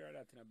am aware of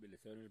that in a Billy.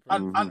 So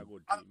and a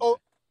good team.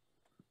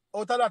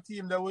 Out of that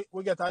team,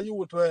 we get a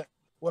youth where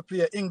we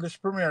play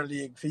English Premier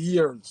League for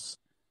years.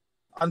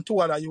 And 2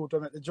 other youth to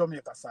make the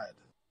Jamaica side.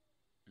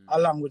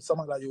 Along with some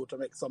other youth to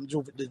make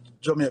the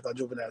Jamaica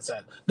juvenile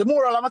side. The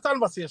moral of my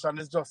conversation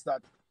is just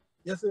that,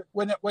 you see,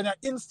 when you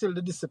instill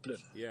the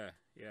discipline. Yeah.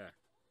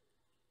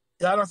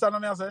 You understand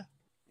what I say?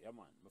 Yeah,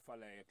 man. I follow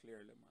you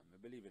clearly, man. I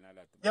believe in all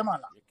that. Yeah, man.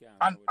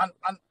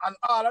 And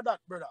all of that,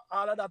 brother,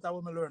 all of that I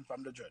will learn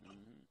from the journey.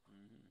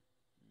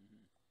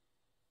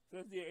 So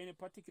is there any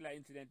particular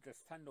incident that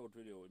stand out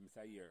with you,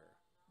 Mr. Year,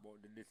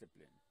 about the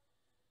discipline?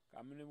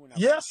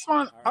 Yes,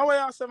 man. I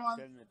want to say,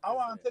 man, I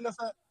want to tell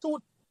you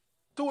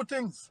two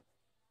things.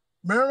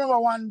 I remember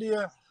one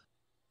day,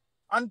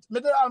 and me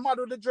did all mad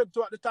with the dread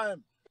too at the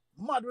time.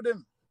 Mad with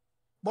him.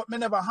 But me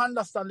never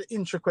understand the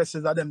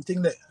intricacies of them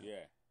thing there.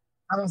 Yeah.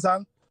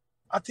 Understand?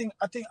 I think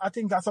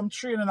at some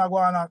training I go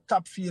on a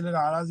top field and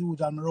as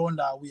usual and round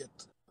that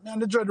weight. Me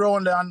and the dread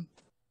round there and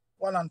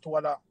 1 and 2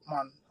 other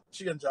man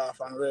change off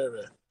and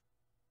rare.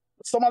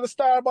 Some of the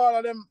star ball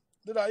of them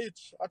did I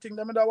itch. I think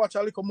they made watch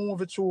a little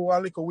movie through a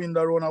little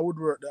window around a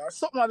woodwork there.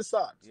 Something like the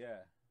sort.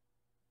 Yeah.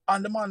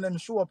 And the man them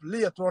show up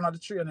late around at the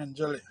training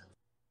Jelly.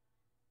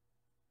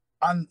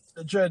 And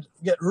the dread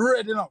get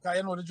red, you know, because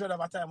you know the dread have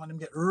a time when them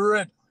get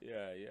red.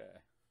 Yeah.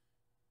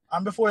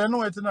 And before you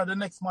know it, you know, the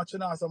next match, you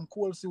know, some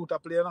cool suit to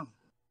play now.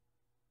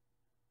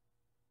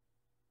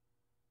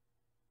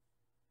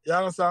 You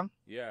understand?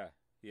 Yeah.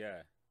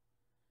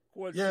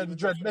 Cool. Yeah, the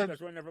dread bench.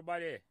 Run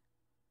everybody.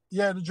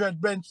 Yeah, the dread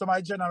bench to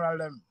my general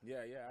them. Yeah,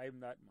 I'm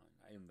that, man.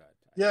 I am that.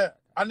 Yeah,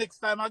 and next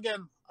time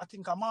again, I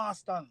think a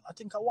Marston. I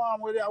think a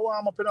warm where they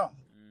warm up, you know.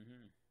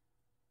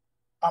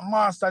 A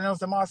Marston, you know,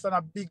 the Marston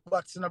a big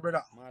butts, you know,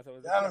 brother. Marston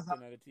was the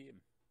captain of the team.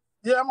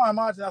 Yeah, man,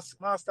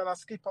 Marston a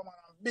skipper, man.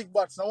 Big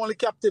butts, not only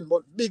captain,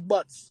 but big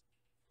butts.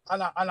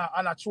 And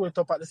I throw it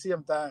up at the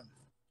same time.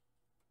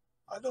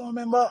 I don't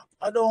remember.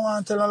 I don't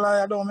want to tell a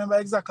lie. I don't remember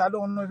exactly. I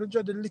don't know if you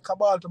just the lick a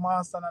ball to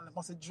Marston and it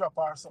must drop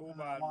or something.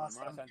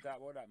 Marston talk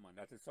about that, man.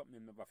 That is something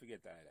you never forget.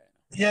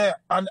 Yeah,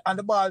 and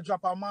the ball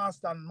drop on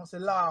Marston must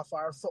laugh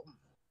or something.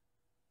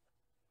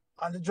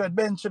 And the dread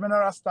bench him in a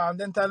rasta and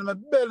then tell him a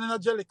bell in a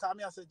jelly come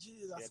here and say,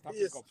 Jesus,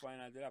 yeah, Cup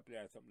final, did I play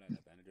or something like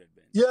that on the dread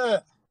bench? Yeah.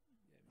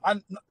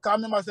 And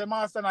come remember say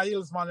Marston a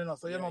Hills man, you know,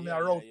 so you know me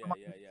a road.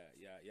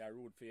 Yeah,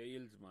 root for your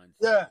Hills man.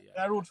 So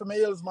I root for my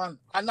Hills man.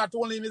 And not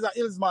only him is a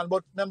Hills man,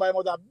 but remember him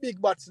was a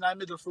big bats in the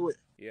middle freeway.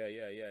 Yeah.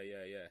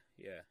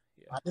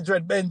 And the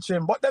dread bench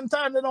him. But them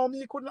time, you know,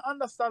 me couldn't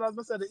understand, as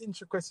I said, the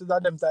intricacies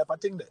of them type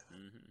of thing there.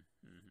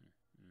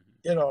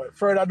 You know,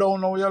 further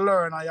down now you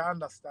learn and you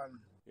understand.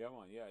 Yeah,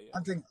 man, yeah.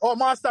 I think,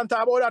 Marston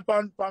talk about that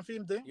pan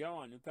film thing? Yeah,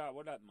 man, you talk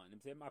about that, man. Him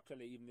say him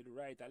actually even did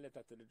write a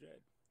letter to the dread.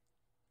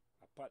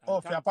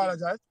 If you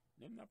apologize?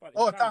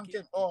 Thank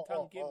him. Okay.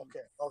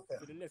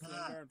 For the lesson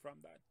learned from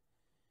that.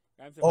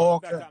 I'm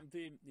okay. That happened to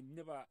him, he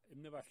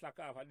never slack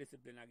off a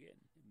discipline again.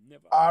 He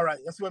Never. All right,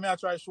 that's what I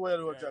try to show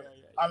you, Yeah, Jelly.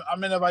 yeah, yeah, yeah. I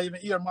never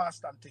even hear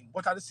Marston thing,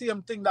 but at the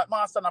same thing that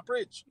Marston a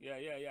preach.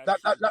 Yeah.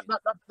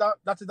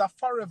 That is a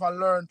forever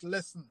learned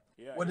lesson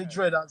Yeah, with the yeah.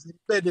 dreaders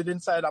embedded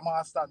inside a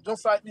Marston,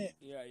 just like me.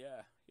 Yeah.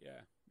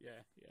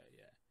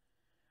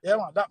 Yeah,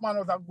 man, that man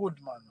was a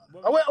good man.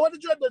 But What the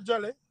dread the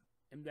Jelly?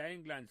 in the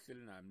England still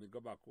now, we go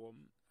back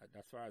home, as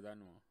far as I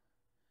know.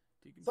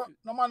 So,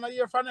 no man a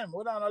hear from him,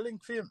 we don't a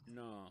link for him.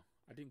 No,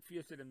 I think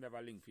Fear said them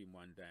never linked him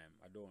one time.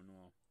 I don't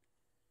know.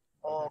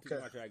 Oh, I okay.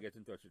 think I try to get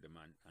in touch with them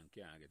and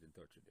can't get in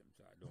touch with them,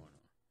 so I don't know.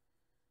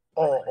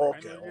 Oh, I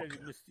okay, know okay.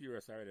 it's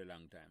mysterious already a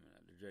long time.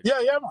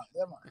 Yeah, man.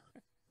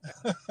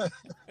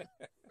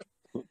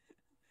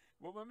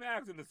 But when I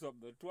ask you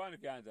something, Tuan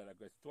can answer that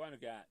question. Tuan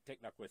can take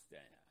that question.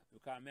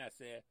 Because I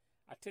say,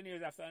 at 10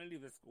 years after I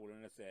leave the school,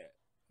 and I say,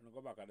 when I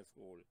go back to the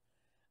school,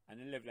 and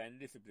then live like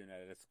discipline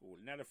at the school,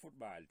 not the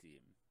football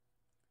team.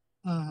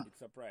 Mm-hmm. It's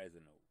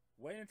surprising now.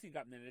 Why do you think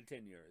happened in the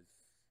 10 years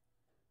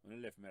when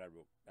I left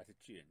Meadowbrook that it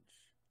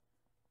changed?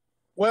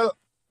 Well,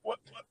 how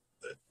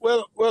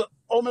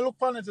me look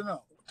upon it, you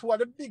know, two of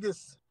the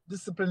biggest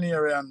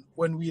disciplinarian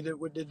when we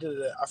did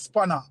a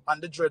spanner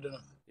and the dread, you know.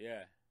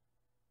 Yeah.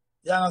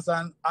 You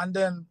understand? And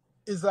then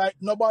it's like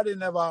nobody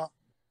never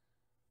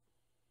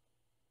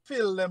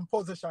fill them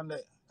position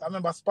there. I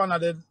remember Spanner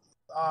did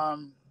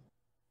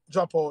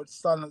drop out,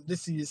 son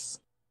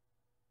deceased,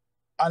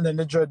 and then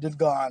the dread did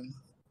gone.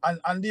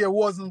 And there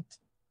wasn't,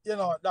 you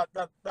know, that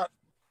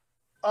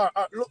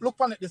look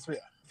on it this way,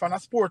 from a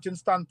sporting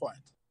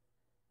standpoint.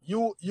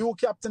 You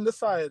captain the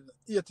side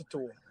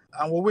 82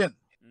 and we win.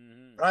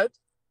 Mm-hmm. Right?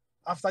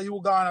 After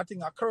you gone, I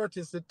think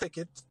Curtis did take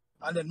it,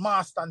 and then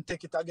Marston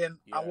take it again,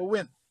 and we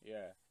win.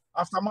 Yeah.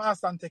 After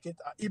Marston take it,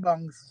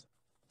 Ibangs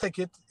take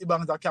it.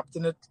 Ibangs are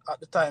captain it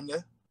at the time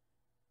there.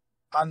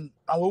 And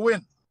we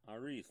win.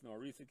 And Reese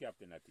the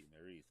captain that team.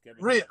 Reese,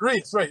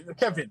 right.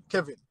 Kevin.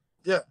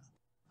 Yeah.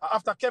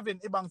 After Kevin,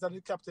 Ibangs are the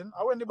captain.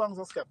 And when Ibangs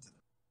was captain?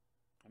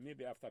 And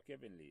maybe after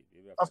Kevin leave.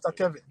 After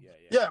Kevin.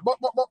 Yeah,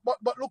 but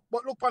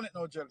look on it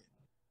now, Jelly.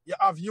 You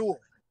have you,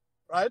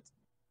 right?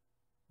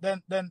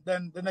 Then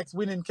the next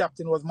winning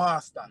captain was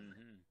Marston.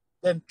 Mm-hmm.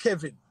 Then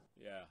Kevin.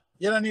 Yeah.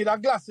 You don't need a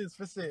glasses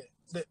for say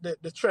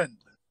the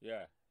trend.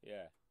 Yeah.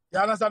 You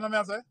understand what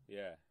I'm saying?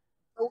 Yeah.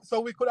 So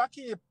we could have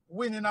keep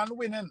winning and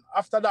winning.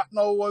 After that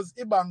now was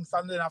Ibanks,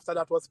 and then after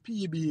that was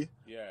PB.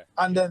 Yeah.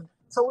 And then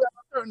so we have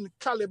a certain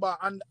caliber,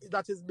 and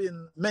that has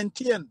been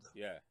maintained.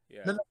 Yeah.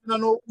 Then I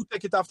don't know who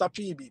take it after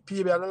PB.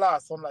 PB are the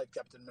last one, like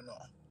Captain Mino.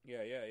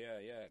 Yeah.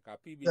 Because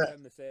PB tell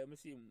me say, I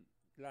see him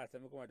last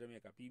time I come to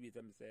Jamaica, PB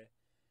tell me say,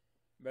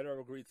 better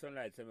agree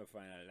Sunlight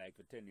semi-final like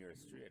for 10 years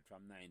straight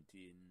from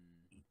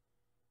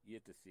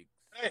 1986.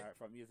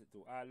 From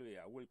 82 all the way.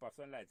 I will pass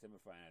Sunlight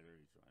semi-final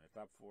reach one, the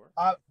top 4.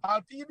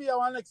 I'll PB are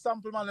one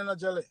example, man, in a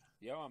jelly.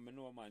 Yeah, man, I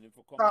know, man. If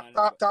you come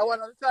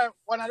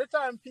one at the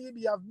time,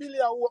 PB have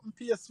Billy open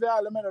PS for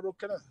all the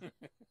Meadowbrook,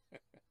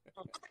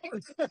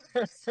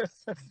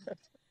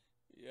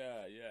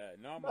 Yeah.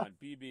 No, man,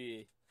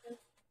 PB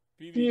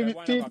is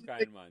one of a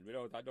kind, man,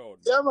 without a doubt.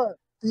 Yeah, man.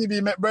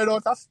 PB make bread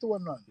out of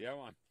stone, man. Yeah,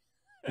 man.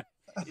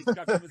 It's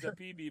got to be a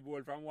PB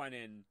ball from one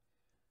end.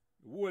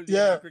 Whole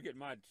day cricket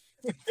match.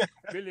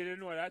 Billy didn't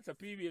know that's a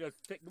PB.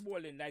 Just take the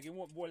ball in like he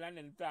won't ball and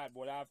then third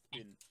ball half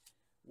spin.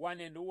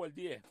 One end the whole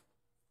day.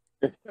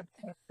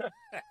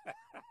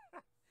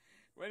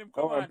 When him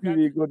come on,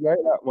 PB good like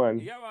that, man.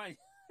 Yeah, man.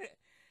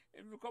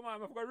 If you come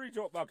on, I've got to reach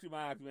out back to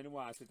my ask when he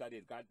wants to sit at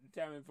it. Because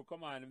the time if you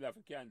come on, they have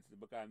to cancel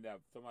because they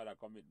have some other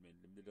commitment.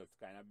 They're just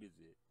kind of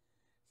busy.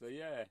 So,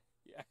 yeah.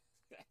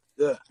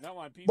 No,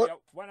 man, PB,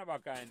 one of a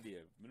kind,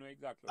 Dave. You know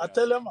exactly. I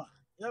tell you, man.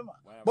 Yeah,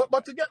 man.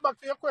 But to get back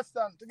to your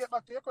question,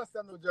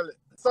 Jelly.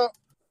 So,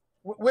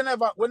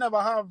 whenever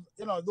have,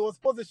 you know, those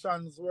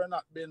positions were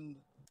not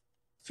been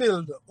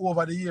filled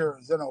over the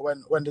years, you know,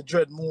 when the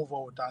dread move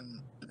out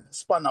and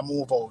Spanner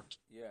move out.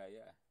 Yeah.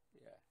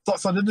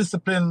 So the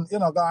discipline, you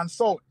know, gone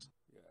south.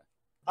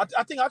 Yeah.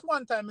 I think at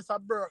one time Mr.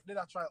 Burke did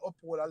try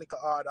uphold a little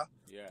order.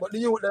 Yeah. But the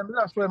youth them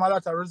did show him a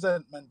lot of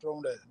resentment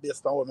from there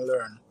based on what we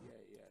learned.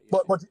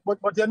 Yeah.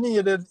 But you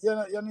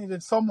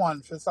needed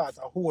someone to start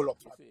to hold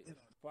up. You know,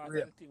 part of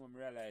the thing when we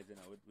realize, you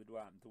know, with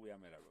what happened to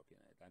Meadowbrook, you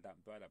know, and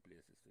happened to other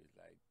places, so it's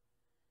like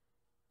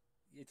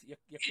you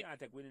can't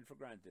take winning for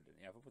granted.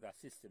 You have to put a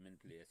system in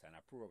place and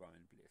a program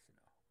in place, you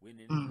know.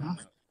 Winning is not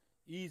an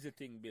easy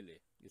thing, Billy.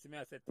 You see me,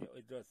 I said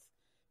it just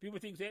people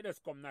think it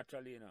just come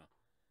naturally, you know.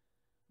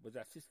 But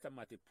a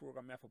systematic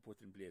program you have to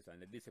put in place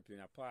and the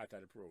discipline are part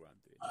of the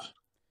program too.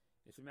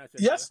 You see me, I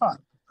said yes,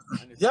 man.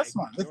 Yes,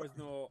 man. There was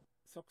no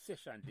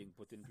succession thing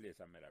put in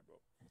place at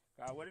Meadowbrook.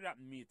 What did that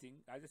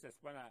meeting? I just said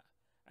Spanner.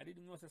 I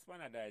didn't know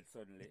Spanner died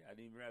suddenly. I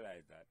didn't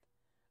realize that.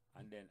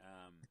 And then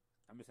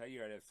I missed a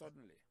year left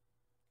suddenly.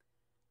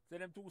 So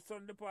them two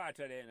sudden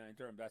departure there, you know, in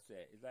terms of that,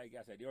 it's like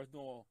I said, there was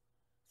no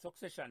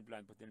succession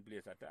plan put in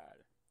place at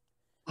all.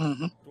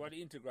 Toward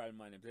the integral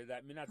man, so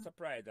that I'm not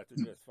surprised that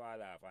we just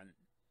fall off and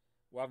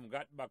we haven't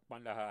got back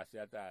on the horse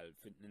at all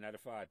in the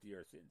 40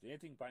 years since.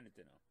 Anything pan it,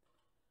 you know.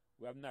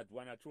 We have not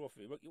won a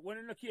trophy. But when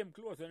it came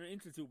close, when it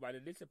instituted by the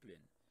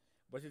discipline.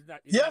 But it's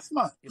not. Yes,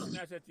 man. It's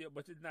not set you,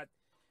 but it's not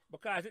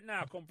because it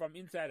now come from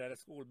inside of the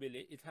school,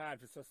 Billy. It's hard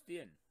to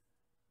sustain.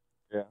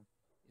 Yeah.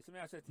 It's me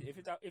I said to you,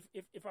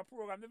 if a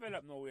program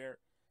develop nowhere,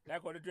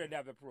 like how the dread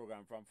have a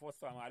program from first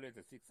time all the way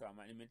to sixth time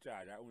and him in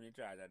charge, or only in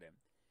charge of them,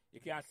 you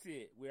can't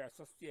say we are a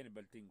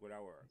sustainable thing with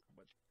our work.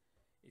 But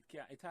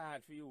it's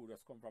hard for you to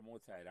just come from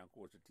outside and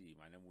coach a team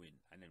and then win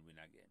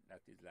again.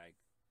 That is like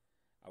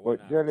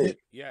But Jelly,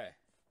 yeah.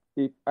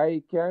 if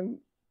I can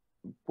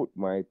put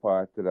my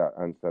part to that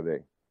answer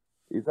there,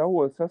 it's a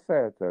whole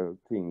societal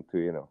thing too,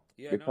 you know.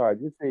 Yeah, because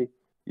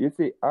you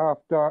see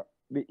after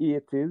the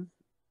 80s,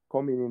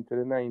 coming into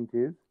the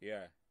 90s,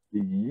 yeah. the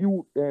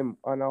youth them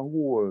on a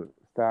whole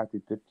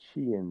started to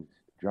change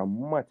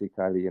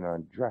dramatically, you know,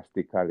 and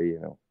drastically, you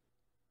know.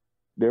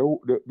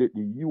 The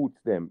youth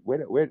them,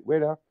 whether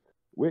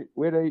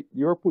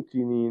you're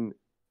putting in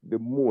the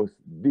most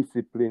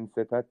disciplined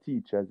set of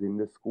teachers in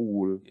the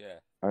school, Yeah.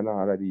 and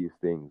all of these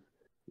things,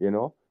 you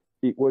know,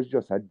 it was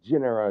just a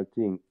general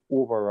thing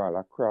overall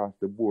across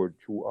the board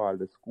through all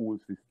the school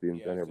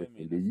systems and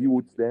everything. The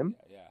youths them,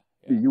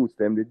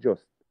 they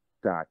just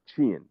start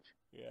change.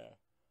 Yeah.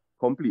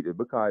 Completely,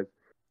 because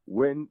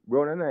when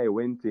Brown and I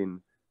went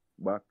in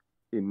back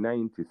in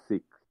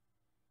 '96,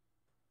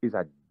 it's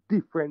a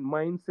different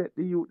mindset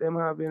the youth them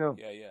have, you know.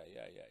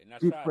 Yeah.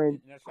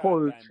 Different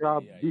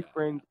culture,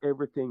 different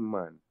everything,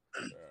 man.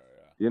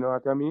 You know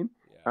what I mean?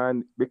 Yeah.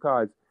 And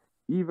because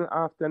even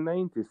after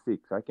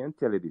 '96, I can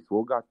tell you this,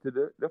 we got to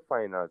the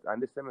finals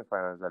and the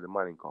semifinals of the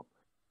Manning Cup.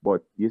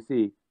 But you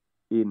see,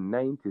 in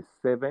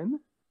 '97,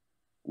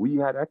 we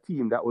had a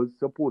team that was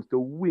supposed to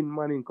win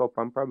Manning Cup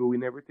and probably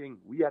win everything.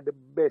 We had the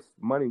best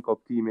Manning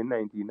Cup team in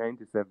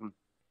 1997.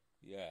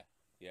 Yeah.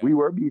 We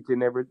were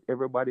beating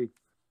everybody.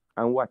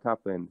 And what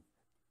happened?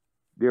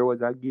 There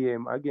was a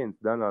game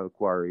against Donald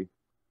Quarry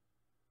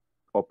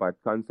up at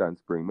Constant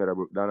Spring,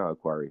 Meadowbrook, Donald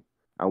Quarry.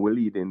 And we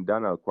lead in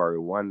Donald Quarry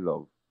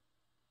 1-0.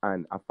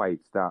 And a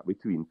fight start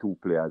between two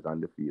players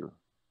on the field.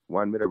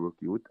 One Meadowbrook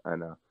youth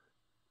and a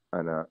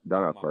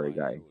Donald Quarry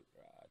guy.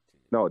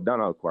 No,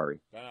 Donald Quarry.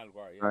 Donald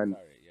Quarry, and,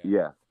 sorry.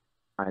 Yeah.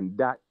 And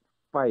that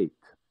fight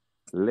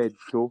led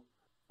to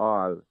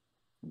all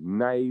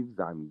knives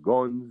and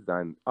guns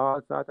and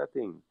all sorts of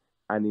things.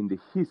 And in the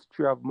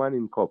history of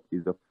Manning Cup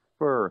is the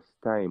first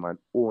time and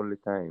only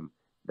time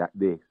that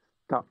they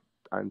stopped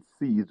and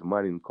seized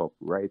Manning Cup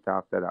right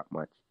after that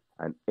match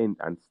and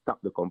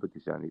stopped the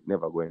competition. It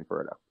never going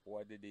further. Oh,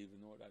 I didn't even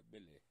know that,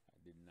 Billy.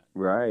 I did not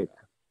know right.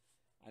 That.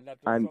 And that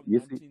was something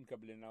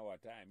unthinkable in our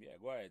time. Yeah,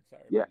 go ahead.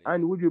 Sorry. Yeah, Billy.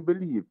 And would you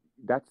believe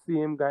that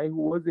same guy who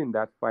was in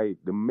that fight,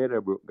 the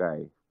Meadowbrook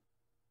guy,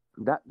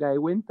 that guy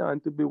went on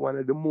to be one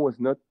of the most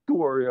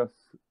notorious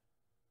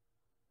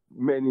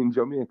men in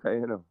Jamaica,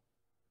 you know.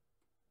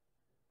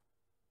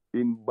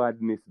 In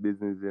badness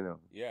business, you know.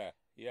 Yeah,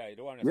 you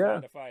don't want to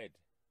start the fight.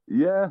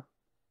 Yeah.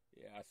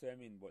 Yeah, I see what I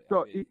mean. But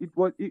so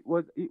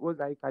it was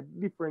like a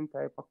different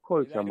type of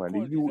culture, man.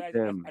 The youth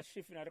them. A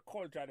shift in the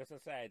culture of the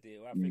society.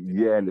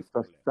 Yeah, and the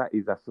society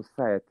is a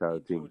societal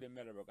thing. The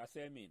Meadowbrook. I see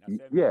what I mean.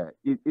 Yeah,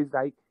 it's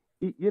like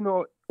you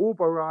know,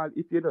 overall,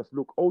 if you just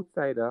look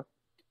outside of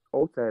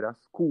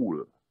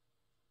school,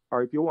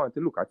 or if you want to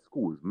look at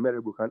schools,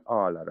 Meadowbrook and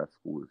all other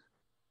schools,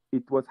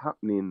 it was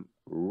happening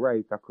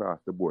right across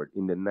the board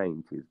in the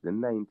 90s. The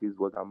 90s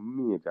was a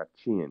major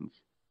change.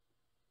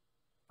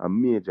 A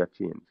major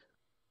change.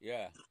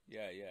 Yeah.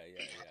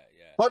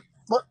 But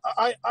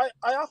I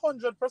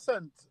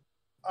 100%,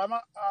 I'm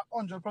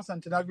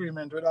 100% in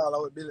agreement with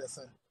all of Billy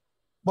said.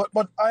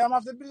 But I am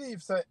of the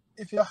belief that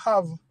if you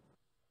have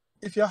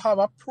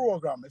a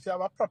program, if you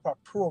have a proper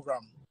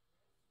program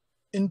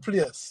in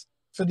place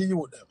for the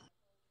youth them,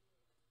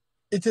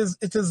 it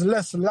is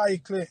less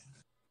likely.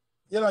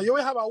 You know, you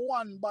will have a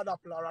one bad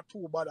apple or a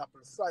two bad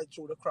apple slide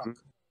through the crack.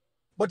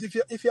 But if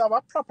you have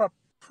a proper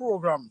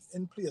program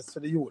in place for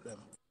the youth them,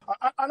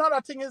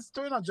 another thing is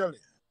to, you know, Jelly,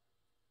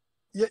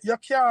 you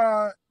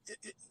can't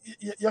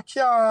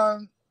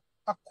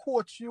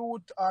coach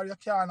youth, or you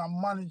can't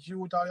manage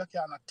youth, or you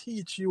can't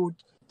teach youth.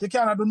 You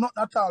can't do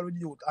nothing at all with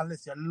youth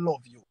unless you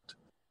love youth.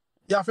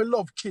 You have to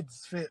love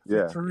kids for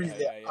real.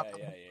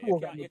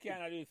 You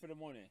can't do it for the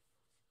money.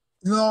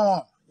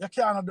 No, you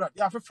can't do that.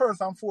 You have to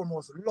first and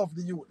foremost love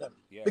the youth them.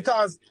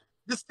 Because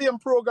the same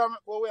program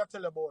what we are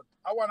telling about,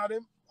 I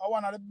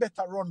one of the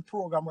better run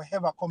program we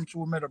ever come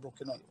through Meadowbrook,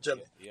 you know,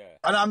 Jelly. Yeah.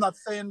 And I'm not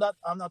saying that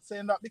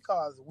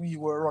because we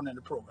were running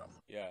the program.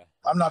 Yeah.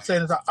 I'm not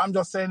saying that. I'm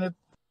just saying it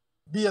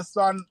based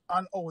on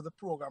how the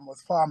program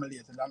was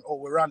formulated and how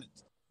we ran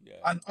it. Yeah.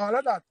 And all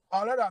of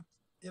that,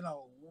 you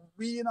know,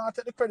 we not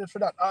take the credit for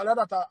that. All of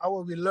that are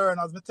what we learn,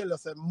 as me tell you,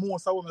 say,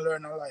 most of what we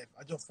learn in life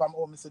are just from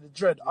how me see the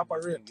dread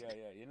operate. Yeah.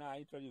 You know, I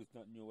introduce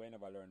nothing new, I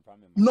never learned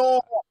from him. No,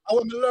 I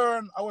want me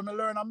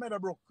learn at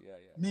Meadowbrook. Yeah.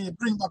 Me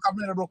bring back a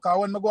Meadowbrook.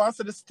 When me go and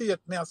see the state,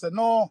 me I say,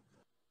 no,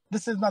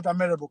 this is not a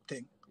Meadowbrook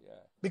thing. Yeah.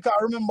 Because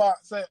remember,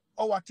 say,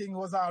 our thing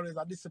was always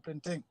a discipline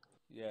thing.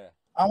 Yeah.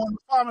 And when we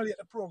formulate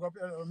the program,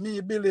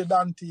 me, Billy,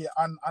 Dante,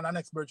 and an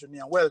expert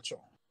named Welch,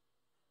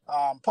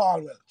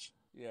 Paul Welch.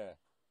 Yeah.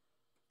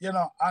 you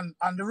know, and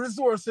the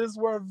resources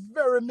were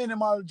very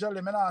minimal, Jelly.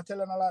 I'm not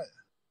telling a lie.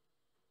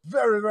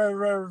 Very, very,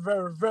 very,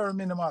 very, very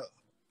minimal.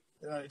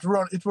 You know, it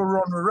will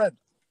run with red.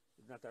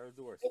 It's not a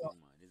resource thing, man.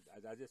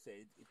 As I just say,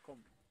 it come.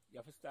 You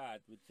have to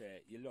start with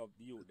you love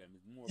the youth. Them.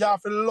 It's more. You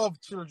have to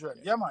love children.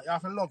 Yeah, man. You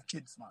have to love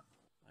kids, man.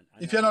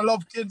 If you don't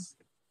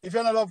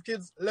love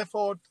kids, left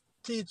out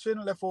teaching,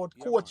 left out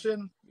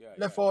coaching,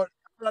 left out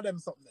all of them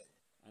something.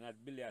 And as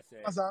Billy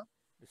said,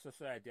 the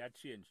society had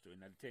changed too. In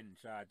the 10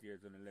 short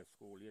years when I left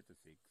school,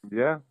 86.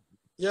 Yeah.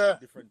 Yeah.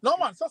 No,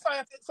 man.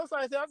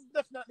 Society has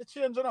definitely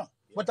changed, you know.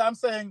 Yeah. But I'm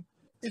saying,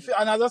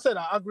 and as I said,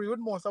 I agree with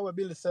most of what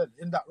Billy said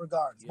in that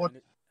regard. Yeah, but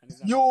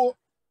you.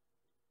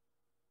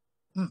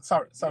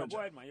 Sorry. You go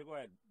ahead, man. You go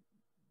ahead.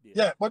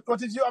 Yeah, but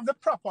if you have the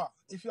proper,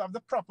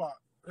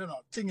 you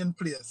know, thing in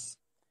place,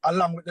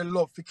 along with the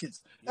love for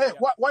kids. Yeah, hey,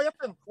 why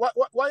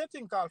you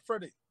think Carl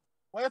Freddie?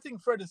 Why you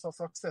think Freddie's so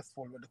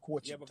successful with the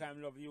coaching? Yeah, because I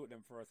love you with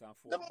them first and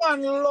foremost. The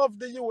man love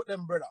the youth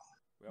them, brother.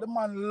 Yeah. The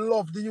man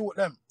love the youth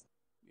them.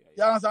 Yeah.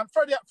 You understand?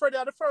 Freddie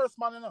are the first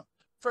man, you know.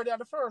 Freddie are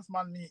the first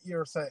man me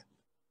hear say.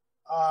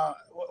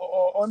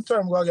 On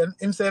term go again,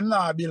 him say him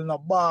not build no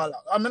baller.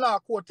 I mean I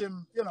quote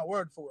him, you know,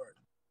 word for word.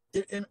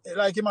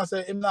 Like him I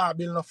say him not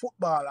build no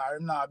footballer,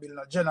 him not build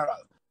no general.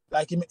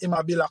 Like him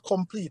a build a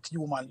complete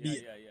human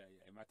being.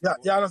 Yeah,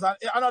 you understand?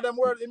 I know them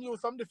words, him use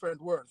some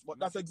different words, but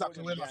that's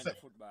exactly what I say.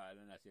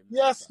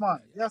 Yes, man.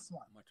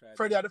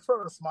 Freddie are the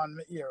first man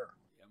me hear.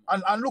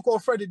 And look how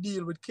Freddie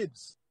deal with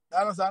kids. You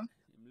understand?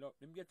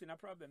 Him getting a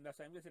problem. That's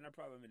why I'm getting a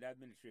problem with the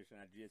administration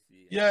at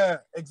JC. Yeah,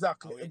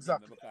 exactly.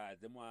 Because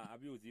they want to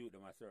abuse you,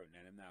 them a certain,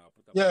 and them now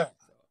put up. Yeah.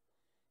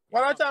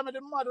 Well, I tell me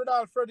the mad with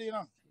all Freddie, you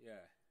know. Yeah.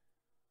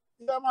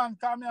 Yeah, man,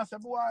 come here and say,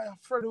 boy,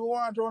 Freddie, we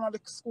want to run at the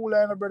school,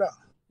 you know, brother.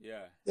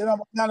 Yeah. You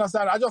know, you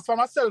understand? I just from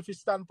a selfish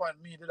standpoint,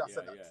 me did I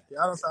say that. Yeah. You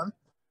understand?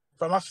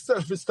 From a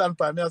selfish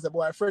standpoint, me I say,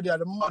 boy, Freddie are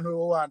the man who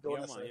want to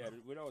run. Yeah,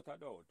 without a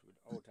doubt.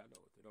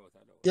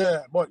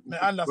 Yeah, but me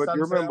understand. But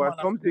you remember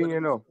something, you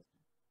know.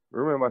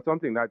 Remember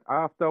something that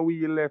after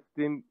we left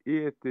in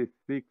 86,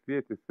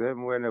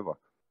 87, whenever,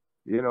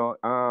 you know,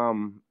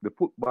 the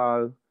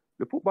football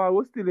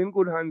was still in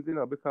good hands, you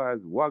know, because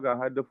Wagga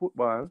had the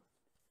football.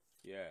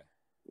 Yeah.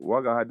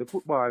 Wagga had the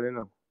football, you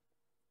know.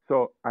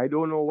 So I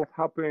don't know what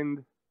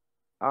happened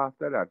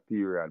after that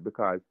period,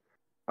 because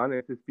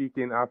honestly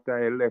speaking, after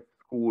I left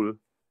school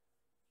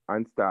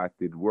and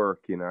started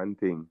working and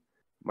things,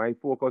 my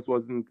focus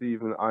wasn't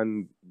even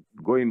on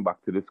going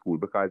back to the school,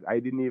 because I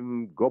didn't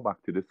even go back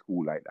to the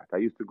school like that. I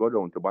used to go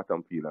down to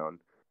Bottomfield and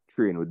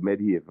train with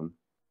Medhaven,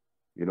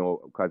 you know,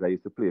 because I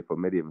used to play for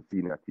Medhaven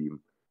senior team.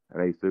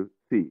 And I used to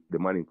see the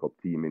Manning Cup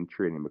team in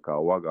training,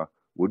 because Wagga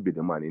would be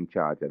the man in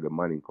charge of the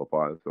Manning Cup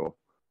also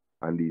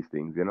and these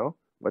things, you know.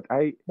 But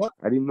I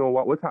didn't know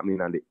what was happening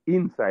on the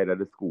inside of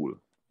the school.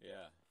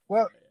 Yeah.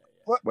 Well,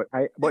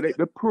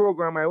 the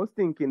program, I was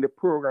thinking the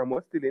program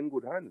was still in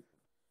good hands.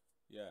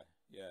 Yeah.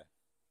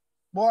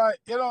 Boy,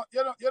 you know,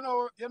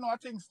 I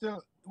think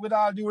still, with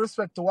all due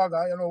respect to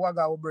Wagga, you know,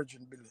 Wagga will bridge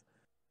in Billy.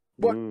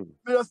 But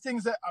those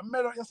things that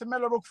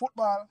Meadowbrook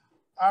football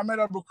or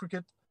Meadowbrook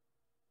cricket,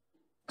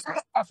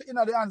 I think in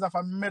the hands of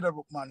a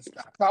Meadowbrook man.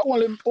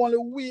 Only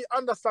we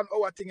understand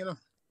our thing, you know.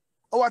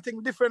 Our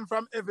thing different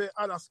from every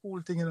other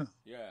school thing, you know.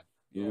 Yeah.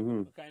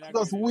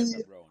 Because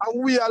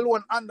we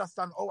alone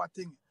understand our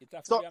thing.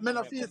 So men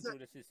of through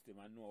the system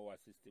and know our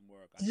system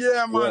work.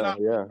 Yeah,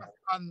 man.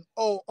 And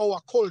our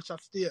culture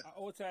stay.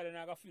 Outside and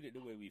I can feel it the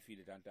way we feel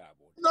it on top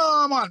about it.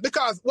 No, man,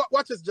 because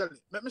what is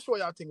Jelly? Let me show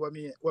you a thing when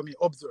me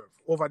observe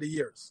over the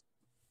years.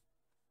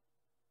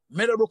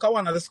 Meadowbrook are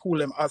one of the school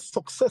them as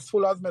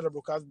successful as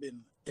Meadowbrook has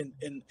been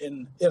in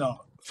you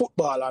know,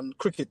 football and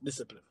cricket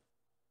discipline.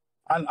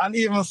 And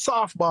even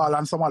softball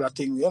and some other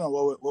thing, you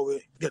know, where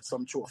we get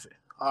some trophy.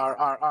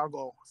 Or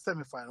go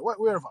semi-final,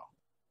 wherever.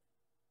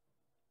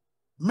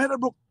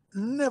 Meadowbrook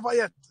never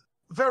yet,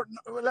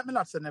 let me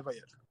not say never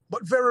yet,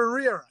 but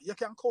very rare. You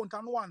can count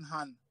on one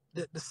hand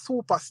the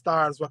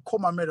superstars will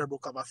come at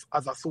Meadowbrook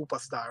as a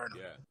superstar. You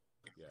know?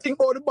 Yeah. Think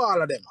about the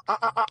ball of them.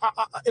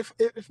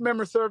 If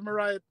memory serves me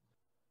right,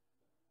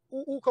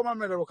 who come at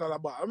Meadowbrook as a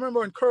baller? I remember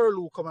when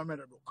Curlew come at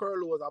Meadowbrook.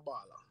 Curlew was a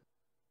baller.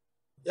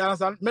 You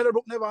understand?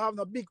 Meadowbrook never have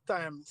no big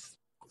time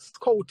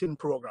scouting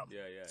program.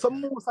 So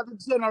most of the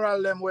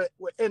general them we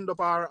end up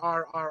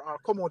our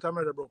come out of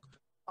Meadowbrook.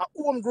 A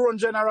homegrown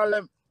general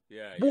them.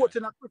 Both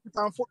in a cricket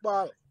and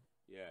football.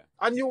 Yeah.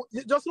 And you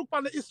just look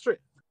on the history.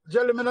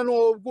 Jelly, I don't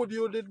know how good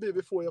you did be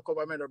before you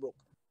cover Meadowbrook.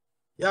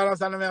 You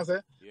understand what I say?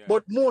 Yeah.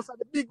 But most of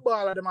the big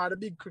baller them are the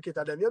big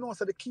cricketer them. You know,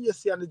 so the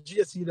KC and the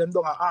JC them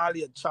don't have all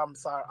age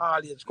champs or all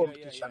age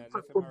competition.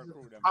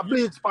 I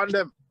bleach on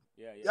them.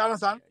 You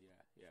understand?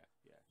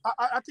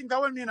 I think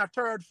that when me in a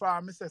third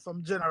farm, I say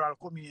some general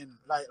come in,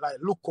 like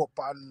Look Up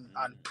and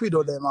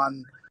Twiddle them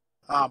and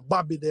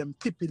Bobby them,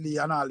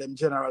 Tippily and all them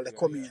general they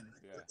come in.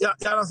 You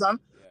understand?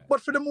 Yeah.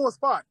 But for the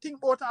most part, think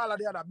about all of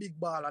the other big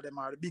baller them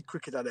or the big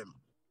cricketer them.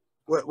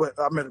 Where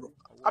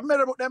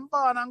Meadowbrook them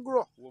born and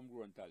grow.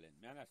 Homegrown talent.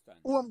 You understand?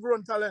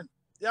 Homegrown talent.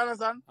 You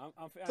understand?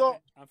 I'm fair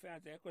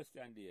to a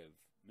question, Dave.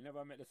 I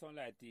never met the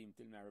Sunlight team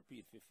till I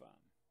repeat fifth farm.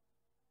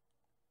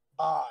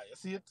 You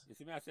see it? You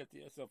see me, I said to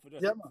you, so for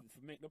just Yeah, man. to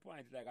make the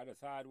point, like I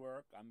just hard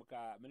work and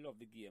because I love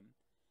the game.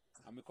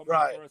 And we come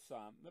Right. in the first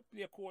farm. I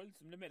play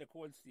Colts. I met the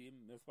Colts team.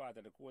 I was part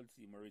of the Colts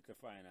team. I reached the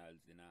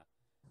finals in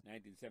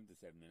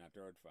 1977 in a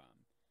third farm.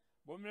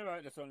 But we never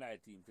met the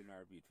Sunlight team till I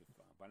repeat fifth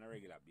farm on a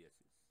regular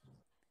basis.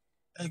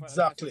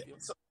 Exactly.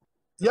 So,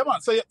 yeah,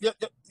 man. So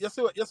you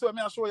see what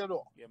me I show you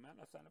though. Yeah, man.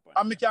 That's the point.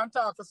 And me can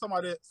talk to some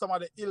of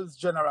the Hills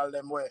general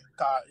them way,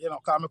 cause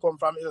me come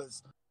from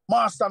Hills.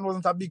 Marston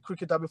wasn't a big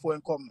cricketer before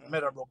he come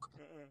Meadowbrook.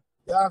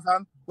 You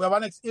understand? We have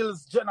an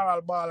ex-Hills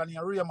general baller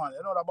in Raymond.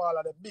 You know the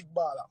baller, the big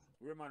baller.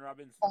 Raymond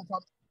Robinson.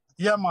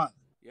 Yeah, man.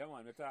 Yeah,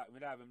 man.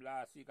 We have him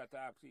last week. I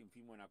talked to him.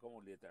 Few months come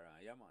on later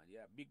on. Yeah, man.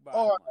 Yeah, big baller.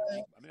 Oh,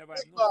 Man. I mean,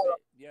 big baller.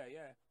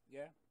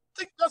 Yeah.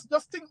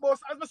 Just think, boss.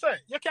 As I say,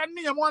 you can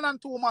name 1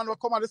 and 2 man who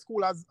come at the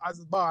school as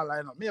baller.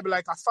 You know, maybe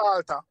like a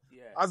Salter.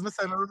 Yeah. As I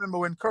say, I remember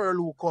when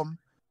Curlew come.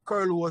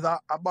 Curlew was a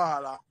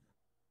baller.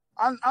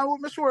 And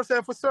I'm sure say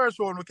if we search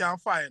one, we can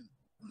find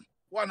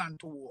 1 and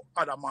 2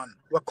 other man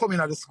were coming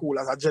at the school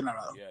as a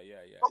general. Yeah.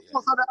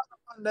 Most of the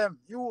other man them,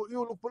 you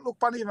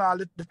look on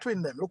even the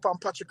twin them, look on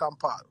Patrick and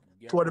Paul.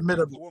 Yeah, toward the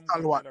Meadowbrook.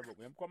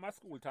 Them come at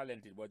school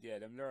talented, but yeah,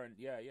 them learn.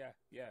 Yeah.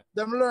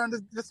 Them learn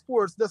the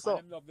sports. That's all.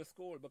 Them love the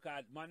school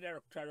because man, they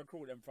try to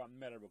recruit them from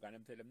Meadowbrook and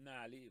them tell them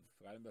nah leave.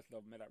 Because them just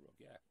love Meadowbrook.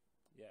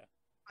 Yeah.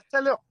 I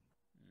tell you.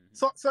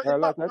 So a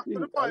lot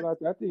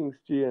of things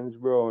change,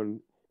 Brown,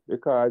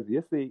 because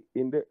you see,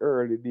 in the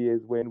early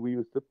days when we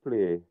used to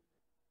play,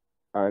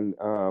 and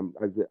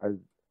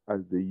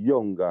as the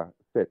younger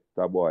sets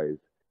of boys,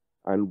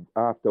 and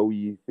after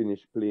we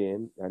finish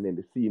playing, and then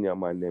the senior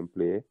man them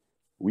play,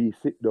 we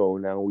sit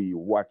down and we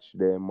watch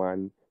them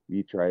and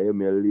we try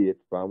emulate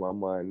from a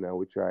man and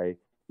we try,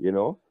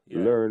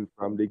 learn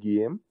from the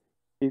game.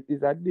 It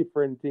is a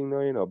different thing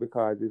now,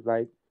 because it's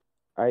like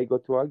I go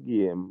to a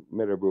game,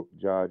 Meadowbrook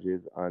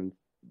Georges, on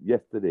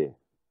yesterday.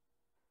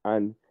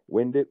 And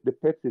when the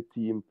Pepsi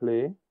team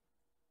play,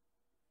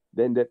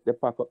 then they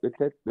pack up the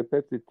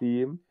Pepsi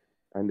team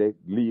and they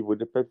leave with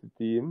the Pepsi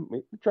team.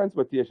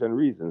 Transportation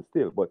reasons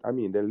still, but I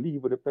mean, they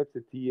leave with the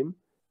Pepsi team.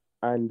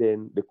 And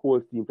then the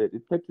Colts team play. The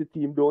Pepsi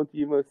team don't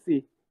even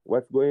see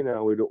what's going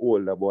on with the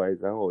older boys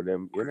and how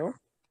them,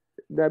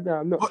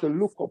 I'm not to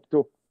look up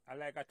to. I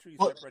like a 3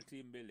 separate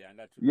team, Billy, and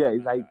that's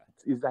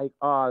it's like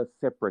all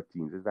separate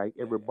teams. It's like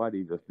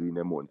everybody just doing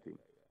their own thing.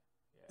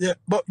 Yeah,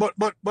 but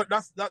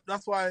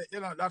that's why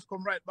that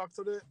come right back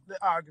to the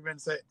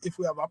argument. Say if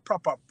we have a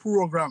proper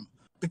program,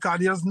 because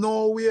there's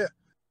no way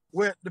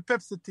where the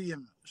Pepsi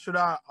team should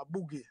have a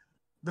boogie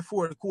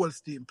before the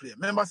Colts team play.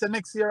 Remember, say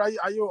next year are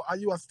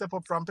you a step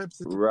up from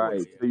Pepsi?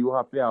 Right. So you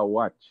have to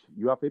watch.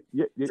 You have to.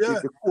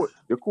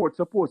 The coach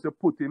supposed to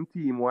put him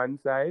team one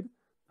side,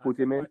 put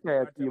him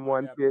entire team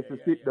one place to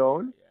sit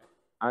down,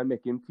 and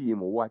make him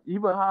team watch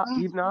even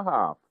a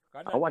half.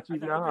 I watch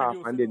even a half,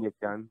 and then you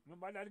can.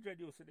 Remember that the dread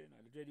used to do.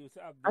 The dread used to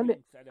have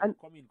drinks and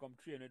come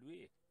train it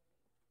way.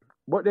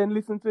 But then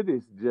listen to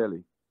this,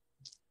 Jelly.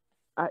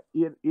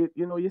 You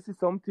see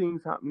some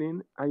things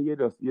happening, and you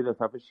just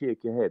have to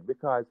shake your head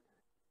because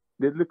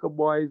the little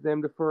boys,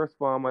 them the first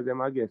farmers,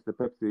 them against the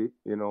Pepsi,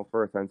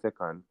 first and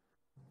second,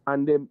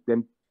 and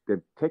them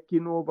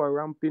taking over,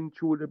 ramping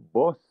through the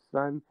bus,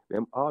 and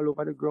them all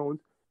over the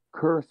grounds,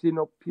 cursing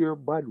up pure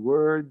bad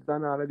words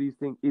and all of these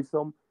things. Is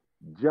some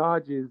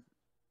Georges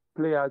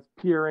players'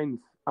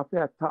 parents have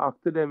to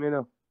talk to them,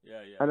 and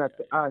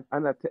I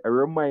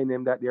remind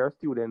them that they are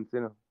students,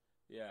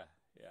 Yeah.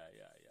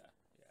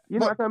 You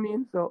know what I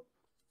mean? So,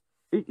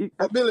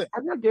 Billy,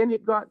 and again,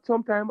 it got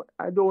sometimes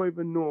I don't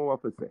even know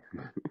what to say.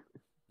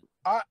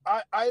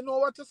 I know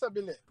what to say,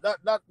 Billy.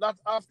 That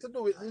has to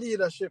do with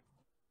leadership.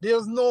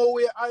 There's no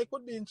way I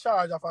could be in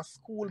charge of a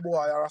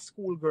schoolboy or a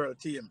schoolgirl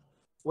team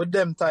with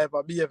them type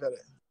of behavior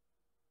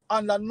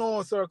under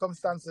no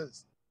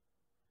circumstances.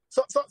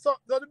 So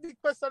the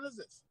big question is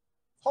this: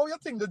 how you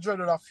think the dread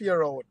would have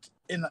fare out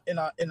in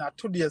a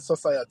today's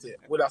society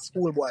with a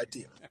schoolboy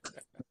team?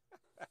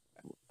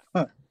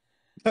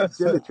 Let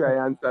me try and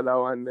answer that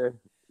one there.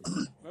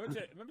 Let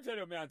me tell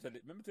you me answer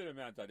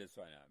this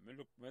one.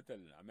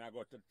 I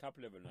go to the top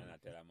level and I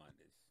tell a man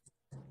this.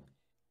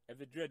 If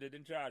the dreaded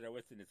in charge of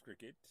West Indies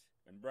cricket,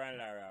 when Brian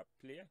Lara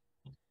play,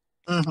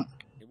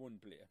 he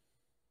wouldn't play.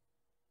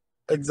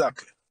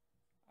 Exactly.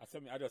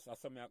 I just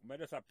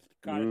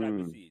call it as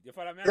we see. You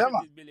follow me?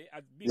 Billy,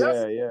 as big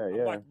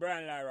as what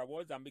Brian Lara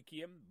was and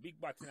became big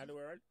batsman in the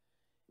world,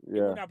 he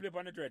would not play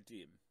on the dread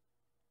team.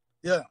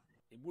 Yeah.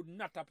 He would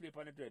not have played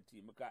on the dread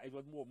team because it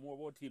was more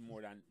about him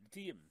more than the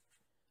team.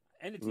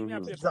 Any team I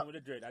play for with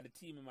the dread, and the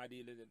team in my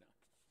deal is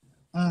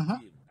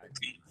team.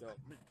 So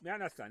I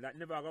understand that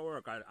never gonna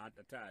work at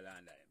the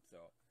Thailand time. So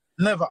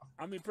never.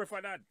 I mean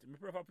prefer that. I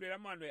prefer play the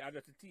man way as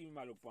just the team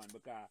I look on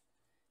because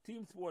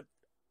team sport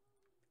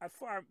as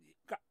far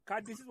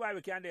because this is why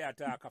we can't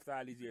attack after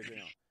all these years,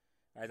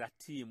 as a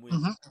team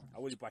win. I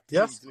will put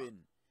teams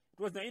win. It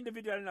was no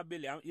individual in a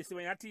billion. You see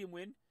when your team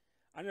win.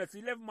 And it's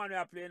 11 man we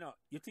are playing now.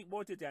 You think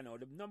about it,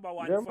 the number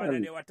one fan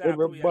they were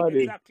talking to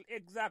you.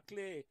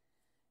 Exactly.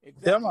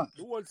 Exactly. Yeah, man.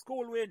 The whole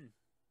school win.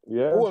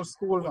 Yeah. Whole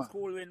school, Whole man.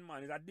 school win,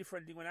 man. It's a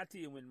different thing when a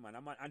team win, man.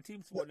 And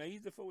team sport not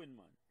easy for win,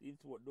 man. Team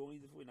sport don't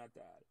easy for win at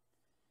all.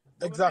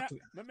 But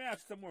Exactly. Let me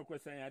ask some more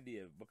questions here,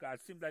 Dave, because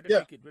it seems like the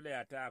Yeah. cricket really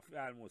attack for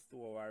almost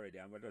 2 hours already,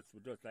 and we just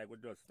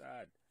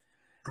start.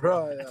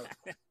 Right,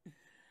 yeah.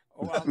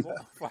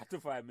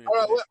 45 minutes.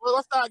 All right,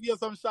 we'll start give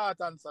some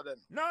short answer then.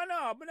 No,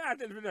 I'm not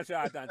telling you no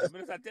short answer. I'm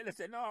just tell you,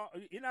 say, no,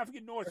 you don't have to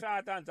give no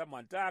short answer,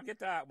 man. Talk,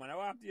 man. I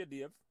want to you,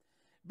 Dave.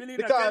 Billy,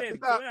 not tell him.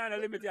 So you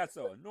don't limit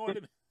yourself. No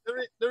limit.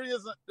 The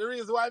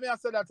reason why I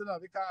say that, you know,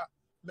 because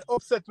I'm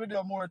upset with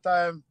you more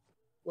time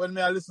when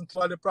I listen to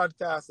all the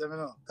podcasts, you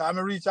know. Because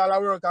I reach all the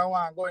work and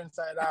want to go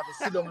inside, I have to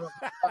sit down and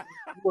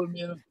hold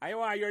me, you know. I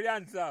want your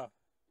answer.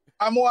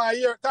 I'm want to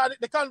hear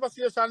the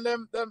conversation,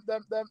 them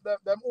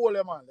hold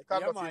them, man. The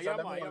conversation, yeah,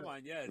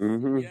 man, yes.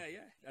 Mm-hmm.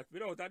 Yeah. That's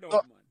without a doubt,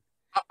 So, man.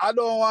 I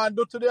don't want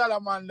to do to the other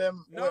man,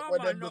 them. No,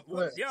 what man, them no.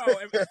 do to Yo,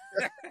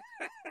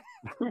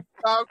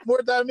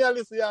 more time I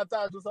listen to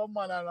talk to some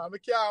man and I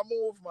can't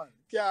move, man.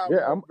 Yeah,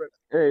 move, brother.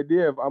 hey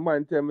Dave, a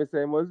man tell me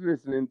say he was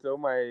listening to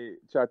my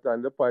chat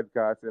on the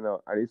podcast, you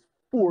know, and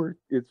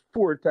it's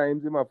four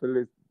times him have to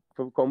listen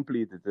to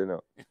complete it, you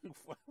know.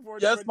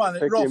 Yes, man,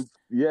 it's rough.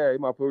 He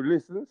have to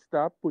listen,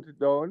 stop, put it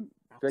down,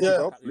 take it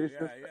up,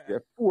 listen. Yeah,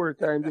 4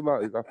 times him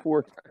out. It's a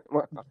 4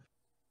 time.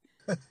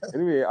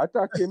 Anyway,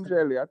 attack him,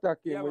 Jelly. Attack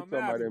him with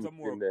some of them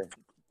in there.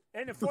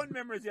 Any fun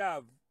memories you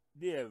have,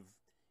 Dave,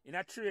 in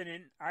a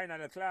training or in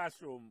a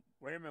classroom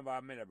where you remember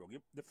at Meadowbrook?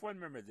 The fun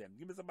memories them.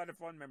 Give me some of the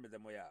fun memories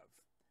them we have.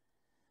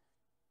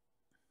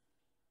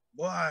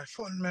 Boy,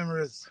 fun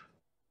memories.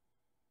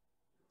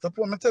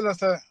 Suppose me tell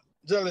us,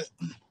 Jelly,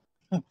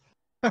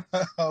 a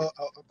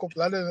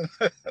couple of them.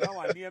 No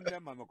one name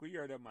them, man. I could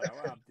hear them, man. I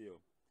want to you.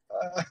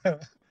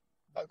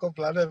 A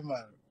couple of them,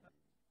 man.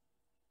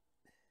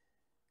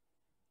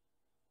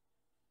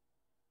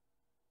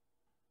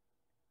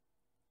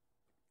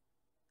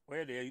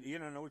 Where you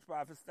don't know which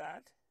part to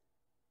start?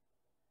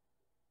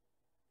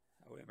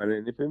 And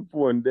then if him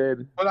phone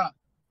dead. Hold on.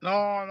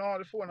 No,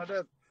 the phone is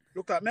dead.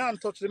 Look at me and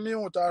touch the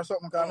mute or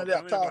something. Because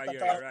I talk.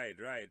 Right.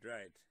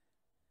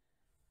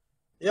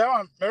 Yeah,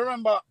 man. I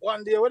remember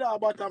one day with our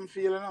bottom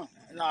field, you know,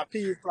 in our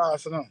PE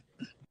class, you know.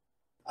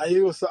 I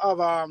used to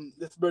have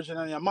this virgin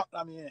in your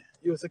McNamee.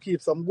 Used to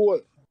keep some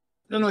gold.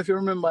 I don't know if you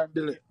remember him,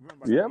 Billy.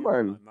 Yeah,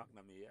 man.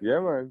 Yeah,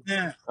 man.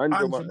 Yeah.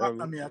 Andrew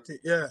McNamee, I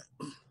think. Yeah.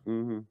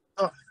 Mm-hmm.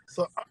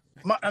 So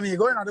McNamee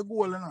going at the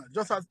goal, you know,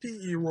 just as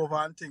PE over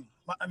and thing.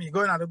 McNamee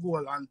going at the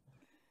goal and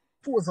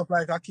pose up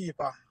like a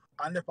keeper.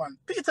 And the pan,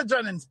 Peter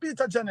Jennings.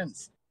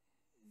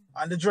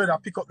 And the dreader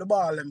pick up the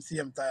ball at the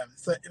same time.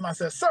 So he must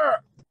say,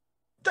 sir,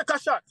 take a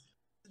shot.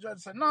 The dreader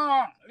said,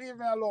 no, leave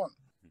me alone.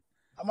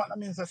 And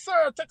McNamee said,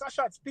 sir, take a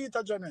shot,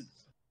 Peter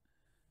Jennings.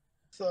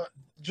 So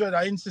the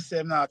dreader insisted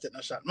him not take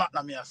a shot.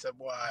 McNamee said,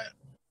 boy,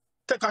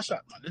 take a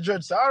shot, man. The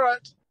dreader said, all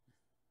right.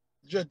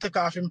 The dreader take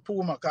off him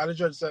Puma, because the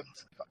dreader said,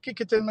 if I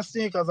kick it in my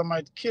sneakers, I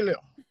might kill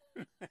you.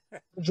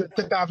 The dreader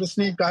take off the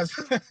sneakers.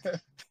 Then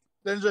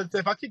the dreader said,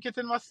 if I kick it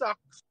in my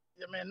socks,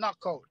 you may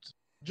knock out.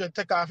 The dreader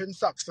take off his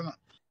socks, you know.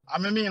 I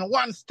mean,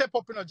 one step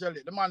up in a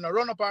Jelly. The man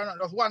run up and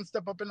just one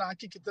step up in and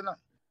kick it in.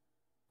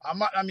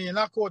 I mean,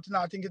 knock out in.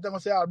 I think it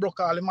must say I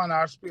broke all the man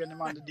or spraying the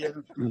man the day.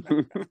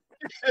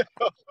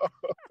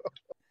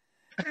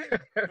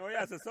 No,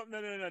 yeah, so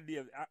something no,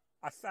 Dave.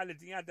 A solid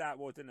thing I thought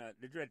about, you know,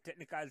 the dread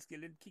technical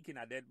skill in kicking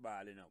a dead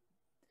ball, you know.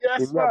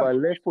 Yes, he have a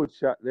left foot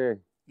shot there.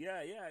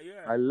 Yeah.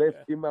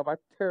 Him have a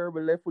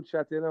terrible left foot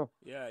shot, you know.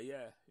 Yeah.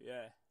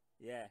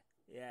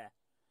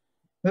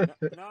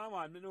 No,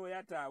 man, no way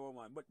I talk about,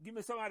 man. But give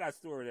me some of that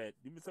story there.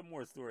 Give me some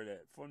more story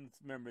there. Fun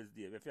memories,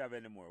 Dave, if you have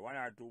any more. 1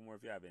 or 2 more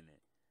if you have any.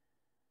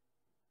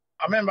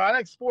 I remember our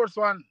next sports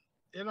one,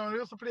 you know, we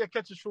used to play a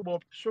catch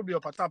should be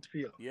up a top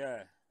field.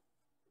 Yeah.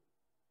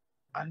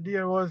 And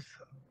there was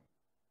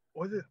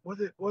it?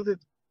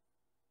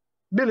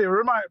 Billy,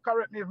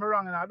 correct me if I'm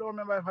wrong, and I don't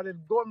remember if I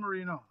did Gomery,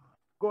 you know.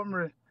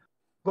 Gomery.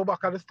 Go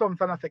back at the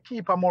stumps and I say,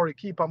 keeper Murray.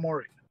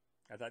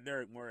 That's a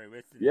Derek Murray.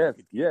 Yes.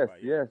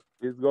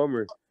 It's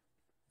Gomery.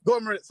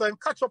 Gomery, so him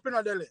catch up in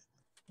a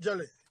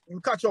Jelly.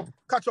 Him catch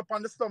up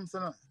on the stumps,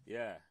 you know.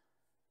 Yeah.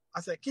 I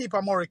said,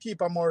 keeper Murray.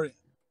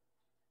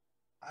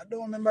 I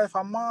don't remember if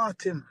I'm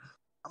Martin.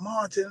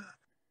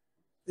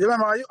 You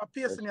remember a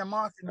person named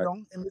Martin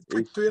Young?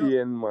 It's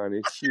Shane, man.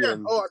 It's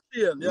Shane. Oh,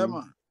 Shane, yeah,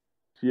 man.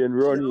 Shane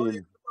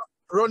running.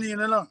 You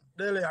know,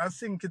 daily and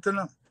sink it, you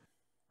know.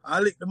 I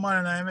lick the man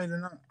and I made, you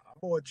know.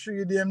 About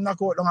 3 days, knock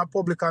out on a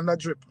public on that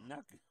drip.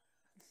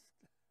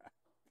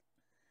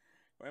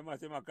 Why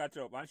must him catch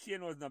up? And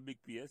Shane wasn't a big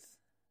pace.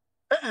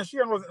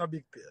 Shane wasn't a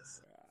big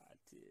pace.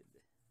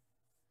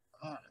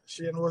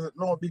 Shane wasn't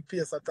no big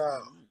pace at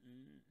all.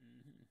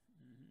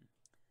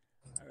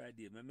 All right,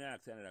 Dave. Let me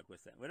ask you another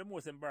question. What the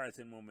most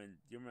embarrassing moment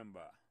do you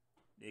remember?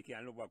 They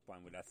can look back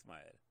on with a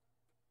smile.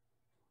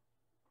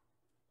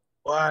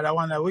 Well, I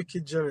want a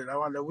wicked, Jerry. I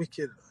want to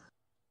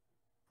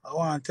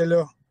tell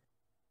you.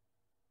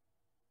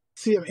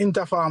 See him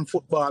interfarm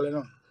football, you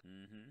know.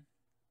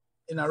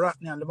 In a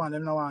Ratney and the man,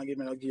 them no want to give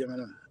me no game, you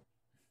know.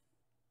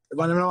 The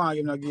man don't want to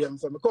give no game.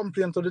 So I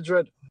complain to the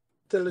dread.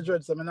 Tell the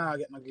dread so I not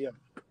get no game.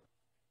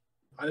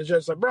 And the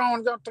dread said,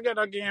 Brown got to get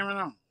a game, you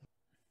know.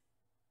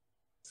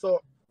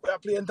 So we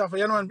play Interfarm.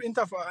 You know,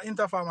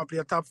 Interfarm I play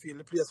a top field,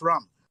 the place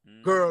Ram.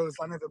 Girls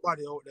and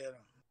everybody out there. You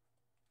know.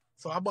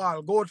 So a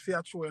ball go out for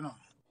a throw, you know.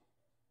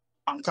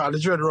 And call the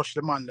dread rush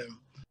the man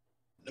them.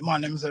 The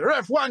man them say,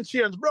 ref, one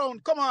change, Brown,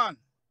 come on.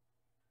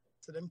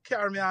 So them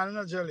carry me on, you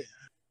know, jelly.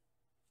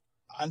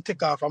 And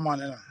take off a man,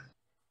 you know.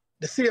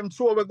 The same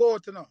throw we go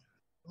out, you know.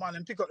 The man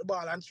them pick up the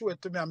ball and throw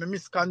it to me and I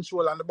miss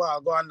control and the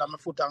ball go under my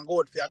foot and go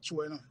out for a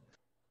throw, you know.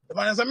 The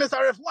man said, Mr.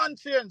 Ref, one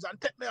change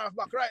and take me off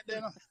back right there,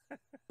 you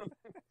know.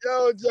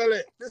 Yo,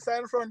 jelly, this is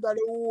in front of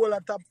the whole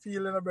top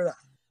field, you know, brother.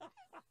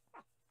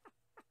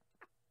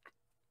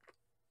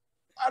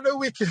 And the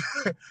wicked,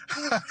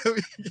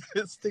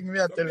 thing me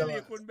I tell you, man.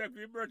 You couldn't make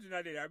me birthday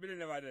that day. I Billy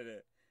never did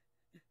it.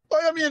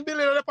 What you mean,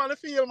 Billy, up on the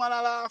field, man,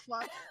 I laugh,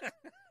 man.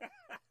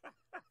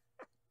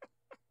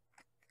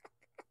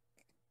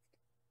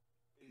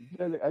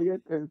 I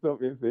get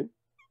something, see.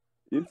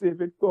 You see,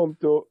 if it come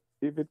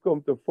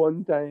to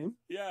fun time,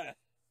 yeah.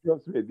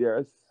 Trust me, there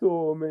are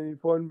so many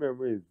fun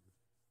memories.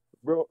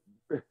 Bro,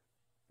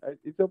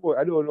 it's suppose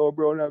I don't know,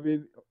 bro,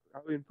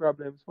 having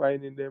problems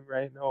finding them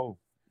right now.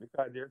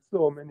 Because there's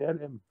so many of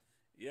them.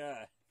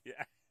 Yeah.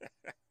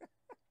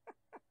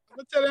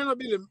 I'm telling you,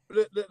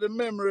 Billy, the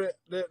memory,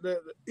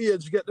 the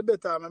age get the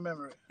better of my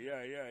memory.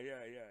 Yeah. Age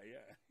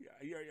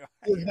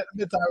get the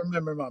better of my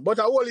memory, man. But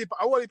I will heap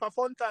of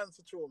fun times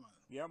to show, man.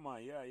 Yeah,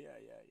 man. Yeah.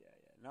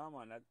 No,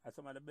 man, that's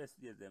some of the best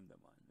days them, man.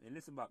 And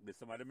listen back,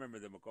 some of the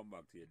memories them will come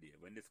back to you, day.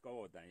 When they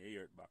go out and you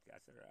hear it back, I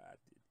said, right.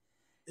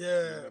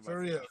 Yeah, for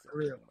real.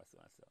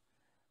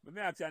 But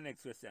me ask you our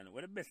next question.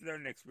 What the best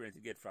learning experience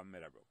you get from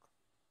Meadowbrook?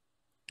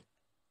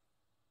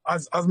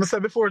 As I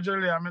said before,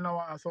 Jelly, I mean,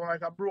 I sound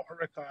like a broken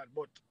record,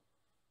 but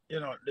you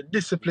know, the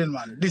discipline,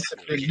 man,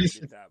 discipline.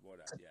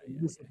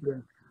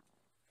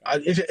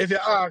 And if you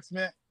ask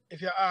me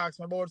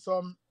about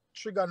some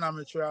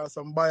trigonometry or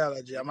some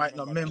biology, I might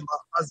not remember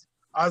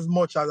as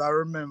much as I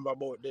remember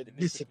about the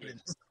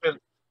discipline. Discipline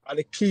are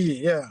the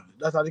key, yeah.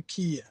 That's the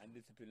key. And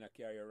discipline will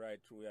carry you right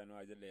through, you know,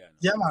 as a layer.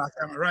 Yeah, man,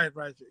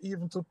 right.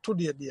 Even to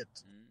today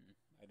date.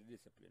 The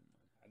discipline,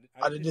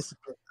 man. The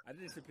discipline. The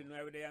discipline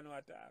every day I know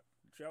attack.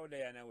 Throughout the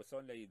day and I was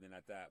Sunday evening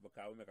attack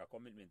because we make a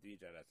commitment to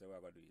each other, so we're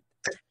going to do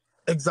it.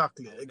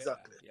 Exactly.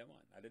 Yeah,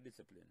 man. The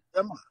discipline.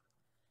 Yeah, man.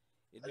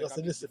 It makes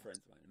a big difference,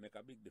 man. It make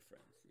a big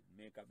difference.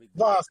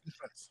 Vast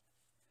difference.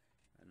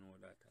 I know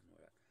that.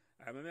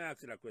 I'm going to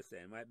ask you that question.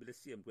 It might be the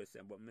same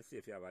question, but let me see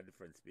if you have a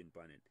different spin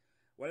on it.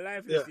 What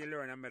life is you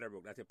learn at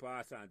Meadowbrook that you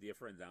pass on to your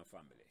friends and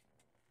family?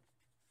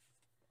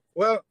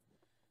 Well,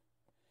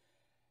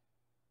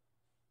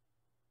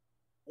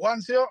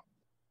 once you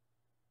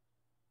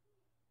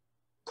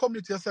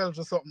commit yourself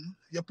to something,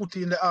 you put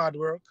in the hard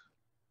work,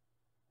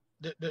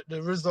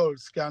 the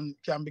results can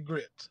be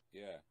great.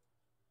 Yeah.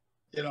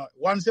 You know,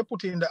 once you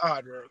put in the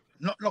hard work,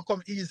 not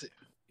come easy.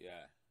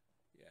 Yeah.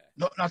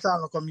 Not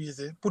all come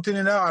easy. Putting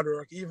in the hard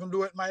work, even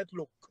though it might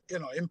look, you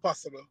know,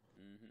 impossible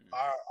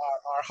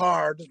or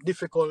hard,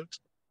 difficult,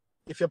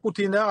 if you put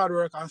in the hard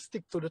work and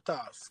stick to the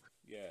task.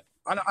 Yeah.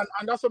 And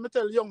that's what I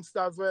tell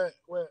youngsters where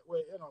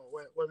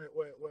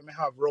me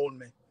have round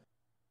me.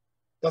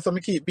 That's what I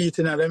keep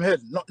beating at them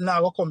head. Nothing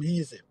will come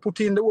easy. Put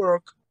in the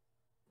work.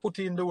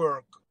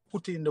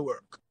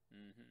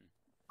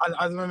 And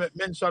as I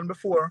mentioned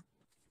before,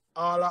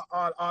 all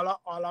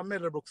our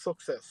Meadowbrook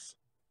success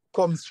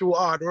comes through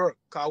hard work.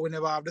 Because we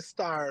never have the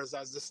stars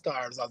as the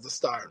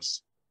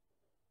stars.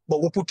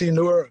 But we put in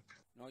the work.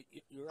 No,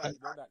 you're right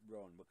about that,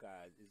 Brown,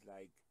 because it's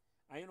like,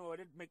 I know it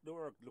didn't make the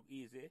work look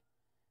easy.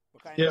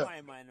 Because in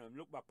my mind,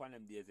 look back on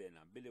them days, you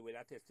know, Billy will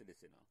attest to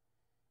this, you know.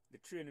 The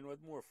training was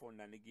more fun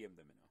than the game,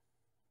 them, you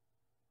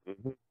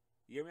know.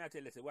 You hear me? I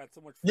tell you, we had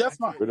so much fun. Yes,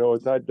 man.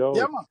 Without that, though.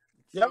 Yeah, man.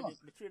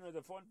 The training was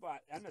a fun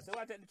part. And so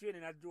I take the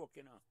training as a joke,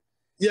 you know.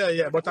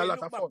 Yeah, but a lot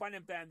of fun. Look back on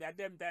them time, at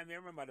them time, you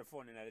remember the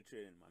fun in the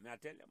training, man. I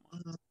tell you,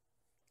 man.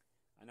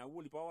 And I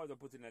will always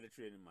put in the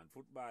training, man.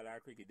 Football or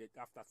cricket,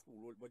 after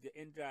school, but you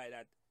enjoy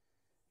that.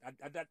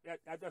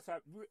 I just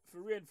have to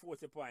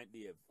reinforce the point,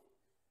 Dave.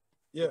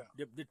 Yeah.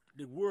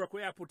 The work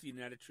we are putting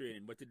in the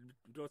training, but it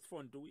was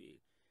fun to eat.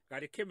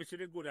 Because the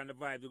chemistry is good and the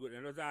vibes are good.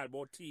 And it was all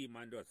about team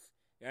and just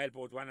help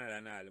out one another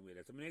and all the way.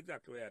 So I know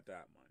exactly what you're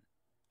talking, man.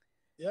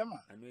 Yeah, man.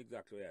 I know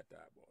exactly what you're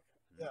talking about.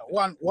 Yeah,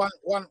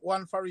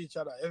 one for each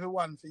other.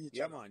 Everyone for each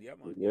other. Yeah,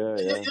 man. Yeah.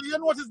 You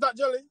notice that,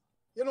 Jolly?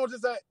 You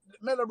notice that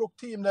Meadowbrook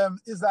team them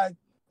is like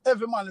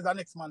every man is the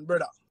next man,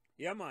 brother.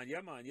 Yeah, man.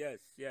 Yes.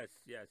 You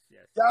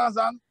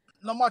understand?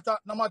 No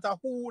matter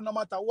who, no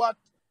matter what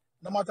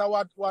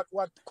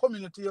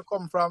community you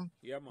come from,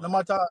 no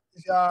matter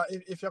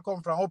if you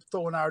come from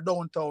uptown or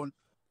downtown,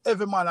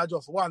 every man are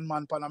just one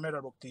man on a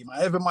Meadowbrook team,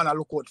 and every man a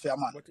look out for a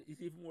man. But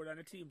it's even more than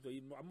a team, though,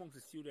 even amongst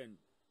the student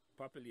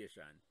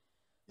population.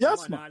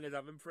 Yes, man. Always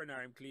have him friend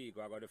or him clique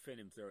or got to defend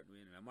him certain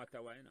way, no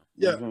matter what, you know.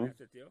 Yeah.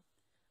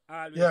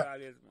 Always,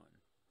 man.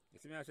 You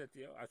see me, I said to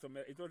you,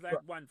 it was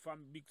like one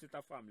big set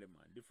of family,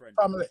 man. Different.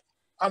 Family.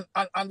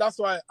 and that's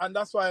why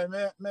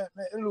me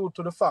allude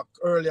to the fact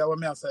earlier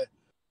when I say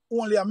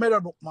only a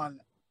Meadowbrook man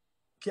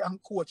can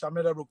coach a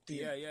Meadowbrook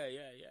team. Yeah.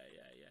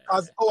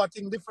 Because our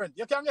thing different.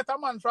 You can get a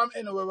man from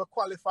anywhere we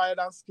qualified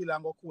and skilled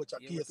and go coach a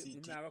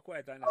KCT. I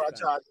quite or a understand.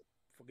 Charge.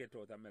 Forget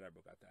out of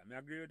Meadowbrook at time. I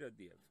agree with that,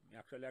 Dave. I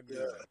actually agree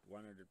with that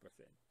 100%.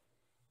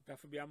 It has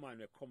to be a man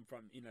who come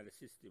from the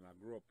system. I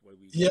grew up where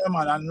we. Yeah,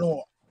 man, I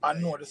know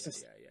the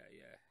system.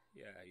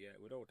 Yeah.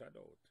 Without a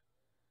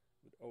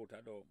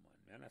doubt, man.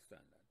 I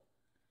understand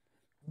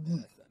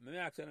that. Let me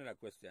ask you another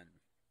question.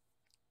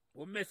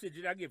 What message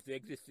did I give to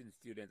existing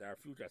student, or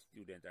future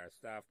student, or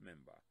staff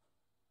member?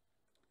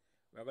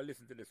 We're going to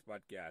listen to this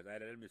podcast.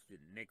 Either they'll miss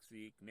it next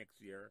week,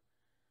 next year,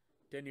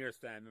 10 years'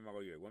 time, I'm going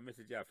to hear. What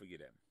message do you have to give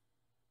them?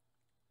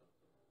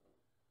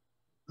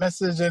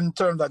 Message in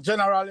terms of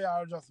generally,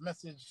 or just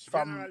message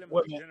from...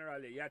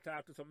 Generally. You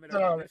talk to some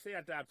Meadowbrook. Let's say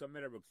you talk to a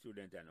Meadowbrook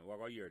student, and we're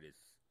going to hear this.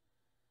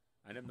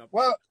 And them not,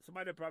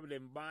 somebody probably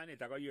ban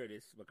it, I'm going to hear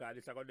this, because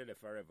it's going to do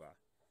forever.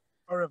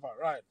 Forever,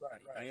 right.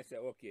 And you say,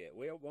 okay,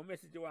 what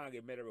message do you want to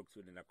give Meadowbrook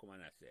student that come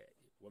and say?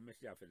 What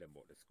message you have for them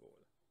about the school?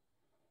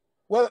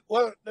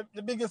 Well,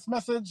 the biggest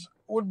message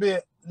would be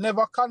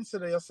never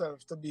consider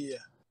yourself to be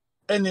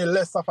any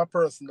less of a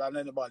person than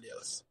anybody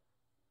else.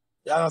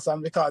 You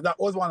understand? Because that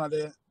was one of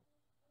the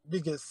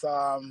biggest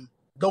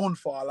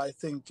downfall, I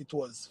think it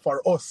was,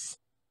 for us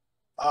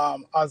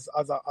as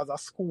a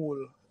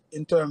school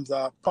in terms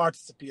of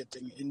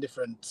participating in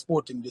different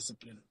sporting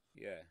disciplines.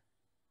 Yeah.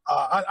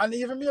 And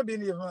even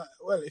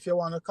if you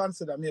want to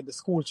consider maybe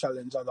school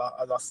challenge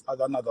as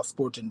another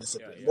sporting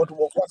discipline. Yeah.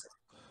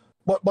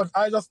 But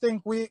I just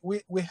think we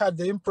had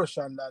the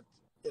impression that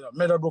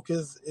Meadowbrook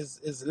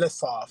is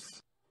less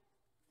off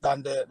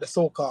than the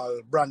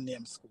so-called brand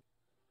name school.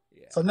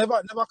 Yeah. So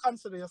never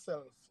consider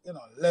yourself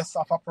less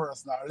of a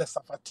person or less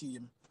of a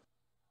team,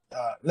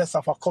 less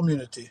of a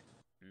community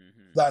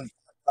than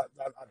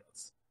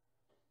others.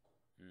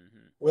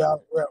 Mm-hmm.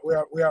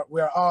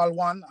 We are all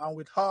one, and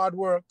with hard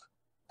work,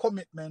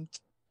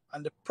 commitment,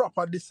 and the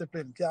proper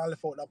discipline, can't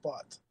leave out that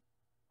part.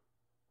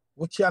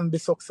 We can be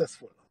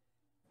successful.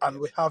 And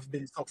we have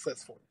been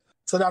successful.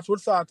 So that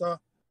would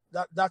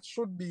that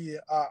should be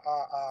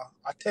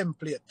a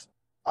template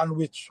on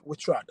which we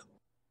tread.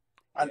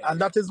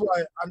 And that is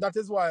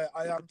why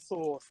I am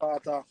so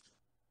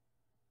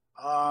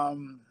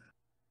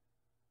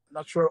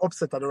not sure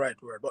upset are the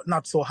right word, but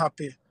not so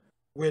happy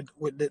with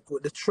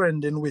the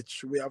trend in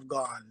which we have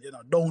gone,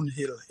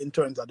 downhill in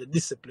terms of the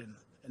discipline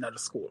in the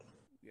school.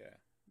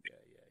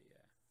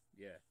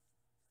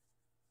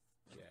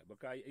 Yeah,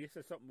 because it's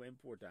something very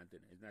important,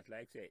 It's not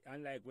like say,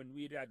 unlike when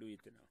we do it,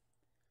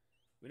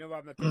 we never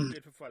have a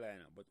template for follow,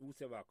 but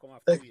whosoever come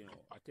after a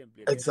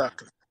template.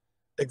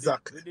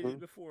 Exactly. We did it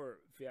before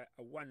for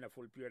a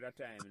wonderful period of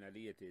time in the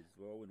 80s,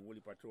 where we won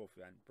Woolley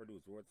Trophy and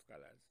produced world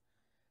scholars.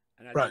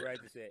 And I do right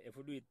to say, if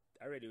we do it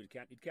already, it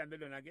can be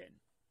done again.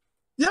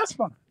 Yes,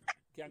 man.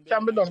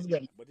 Can be done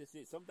again. But you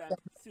see, sometimes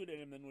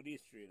students don't know the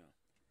history,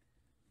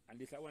 And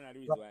this is one of the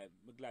reasons why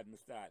I'm glad to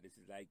start. This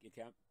is like, you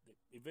can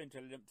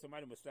eventually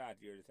somebody will start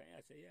here. They say,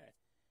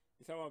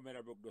 this is how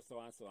Meadowbrook does so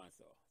and so and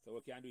so. So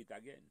we can do it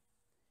again.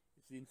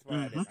 It's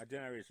inspired a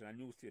generation, a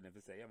new student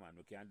to say, yeah man,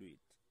 we can do it.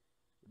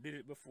 We did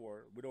it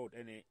before without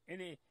any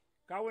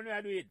because when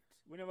we do it,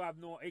 we never have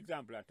no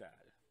example at all.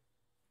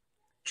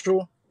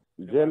 True.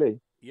 Jelly.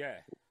 Yeah.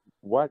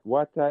 What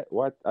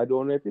I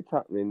don't know if it's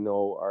happening now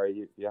or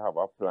you have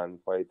a plan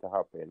for it to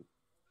happen.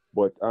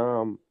 But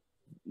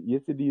you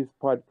see these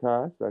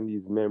podcasts and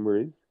these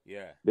memories,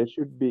 they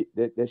should be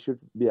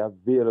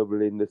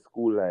available in the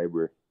school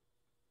library.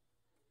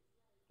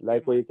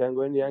 Like where you can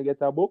go in there and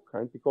get a book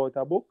and pick out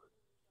a book.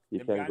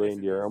 You can go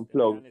in there and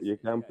plug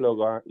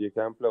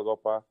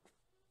up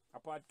a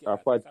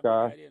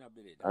podcast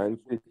and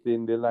sit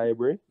in the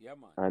library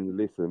and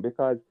listen.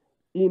 Because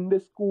in the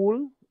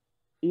school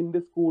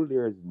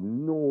there's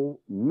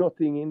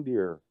nothing in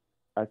there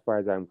as far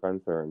as I'm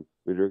concerned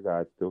with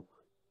regards to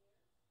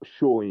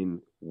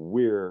showing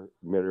where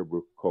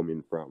Meadowbrook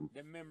coming from.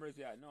 The memories,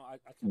 that's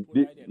a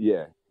good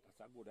idea.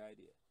 That's a good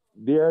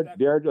idea.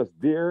 They're just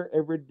there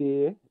every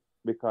day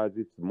because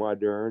it's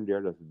modern.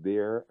 They're just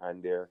there,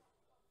 and they're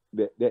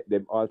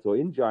also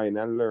enjoying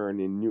and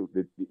learning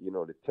the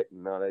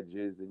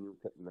technologies, and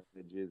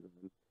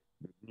the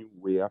new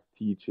way of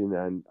teaching,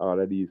 and all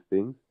of these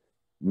things.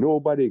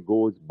 Nobody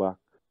goes back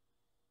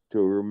to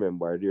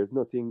remember. There's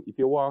nothing. If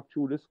you walk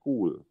through the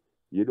school,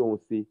 you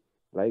don't see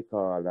like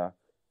a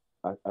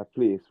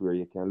place where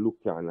you can look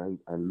on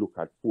and look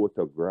at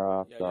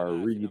photographs or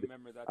read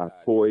a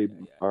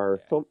poem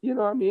or some, you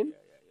know what I mean?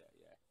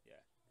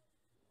 Yeah.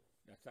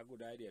 That's a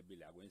good idea,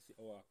 Billy. I'm going to see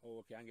how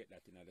we can get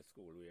that in the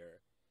school where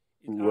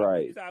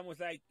it's almost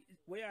like,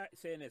 we are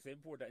saying it's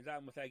important, it's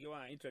almost like you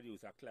want to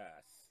introduce a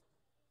class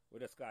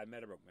with a called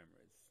Meadowbrook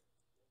Memories.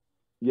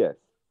 Yes.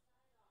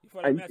 You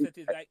follow me?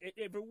 It's like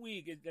every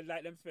week, it's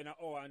like them spend an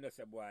hour and just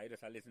say, boy,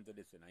 just listen to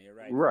this, and you're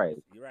right.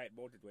 Right. You write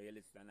about it where you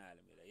listen and all of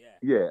it.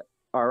 Yeah.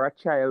 Or a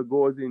child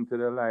goes into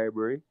the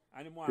library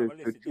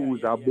to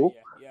choose a book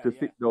to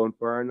sit down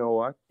for an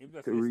hour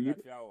to read.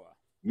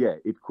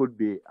 it could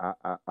be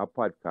a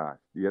podcast.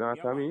 You know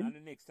Yeah, what I man. mean? And the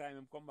next time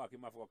him come back,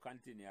 him have to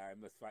continue. I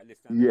must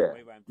listen to Yeah,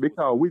 whatever I'm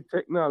because with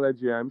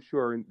technology, I'm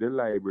sure the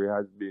library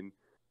has been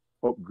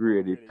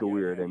upgraded to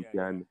where them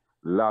can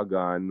log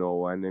on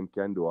now and them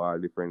can do all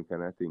different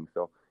kind of things.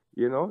 So,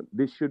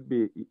 this should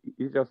be,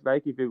 it's just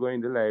like if you go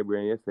in the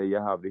library and you say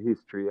you have the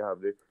history, you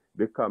have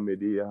the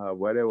comedy, you have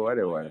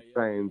whatever,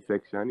 science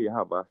section, you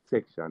have a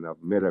section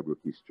of Meadowbrook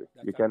history.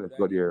 That's You a can good just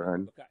go idea. there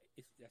and...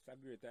 That's a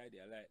great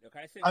idea. Like, look,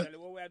 essentially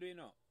what we are doing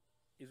now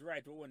is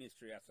write our own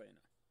history, as I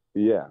know.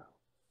 Yeah.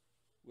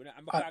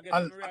 And because I guess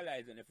I'm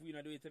realizing if we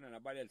not do it in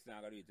nobody else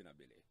not gonna do it in a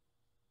Billy.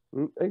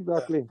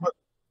 Exactly.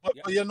 But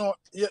you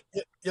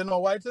know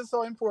why it is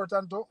so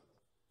important too?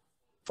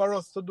 For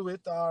us to do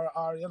it,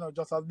 or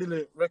just as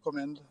Billy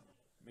recommend.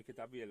 Make it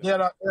available.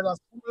 There are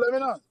school,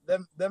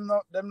 them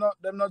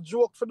not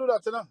joke for do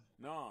that,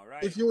 No,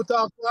 right. If you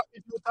talk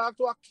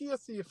to a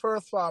KC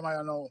first farmer,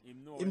 him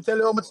tell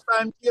you how much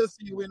time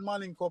KC win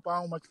Manning Cup and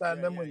how much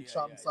time them win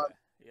champs.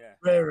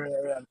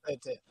 Rare and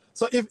petty.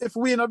 So if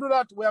we not do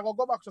that, we are gonna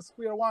go back to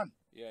square one.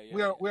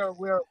 We're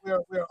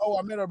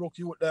our Meadowbrook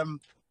youth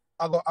them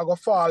I go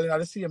fall in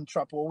the same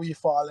trap where we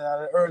fall in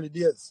the early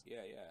days.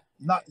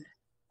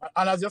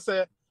 And as you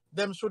say,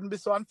 them shouldn't be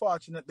so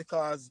unfortunate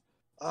because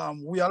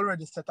we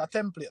already set a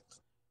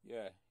template.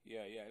 That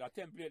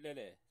template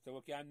there. So we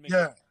can make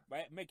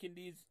by making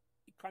these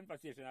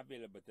conversations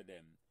available to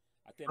them.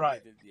 A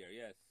template is there,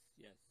 yes.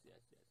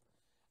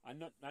 And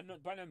not panel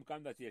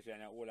conversation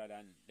older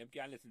than them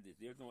can listen to this.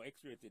 There's no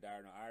X-rated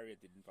or no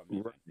R-rated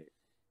information.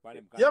 Man.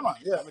 I'm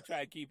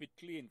try to keep it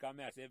clean, come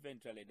here, say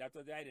eventually. That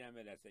was the idea I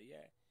made. I say,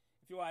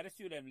 if you want to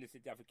see them listen,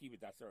 you have to keep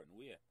it a certain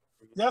way.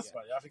 Yes,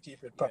 man, you have to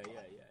keep it proper.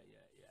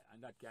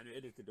 And that can be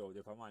edited out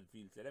if a man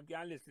feels it. Them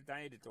can listen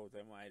and edit out,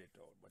 them want edit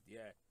out. But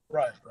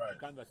right. The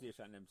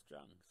conversation them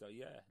strong. So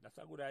that's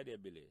a good idea,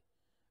 Billy.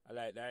 I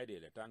like the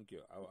idea. Thank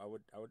you. I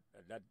would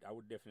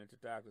definitely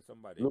talk to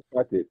somebody. Look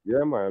at it.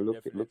 Yeah, man. Look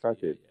at it. Yeah.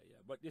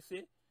 But you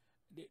see,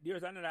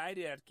 there's another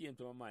idea that came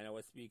to my mind. I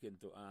was speaking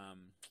to a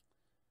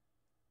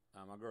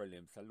girl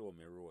named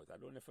Salome Rose. I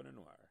don't know if you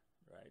know her,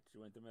 right? She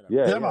went to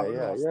Meadowbrook. Yeah,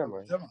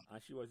 man.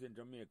 And she was in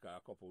Jamaica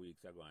a couple of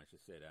weeks ago, and she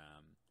said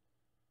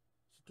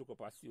she took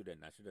up a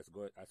student and she just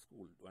go at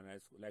school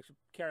she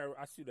carry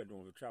a student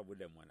over to travel with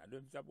them one. I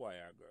don't know if it's a boy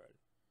or a girl.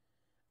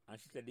 And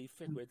she said the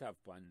effect it have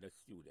on the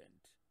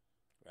student.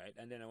 Right?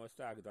 And then I was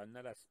talking to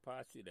another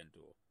past student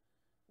too.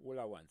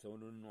 Older one, so I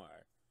don't know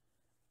her.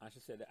 And she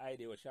said the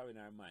idea was having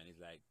in her mind is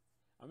like,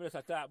 I'm just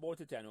talk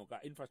about it,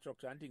 because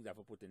infrastructure and things have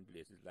to put in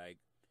place. It's like,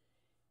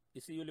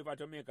 you see, you live at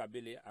Jamaica,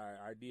 Billy,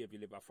 or Dave, you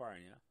live at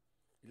foreign,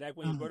 It's like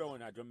when you go down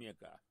to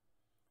Jamaica,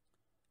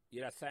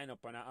 you just sign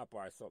up on an app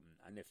or something,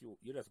 and if you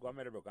just go to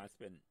Meadowbrook and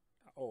spend an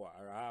hour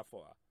or a half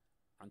hour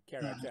and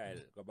carry a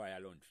child, go buy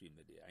a lunch in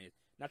the day. And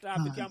not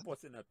off the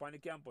campus, on the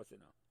campus, You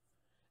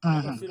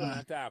can sit down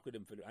and talk with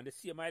him for and the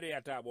same idea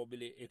I talk about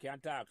Billy, you can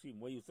talk to him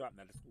when you something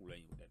at the school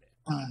and you there.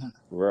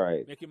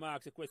 Right. Make him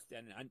ask a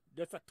question and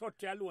just a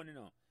touch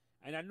alone,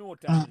 And I know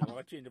time,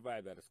 we'll change the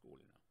vibe of the school,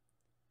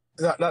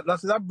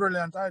 That's a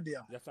brilliant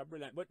idea. That's a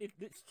brilliant, but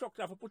the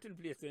structure for put in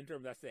place in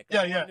terms of sex.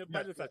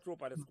 Just a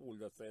trope of the school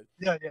just says.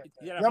 You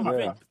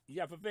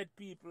have to vet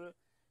people.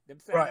 Them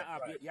sign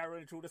up. You're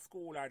running through the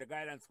school or the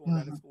guidance school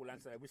or the school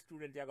and say which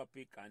student you got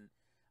pick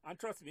and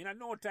trust me, in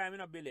no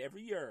time, Billy,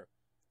 every year.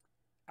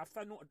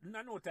 After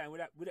no time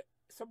with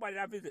somebody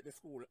that visit the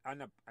school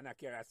and a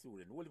carry a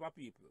student, whole heap of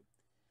people.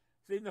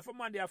 So even if a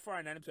man they are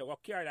foreign and them say,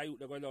 carry that youth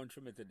to go lunch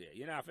for me today.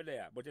 You're not for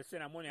there, but you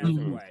send them money and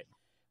say why.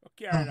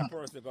 Carry that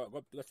person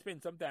go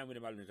spend some time with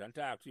him and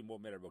talk to him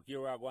about Meadowbrook.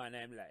 Here I go on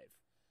in life.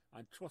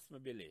 And trust me,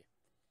 Billy,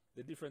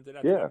 the difference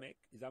that you make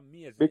is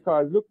amazing.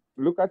 Because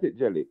look at it,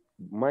 Jelly.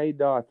 My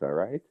daughter,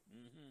 right?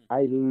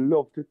 I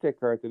love to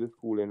take her to the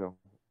school,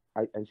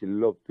 and she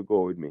loves to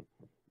go with me.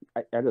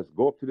 I just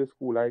go up to the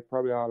school,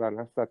 probably all on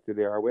a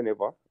Saturday or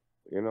whenever,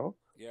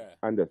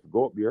 and just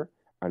go up there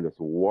and just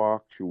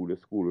walk through the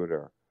school with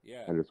her.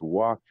 And just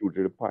walk through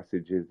the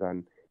passages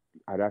and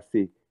I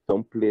see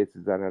some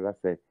places and I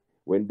say,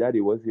 when Daddy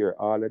was here,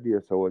 all of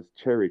there so was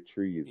cherry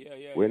trees.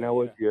 When I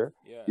was here,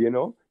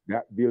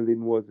 that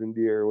building wasn't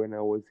there when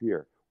I was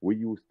here. We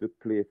used to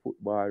play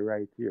football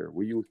right here.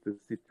 We used to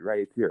sit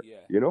right here,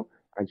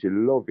 And she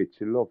loved it.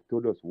 She loved to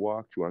just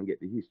walk through and get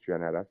the history.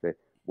 And I say,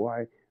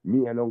 why,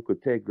 me and Uncle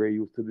Tegray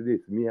used to do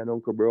this. Me and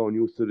Uncle Brown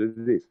used to do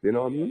this. You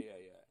know what I mean?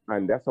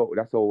 And that's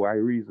how I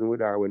reason with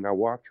her when I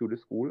walk through the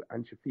school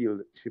and she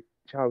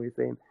always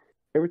saying,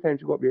 every time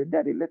she go up there,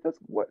 Daddy, let us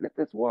walk, let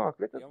us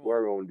go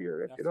around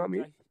there. You know what I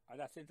mean? And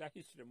that's sense of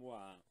history more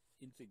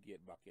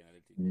integrate back in the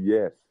thing.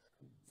 Yes.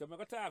 So I'm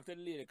going to talk to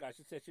the lady because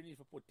she said she needs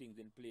to put things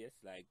in place.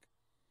 Like,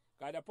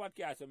 because the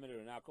podcast I'm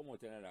going to come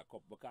out in another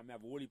cup because I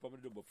have a whole heap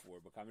of do before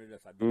because I'm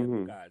just a day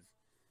because.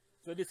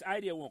 So this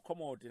idea won't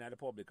come out in the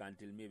public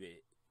until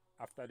maybe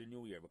after the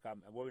new year because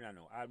what we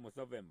know, almost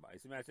November. You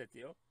see what I said to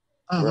you?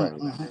 Right.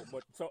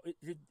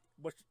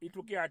 But it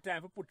will give her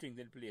time to put things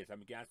in place and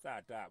we can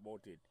start talk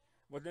about it.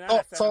 But then So,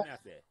 that's so, what I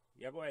say.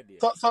 Yeah, go ahead, Dave.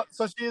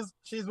 so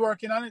she's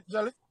working on it,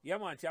 Jelly? Yeah,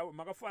 man. I'm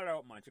going to follow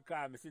up, man. She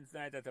called me since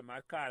night. I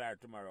might call her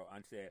tomorrow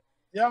and say,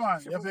 Yeah, man.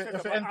 she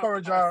If you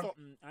encourage her.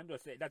 something and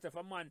just say, that's if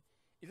a man,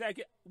 it's like,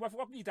 if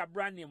we need a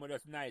brand name with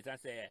us nice and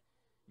say,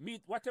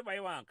 meet whatever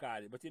you want to call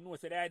it. But you know,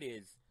 so that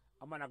is,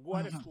 I'm going to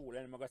go to school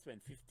and I'm going to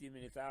spend 15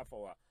 minutes, half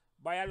hour,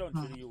 buy a lunch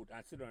for the youth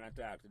and sit down and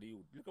talk to the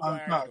youth. Look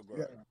at boy or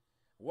girl. Yeah.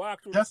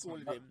 Walk through the school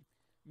with them.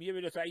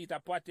 Maybe just eat a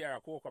patty or a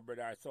cocoa bread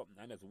or something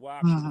and just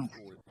walk through the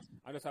school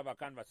and just have a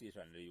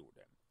conversation with the youth.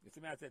 Them. You see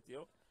me, I said to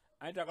you,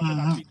 I think I'm going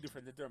to make a big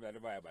difference in terms of the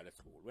vibe of the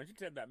school. When she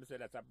said that, I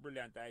said that's a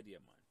brilliant idea,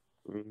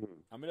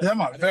 man. Yeah,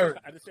 man, very.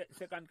 At the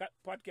second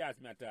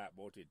podcast, I talk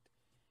about it.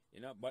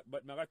 You know, but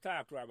I'm going to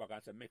talk to her back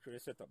and say, make sure you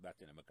set up that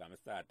thing because I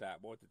start talk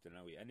about it in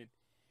a way. And it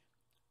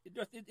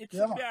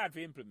should be hard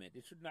to implement.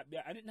 It should not be,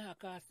 and it not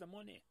cost the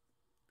money.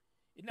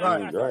 It not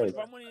cost the money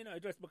for money, you know.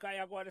 Just because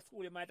you go to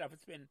school, you might have to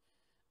spend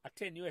a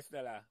 $10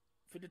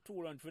 for the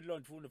 2 lunch, for the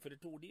lunch food, for the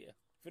 2 days,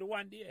 for the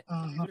 1 day,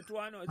 for the 2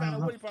 hours. It's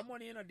not a way for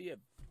money, you know, Dave.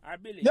 Our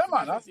billing. Yeah,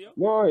 man.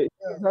 No, it's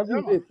just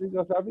a visit. It's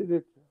just a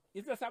visit.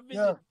 It's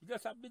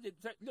just a visit.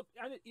 So, look,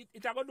 and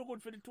it's going to do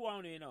good for the 2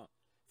 hours, you know.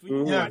 For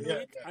you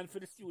and for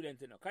the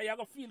students, you know. Because you're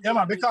going to feel good. Yeah,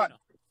 man, because you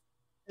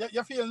know?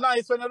 you feel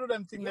nice when you do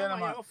them things, yeah,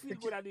 man. You feel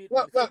good at it.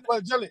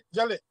 Well, Jelly,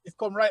 it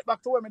come right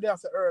back to what I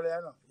said earlier,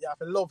 you know. You have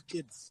to love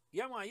kids.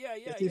 Yeah, man,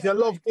 yeah. If you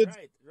love kids,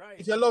 right.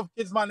 If you love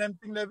kids, man,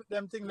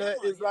 them thing there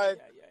is like...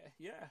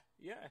 Yeah.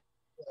 You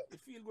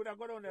feel good. I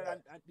go down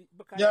there and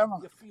because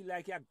you feel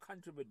like you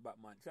contribute back,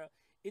 man. So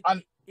in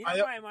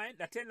my mind,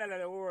 the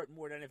 $10 worth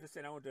more than if you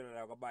say I want to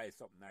go buy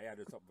something. I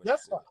do something.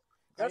 Yes, sir.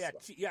 Yes,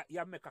 sir.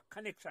 You make a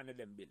connection with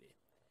them, Billy.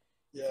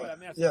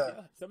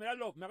 Yeah. So I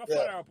love. I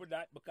follow up with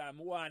that because I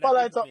want to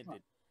implement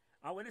it.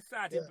 And when it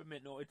starts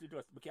implement now, it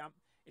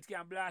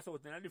can blast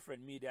out in a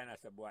different media. And I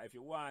said, boy, if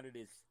you want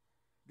this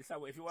is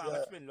how, if you want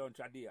to spend lunch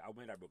a day at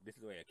Meadowbrook, this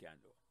is what you can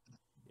do.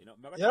 You know,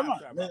 man.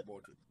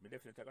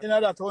 You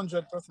know that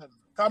 100%.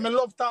 Because I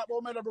love talk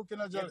about Meadowbrook, you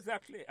know, Jelly.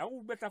 Exactly. And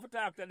who better for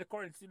talk than the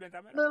current student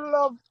at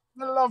Meadowbrook?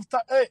 I love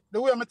talk. Hey,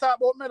 the way I talk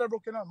about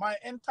Meadowbrook, you know, my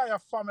entire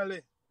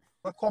family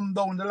will come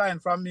down the line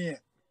from me,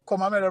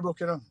 come to Meadowbrook,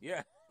 you know.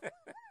 Yeah.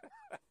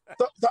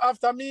 so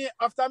after me,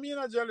 you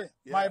know, Jelly,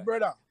 my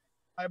brother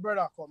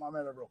come to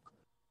Meadowbrook.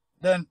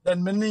 Then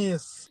my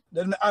niece,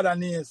 then my other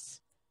niece.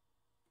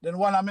 Then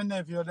one of my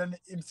nephew, then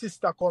his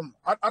sister come.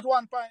 At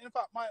one point, in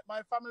fact,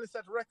 my family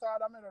set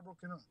record at Meadowbrook,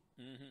 you know.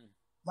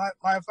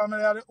 My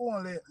family are the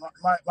only,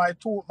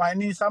 my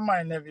niece and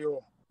my nephew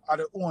are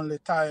the only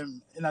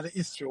time in the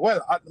history.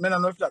 Well, I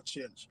don't know if that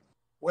changed.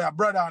 We are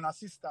brother and a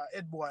sister,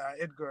 head boy and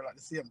head girl at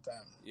the same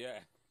time. Yeah.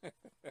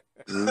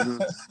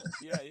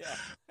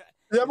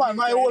 Yeah, man,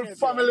 my whole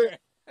family.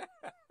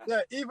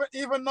 Yeah,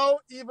 even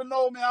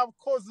though me have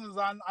cousins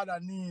and other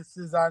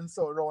nieces and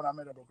so around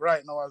Meadowbrook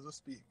right now as we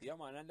speak. Yeah,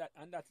 man,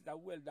 and that's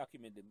well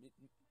documented.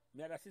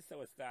 My other sister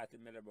was started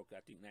in Meadowbrook,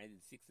 I think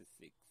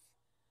 1966,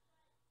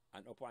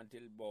 and up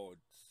until about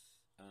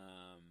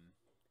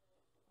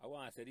I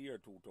want to say the year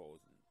 2000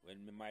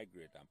 when me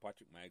migrate and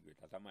Patrick migrate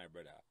as my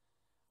brother.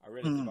 A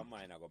relative of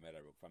mine I got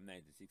Meadowbrook from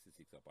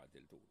 1966 up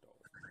until 2000.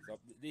 So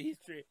the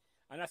history,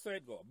 and that's how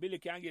it go. Billy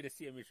can't get the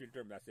same history in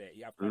terms of say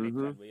you have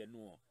connection where you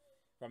know.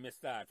 From the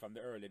start, from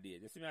the early days.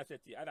 You see me, I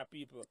said to you, other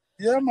people.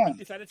 Yeah, man.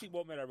 This is the thing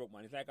about Meadowbrook,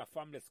 man. It's like a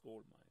family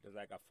school, man. It's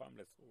like a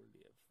family school,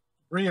 Dave.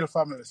 Real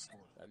family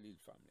school. A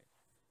real family.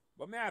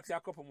 But may I ask you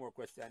a couple more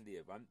questions,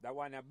 Dave? And that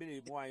one, I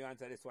believe more you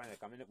answer this one.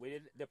 We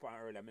did the point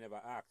earlier, I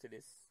never asked you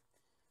this.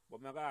 But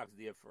I'm going to ask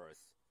Dave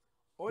first.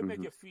 How it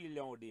make you feel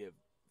now, Dave,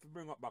 to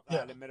bring up back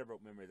all the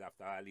Meadowbrook memories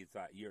after all these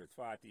years,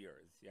 40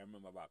 years? You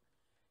remember back?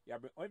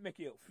 How it make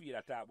you feel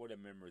to talk about the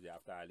memories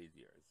after all these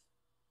years?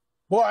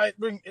 Boy,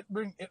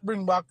 it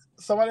bring back,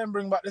 some of them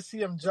bring back the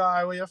same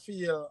joy where you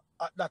feel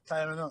at that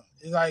time, you know.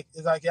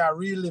 It's like you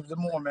relive the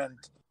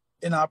moment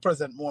in our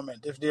present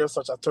moment, if there's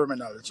such a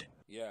terminology.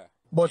 Yeah.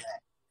 But,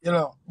 you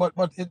know, but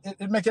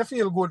it make you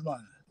feel good,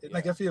 man. It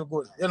make you feel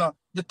good. You know,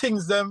 the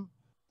things them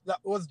that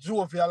was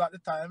jovial at the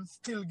time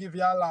still give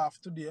you a laugh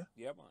today.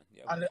 Yeah, man.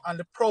 Yeah, and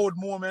the proud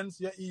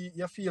moments,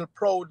 you feel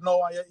proud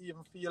now and you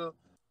even feel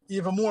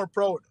even more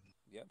proud.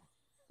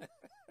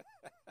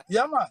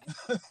 Yeah, man.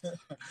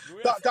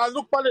 Because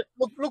look for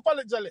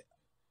it, Jelly.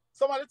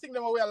 Some of the things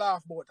them we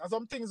laugh about, and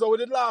some things that we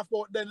did laugh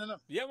about then, you know.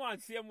 Yeah, man.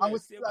 Same way. And we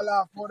still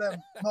laugh about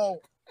them now.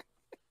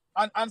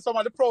 And some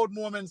of the proud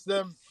moments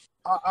them,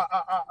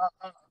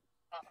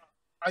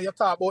 and you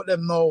talk about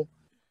them now,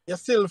 you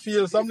still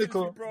feel some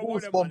little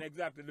goosebumps.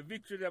 Exactly. The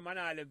victory them and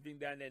all them things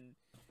there, and then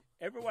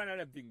every one of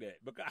them thing there.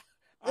 Because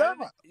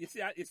man. You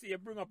see, you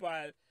bring up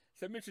all.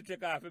 So me should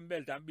take off him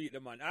belt and beat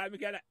the man. I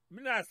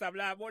not stop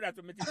laughing about that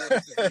to me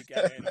think.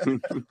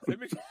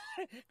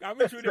 Because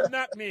me should him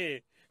knock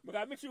me.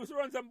 Because me should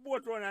run some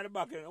boat run at the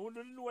back. I want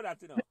to know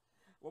that, you know.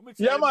 But me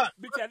man.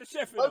 Bitch at the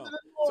chef, you know.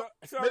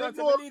 So I run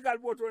some illegal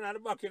boat run at the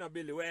back, you know,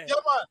 Billy. Where?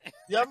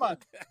 Yeah, man.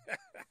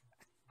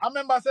 I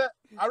remember say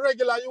a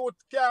regular youth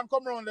can't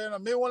come around there, you know.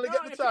 Me only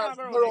get the chance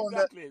to go around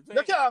there.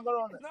 You can't go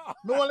around there.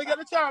 Me only get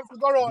the chance to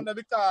go around there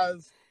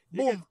because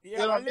boom. Yeah, You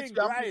know, a link,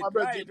 Michigan, boom, right. my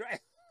brethren.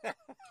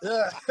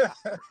 Yeah.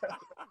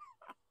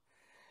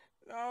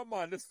 No,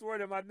 man, the story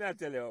them I didn't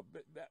tell you.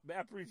 I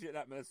appreciate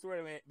that, man. The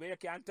story where you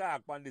can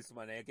talk on this,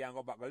 man, and you can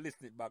go back and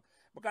listen it back.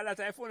 Because that's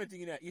a funny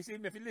thing, you know. You see,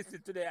 if you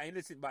listen today and you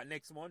listen back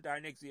next month or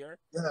next year,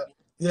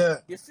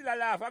 Yeah. you still a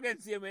laugh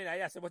against him, man.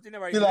 Yes, but you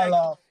never Still a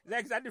laugh.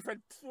 like it's a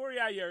different story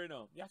I hear, you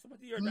know. You have to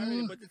hear it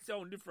already, but it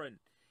sounds different.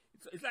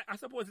 It's like, I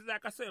suppose it's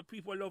like I say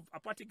people love a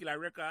particular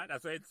record,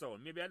 that's how it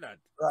sounds. Maybe that.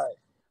 Right.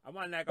 A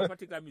man like a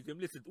particular music,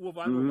 listen over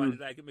and over, and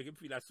it's like it make him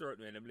feel a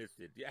certain way and them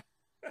listen. Yeah.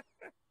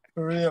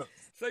 For real.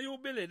 So you,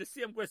 Billy, the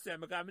same question,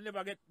 because I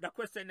never get the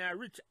question there.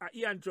 Rich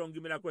Ian Chung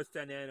give me that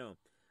question there, you know.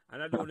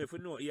 And I don't know if you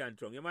know Ian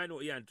Chung. You might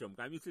know Ian Chung,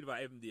 because I'm used to for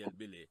MD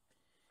Billy.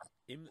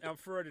 I'm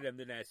further them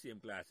than the same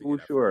class. Oh,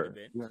 sure.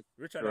 Yeah,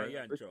 Richard and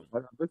Ian Chung. I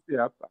have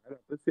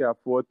to see a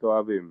photo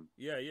of him.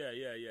 Yeah.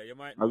 You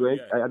might know,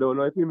 I don't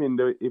know if you mean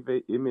the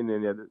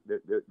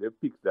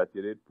pics that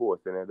you did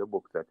post and the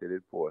books that you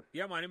did post.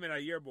 Yeah, man, I'm in a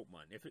yearbook,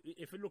 man.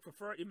 If you look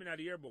for him in a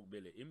yearbook,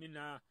 Billy, I'm in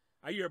a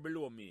year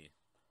below me.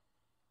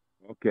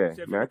 Okay,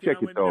 so may I check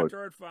it out? In a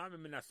third farm,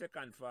 I'm in a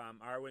second farm,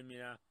 or when me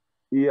in a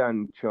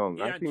Ian Chung.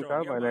 Ian I think Chung, I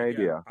have an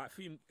idea.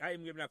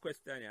 I'm giving a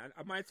question here.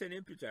 I might send him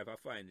a picture if I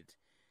find it.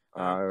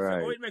 All right.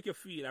 So how it make you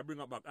feel? I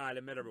bring up back all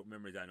the Meadowbrook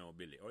memories I know,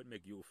 Billy. How it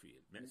make you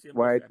feel?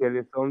 Why, I tell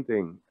you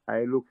something.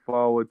 I look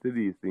forward to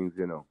these things,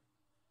 you know.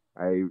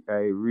 I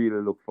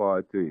really look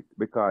forward to it,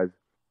 because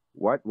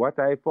what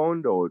I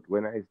found out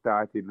when I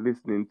started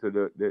listening to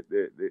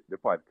the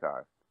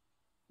podcast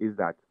is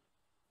that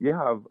you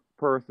have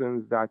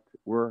persons that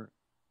were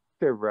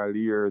several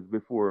years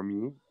before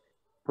me,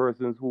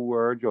 persons who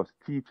were just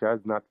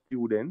teachers, not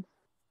students,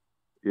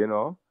 you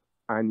know,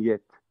 and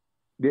yet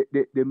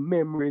the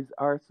memories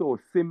are so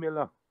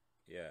similar.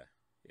 Yeah.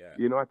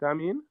 You know what I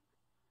mean?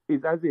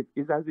 It's as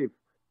if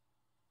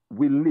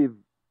we live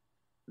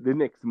the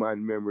next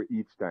man memory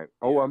each time.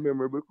 Yeah. Our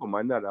memory become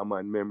another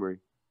man memory,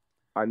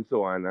 and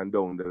so on and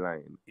down the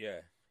line. Yeah.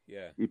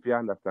 If you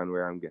understand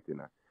where I'm getting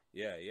at.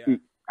 Yeah.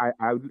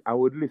 I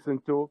would listen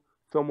to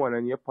someone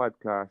on your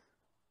podcast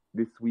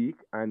this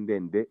week, and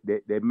then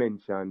they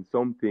mention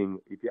something.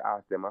 If you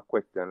ask them a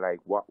question like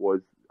what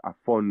was a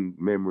fun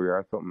memory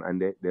or something,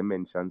 and they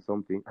mention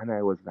something, and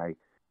I was like,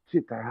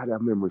 shit, I had a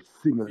memory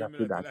similar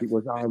to that. It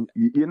was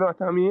you know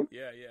what I mean?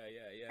 Yeah.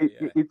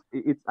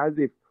 It's as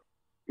if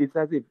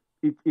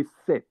it is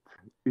set.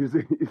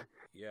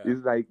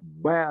 It's like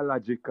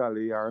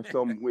biologically or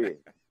some way.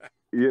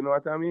 You know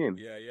what I mean?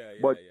 Yeah.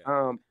 But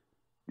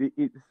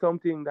it's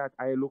something that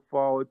I look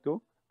forward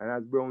to. And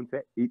as Brown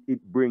said,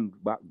 it brings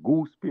back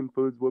goose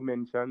pimples. We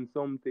mention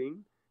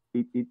something.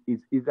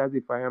 It's as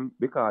if I am,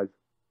 because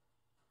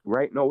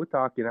right now we're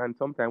talking, and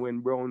sometimes when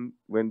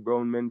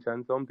Brown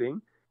mentions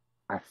something,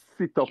 I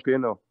sit up, you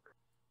know.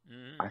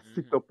 I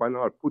sit up and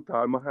I'll put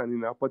all my hand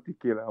in a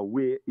particular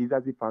way. It's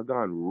as if I've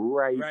gone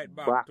right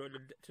back to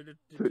the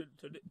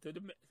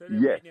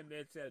yes.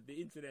 itself, the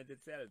incident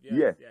itself.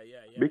 Yes.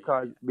 Yeah.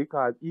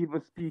 Because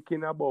even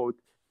speaking about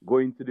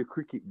going to the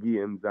cricket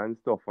games and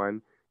stuff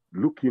and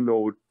looking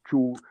out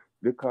through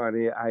the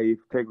corner, I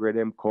figure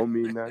them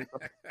coming and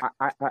stuff.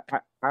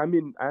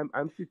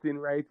 I'm sitting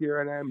right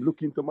here and I'm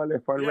looking to my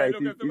left and right.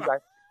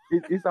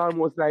 It's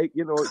almost like,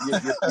 you know,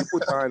 you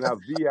put on a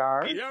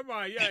VR. Yeah,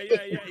 man.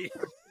 Yeah.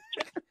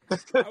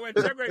 I went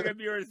to the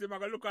viewers, I'm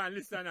going to look and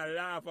listen and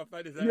laugh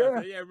after this.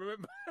 Yeah. Say,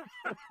 remember?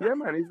 Yeah,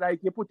 man. It's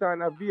like you put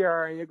on a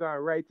VR and you're going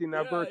right in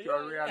a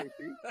virtual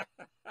reality.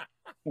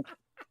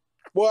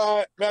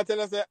 Boy, may I tell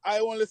you, I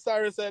only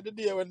sorry the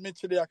day when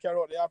Mitchell carried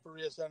out the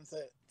operation,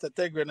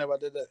 Tegre never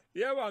did that.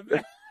 Yeah, man.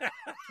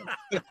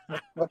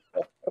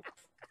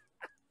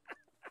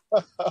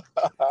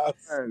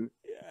 Man,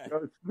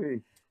 trust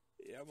me.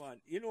 Yeah, man.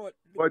 You know what?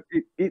 But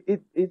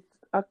it's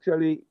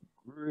actually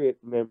great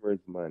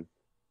memories, man.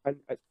 And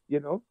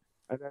you know,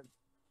 and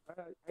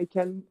I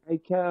can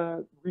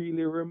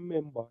really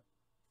remember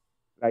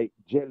like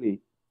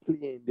Jelly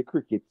playing the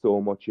cricket so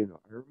much, you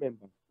know. I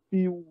remember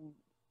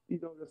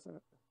just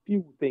a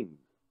few things,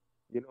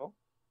 you know.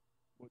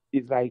 But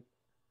it's like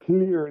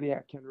clearly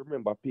I can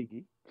remember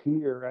Piggy,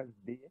 clear as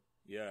day.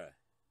 Yeah.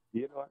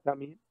 You know what I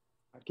mean?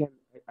 I can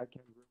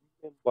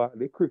remember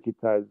the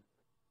cricketers.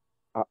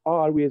 I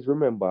always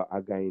remember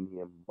a guy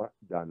named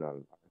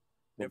McDonald.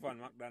 Stephen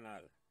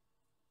McDonald.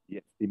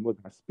 Yes, he was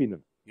a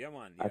spinner. Yeah,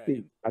 man. Yeah,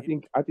 I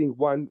think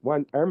one.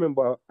 I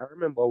remember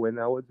when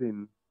I was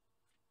in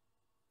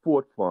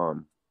Fort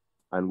Farm,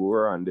 and we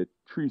were on the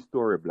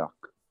 3-story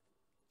block,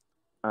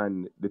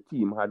 and the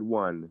team had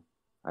won.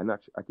 And I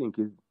think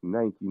it's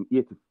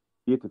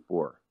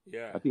 1984.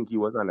 Yeah. I think he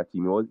was on that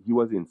team. He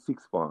was in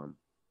 6th Farm,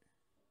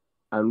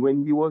 and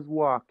when he was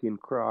walking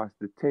across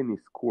the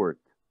tennis court,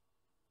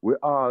 we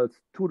all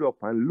stood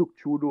up and looked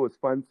through those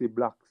fancy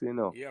blocks, you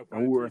know. Yeah,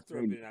 and we were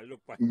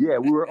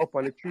up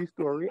on the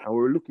 3-story and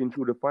we were looking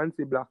through the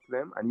fancy blocks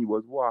them, and he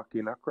was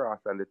walking across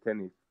on the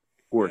tennis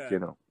court, you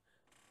know,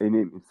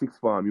 in 6th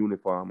Farm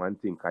uniform, and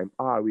think I'm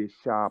always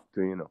sharp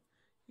too, you know.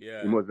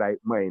 Yeah. He was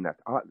like mine at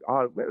all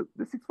well,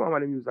 the 6th Farm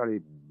and them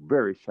usually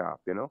very sharp,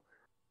 you know.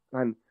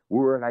 And we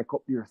were like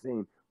up there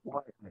saying,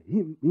 "Why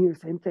him? Here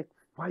saying take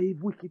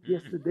 5 wickets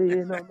yesterday,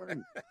 you know,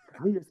 man.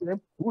 Here saying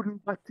them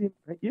couldn't bat him,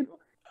 you know."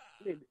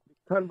 The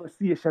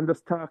conversation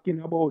just talking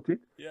about it.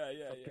 Yeah.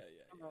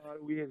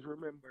 Always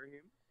remember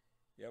him.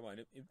 Yeah,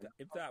 man.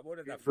 If that what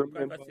is that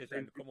Remember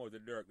conversation to come out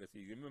of Dirk this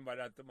season? Remember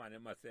that man, he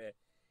must say,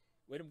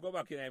 when him go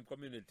back in him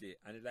community,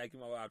 and it's like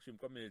him ask him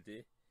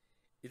community,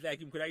 it's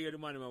like him could hear the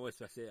man in my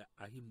voice say,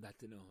 "I him that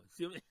you know."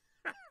 See me?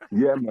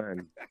 Yeah,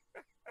 man.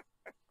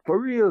 For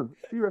real,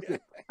 seriously.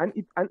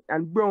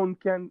 And Brown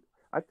can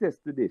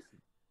attest to this.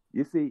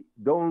 You see,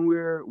 down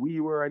where we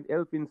were at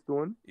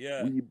Elphinstone,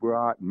 Yeah. we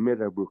brought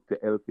Meadowbrook to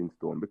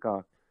Elphinstone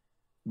because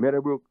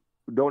Meadowbrook,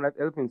 down at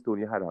Elphinstone,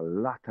 you had a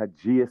lot of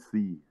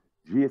JC.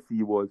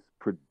 JC was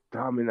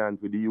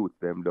predominant with the youth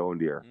them down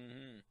there.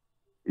 Mm-hmm.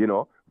 You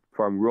know,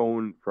 from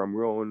round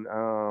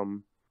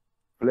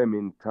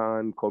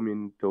Flemington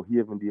coming to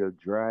Havendale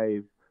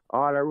Drive,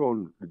 all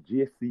around the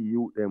JC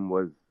youth them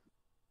was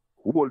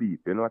whole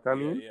heap, you know what I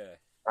mean? Yeah.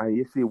 And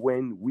you see,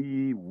 when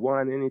we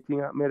won anything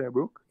at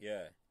Meadowbrook,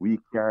 Yeah. we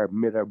carry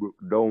Meadowbrook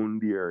down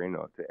there, you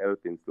know, to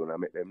Elphinstone and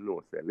make them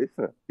know, say,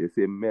 listen, you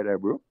see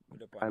Meadowbrook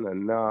and a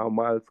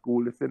normal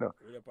school, listen,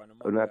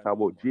 we're not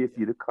about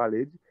JC, the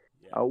college,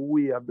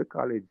 we have the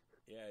college.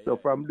 So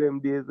from them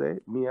days,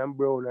 me and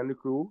Brown and the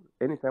crew,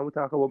 anytime we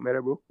talk about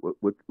Meadowbrook,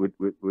 we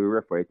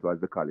refer it to as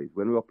the college,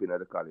 when we're up in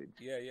the college.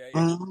 Yeah.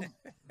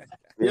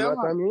 You know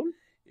what I mean?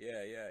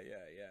 Yeah.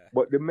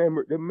 But the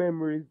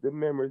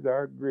memories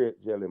are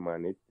great, Jelly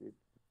man. It's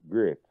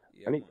great.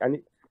 Yeah, and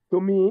it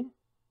to me,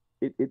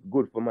 it's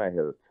good for my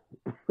health.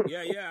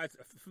 Yeah.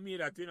 For me,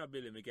 that you know,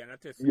 Billy, me can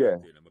attest to Yeah.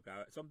 that, you know,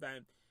 because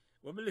sometimes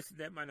when we listen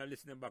to them and I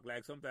listen them back,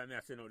 like sometimes I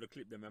send out the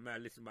clip them and I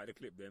listen back the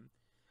clip them,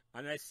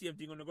 and I see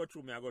something gonna go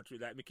through me, I go through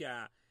that. Me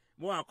can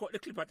want to cut the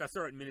clip at a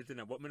certain minute, you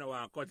know, but me don't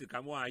want to cut it because I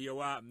want to hear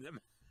what happened.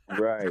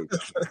 Right.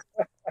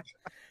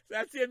 So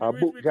I see me A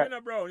reach book me that- to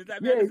the brown. It's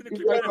like, Yeah, me listen to it's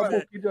the clip like a and I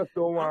book you just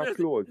don't want to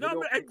close. No, You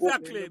but don't-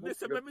 exactly. open the book,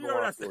 Listen, you let just me don't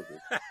hear want that. to close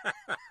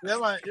it. Yeah,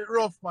 man, it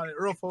rough, man. It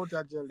rough out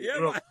that jelly. Yeah,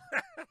 Rough.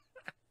 man.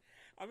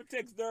 I'm going to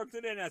text Dirk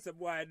today and I said,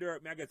 boy,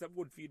 Dirk, I get some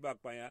good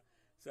feedback by you.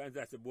 So I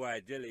said,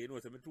 boy, Jelly, you know,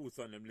 so my two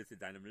sons, them listen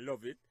and them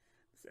love it.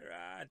 I said,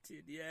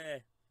 right, yeah.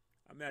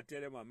 I'm going to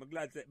tell them, man, I'm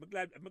glad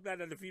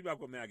that the feedback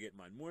from me I get,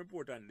 man. More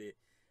importantly,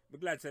 I'm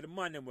glad that the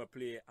man them will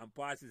play and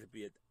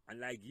participate, and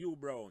like you,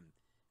 Brown,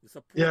 the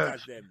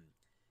supporters them.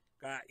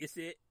 Because you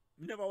see,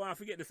 I never want to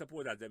forget the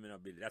supporters them, you know,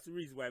 Billy. That's the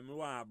reason why I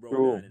want Brown,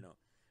 True. you know.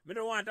 I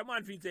don't want a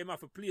man to say him have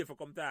to play for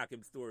come talk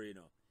him story, you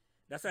know.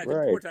 That's why it's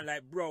Right. important,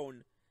 like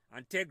Brown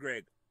and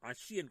Tegreg and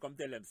Shane come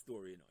tell them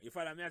story, you know. You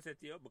follow me? I said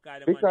to you,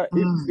 because the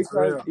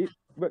man...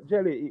 But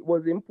Jelly, it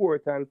was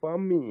important for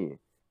me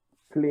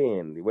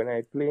playing when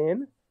I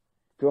played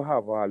to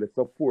have all the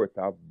support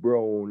of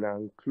Brown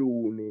and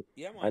Clooney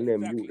Yeah, man,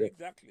 and them.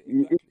 exactly.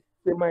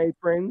 See, my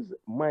friends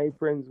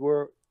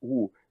were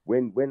who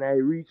when I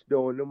reached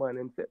down, the man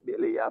them said,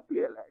 "Billy, you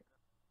play like."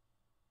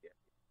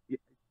 Yeah,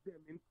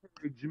 them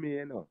encourage me,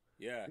 you know.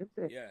 Yeah, Them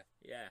say,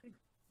 yeah.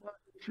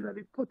 "Should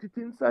I put it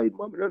inside,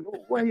 mom? I don't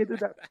know why you do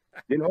that."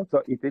 You know,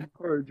 so it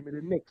encouraged me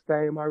the next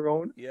time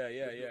around. Yeah.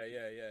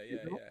 You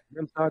know,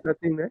 them sort of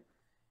thing there.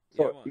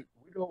 So Yeah,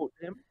 without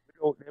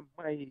them,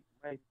 my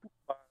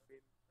football,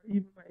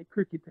 even my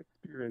cricket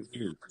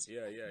experiences,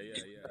 Yeah.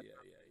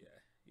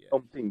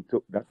 something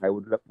that I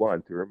would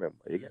want to remember.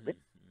 You get me?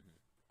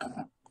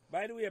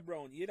 By the way,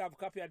 Brown, you'd have a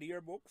copy of the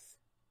yearbooks?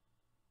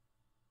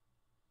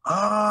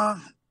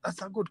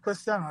 That's a good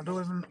question. I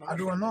don't know. I'm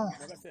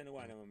going to send the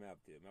one I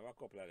have to you. I have a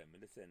couple of them.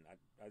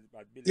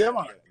 Yeah,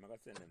 man. I'm going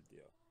to send them to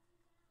you.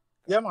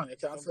 Yeah, man, you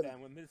can send them.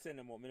 Sometimes when I send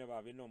them out, I never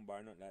have a number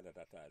or nothing like that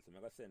at all. So I'm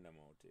going to send them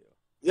out to you.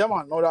 Yeah,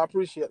 man. No, I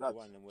appreciate that.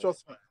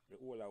 Trust me. The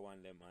older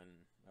one, them,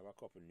 and I have a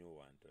couple new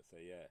ones. So,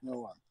 yeah.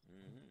 No one.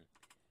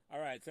 All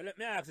right, so let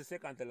me ask the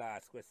second to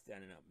last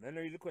question. You know. Then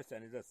the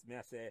question is just, may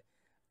I say,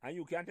 and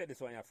you can take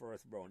this one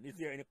first, Brown. Is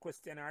there any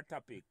question or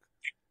topic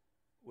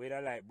where I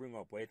like bring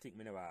up where you think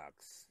me never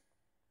ask?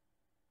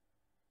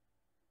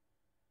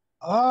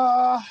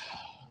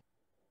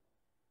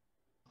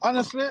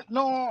 Honestly,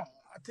 no.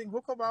 I think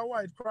we cover a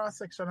wide cross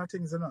section of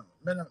things, you know.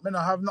 Me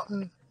not have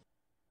nothing,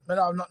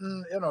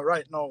 you know,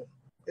 right now.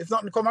 It's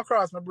nothing come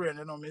across my brain,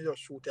 you know, me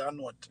just shoot a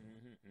note.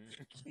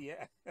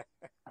 Yeah.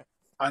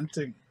 And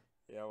thing.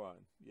 Yeah, man.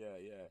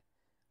 Yeah.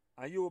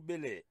 And you,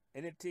 Billy,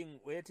 anything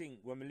where you think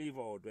when we leave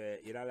out where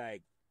you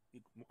like,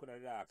 you could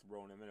have asked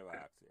Brown and I never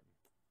asked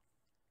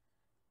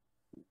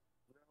him?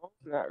 No,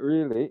 not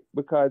really,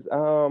 because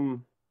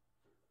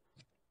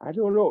I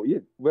don't know.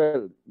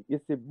 Well, you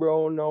see,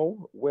 Brown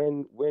now,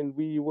 when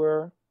we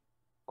were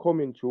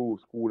coming through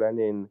school and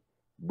then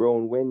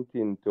Brown went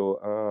into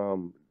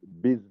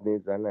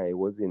business and I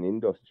was in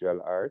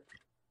industrial art,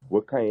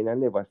 we kind of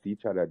never see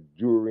each other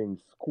during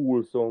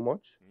school so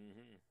much.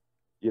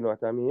 You know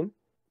what I mean?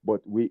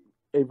 But we'd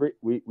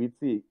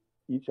see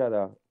each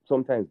other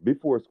sometimes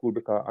before school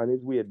because on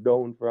his way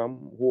down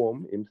from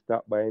home, him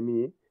stop by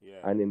me,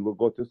 and then we'll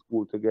go to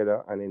school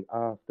together, and then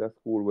after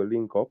school we'll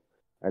link up,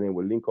 and then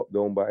we'll link up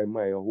down by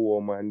my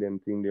home and them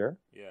thing there.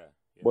 Yeah.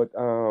 But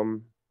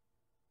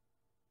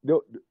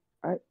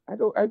I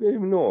don't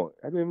even know.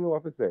 I don't even know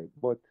what to say.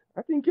 But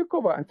I think you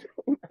cover. I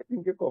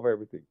think you cover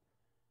everything.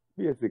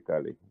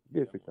 Basically.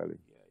 Yeah, man. Yeah.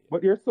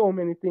 But there's so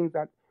many things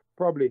that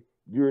probably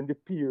during the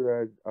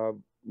period of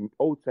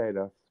outside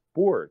of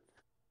sports,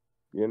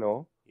 you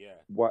know, Yeah.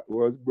 what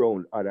was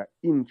Brown other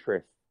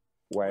interest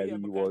Oh, while yeah,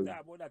 he because was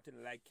that about that thing,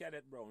 like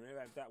Cadet Brown.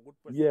 That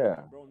good person yeah,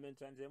 Brown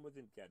mentioned him was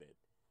in Cadet.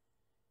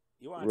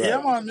 You want to say Yeah,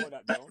 right. something man.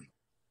 about that, Brown?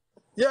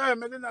 Yeah, I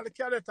mean the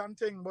cadet and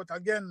thing, but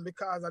again,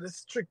 because of the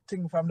strict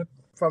thing from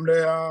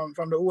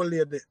the old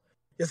lady.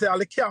 You see all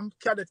the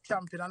cadet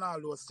camping and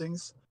all those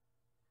things.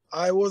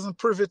 I wasn't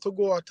privy to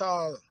go at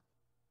all.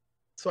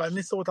 So I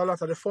missed out a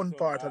lot of the fun So,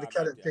 part of the I got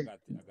cadet you. I thing. got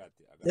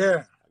you. Yeah. I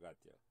got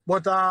you.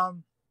 But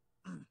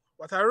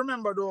what I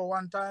remember though,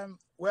 one time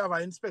we have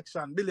an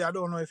inspection. Billy, I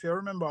don't know if you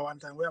remember one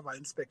time we have an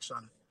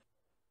inspection.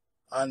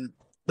 And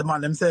the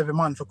man himself, a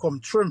man for come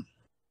trim.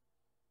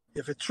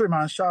 If you trim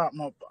and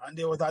sharpen up, and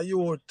there was a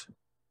youth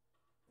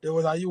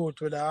with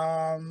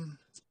I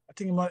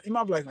think he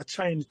have like a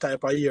Chinese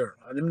type of ear,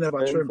 and he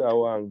never trim. Spencer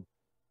Wang.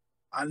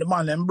 And the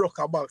man then broke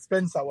a back,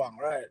 Spencer Wang,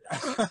 right?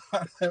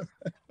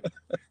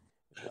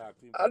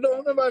 Exactly. I don't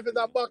remember if it's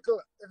a buckle,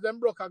 if them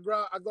broke a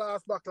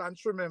glass buckle and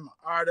trim him,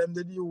 or them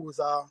did use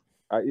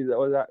It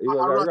was a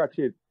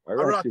ratchet. A a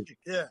ratchet. ratchet,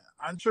 yeah,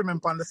 and trim him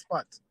on the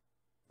spot.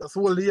 Just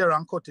hold the ear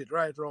and cut it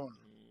right round.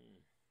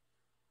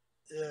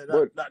 Yeah,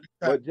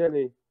 But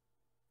Jenny,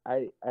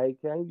 I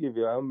can give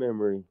you a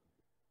memory.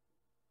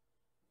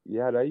 You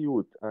had a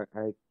youth, I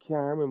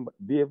can't remember.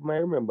 Dave might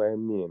remember his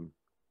name.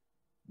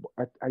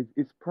 But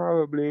it's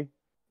probably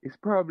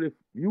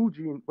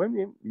Eugene. What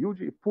name?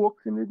 Eugene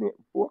Folks in the name.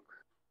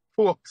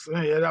 Folks,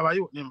 yeah, that was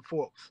youth named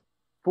Folks.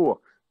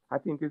 Folks. I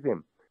think it's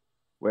him.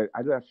 Well,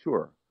 I'm not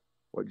sure.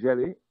 But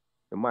Jelly,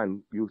 the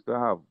man used to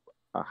have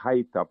a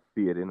high top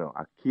fade,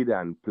 a kid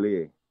and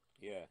play.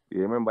 Yeah.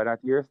 You remember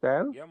that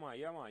hairstyle? Yeah, man.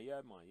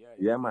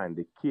 Yeah, man.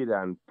 The kid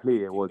and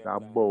play was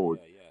about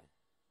Yeah.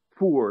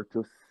 4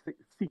 to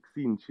 6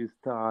 inches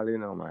tall,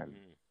 man.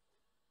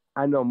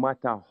 And no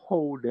matter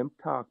how them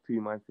talk to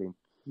him and say,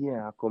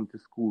 can't come to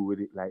school with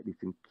it like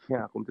this, and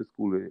can't come to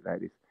school with it like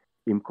this,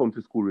 him come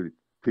to school with it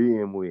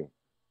same way.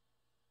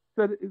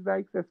 So it's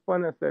like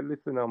Spanish said,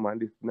 listen, man,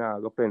 this now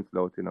go pencil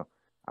out,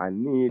 I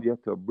need you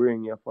to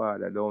bring your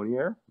father down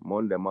here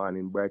Monday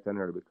morning bright and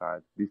early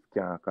because this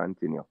can't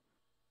continue.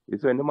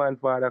 It's when the man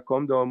father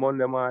come down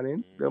Monday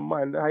morning, the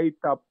man height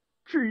up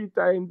 3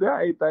 times the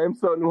height time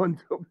son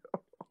wants to.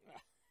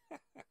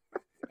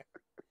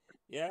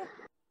 Yeah.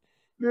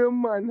 The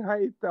man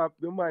height up,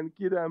 the man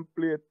kid and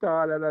play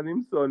taller than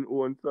him son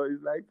own. So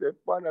it's like the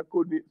Spanner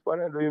don't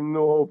even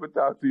know how to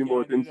talk to him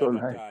about him son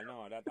height.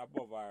 No, that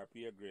above our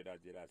peer grade, as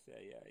I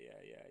say.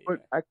 Yeah.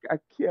 But I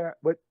can't,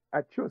 but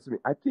trust me,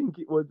 I think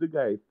it was the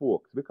guy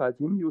Folks because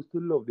him used to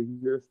love the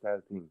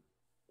hairstyle thing.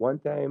 One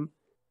time,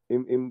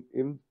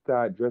 him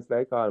start dressed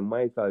like all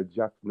Michael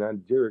Jackson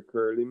and Jerry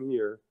Curl him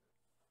here.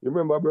 You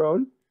remember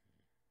Brown?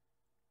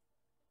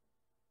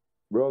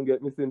 Brown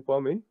get missing for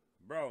me?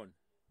 Brown.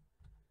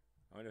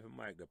 I wonder if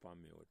Mike up on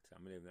mute.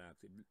 I'm going to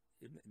ask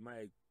if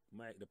Mike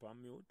up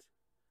on mute.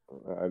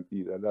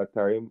 Either that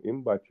time,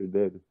 him battery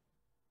dead.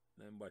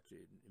 Then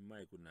battery,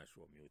 Mike would not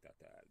show mute at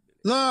all.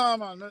 No,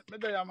 man. Me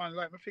there, man.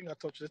 Like my finger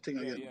touch the thing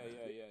again.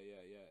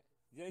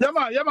 Yeah.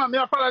 Yeah, man. Me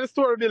I follow the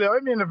story, Billy. I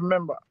mean, if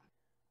remember.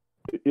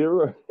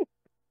 You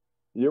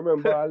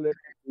remember all the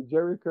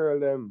Jerry Curl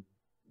them?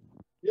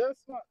 Yes,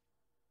 man.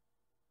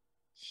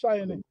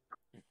 Shining.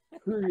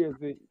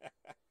 Crazy.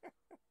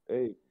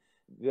 Hey,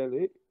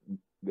 Jelly,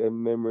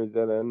 them memories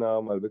that are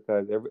normal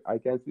because I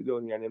can sit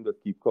down here and them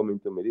just keep coming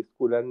to me. This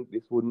wouldn't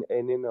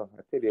end, I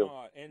tell you.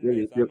 No,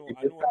 Really, I know.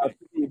 talk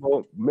to me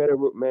about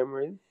Meadowbrook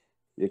memories,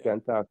 you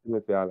can talk to me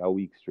for all a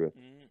week straight.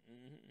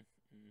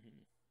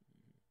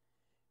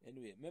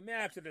 Anyway, let me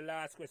ask you the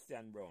last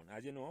question, Brown.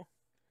 As you know,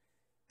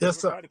 yes,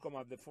 sir. Everybody come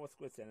up the first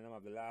question and I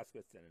have the last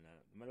question.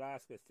 My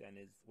last question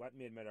is, what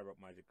made Meadowbrook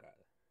magical?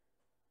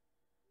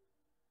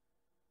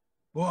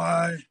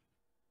 Boy,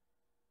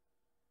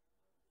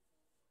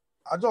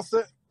 I just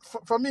say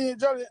for me,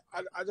 Johnny,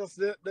 I just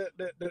the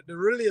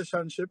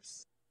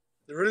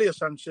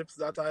relationships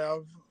that I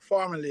have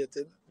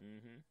formulated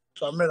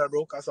from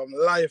Meadowbrook are some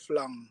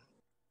lifelong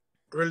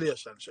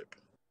relationship.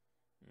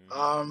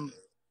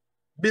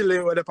 Billy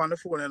was up on the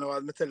phone, as I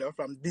tell you,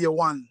 from day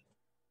one,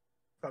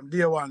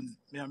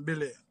 me and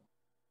Billy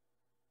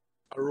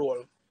a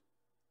roll,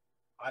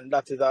 and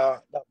that is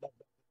that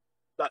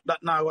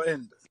now will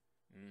end.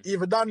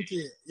 Even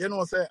Dante,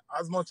 say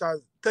as much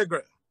as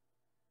Tegre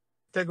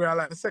are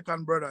like the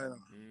second brother,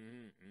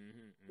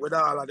 with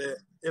all of the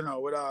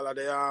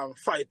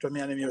fight when me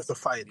and him used to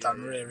fight the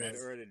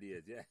early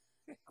days,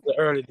 the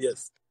early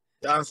days.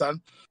 You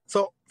understand?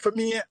 So for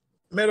me,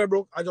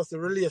 Meadowbrook are just the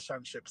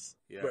relationships.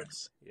 The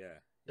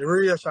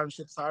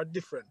relationships are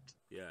different.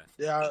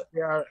 They are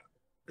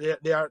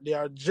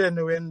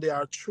genuine, they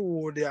are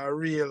true, they are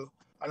real,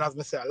 and as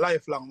I say,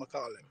 lifelong I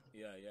call them.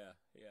 Yeah.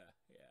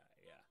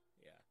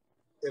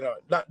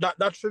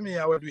 That for me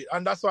I would do it.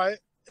 And that's why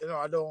you know,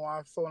 I don't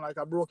want to sound like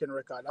a broken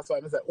record. That's why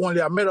I say only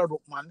a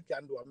Meadowbrook man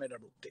can do a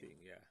Meadowbrook thing.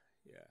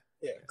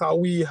 Yeah. Because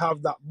we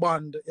have that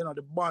bond, you know,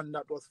 the bond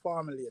that was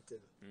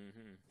formulated,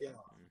 you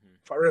know,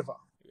 forever.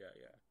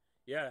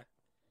 Yeah.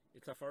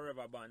 It's a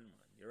forever bond,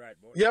 man. You're right,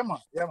 boy. Yeah, man.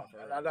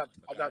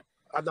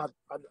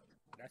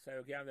 That's how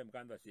you can have them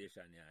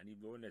conversation, yeah. And if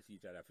you don't see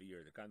each other for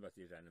years, the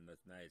conversation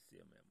is nice,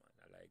 yeah, man.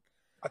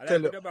 I tell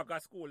like you. go back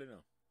at school, you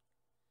know.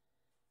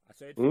 I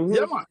saw it.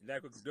 Yeah, man.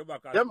 Like go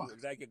back at Yeah, school. man.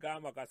 It's like you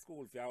come back at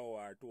school for an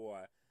hour or 2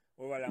 hours.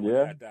 Over long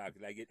Yeah. when you talk.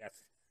 Like it,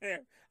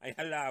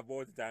 I laugh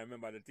all the time.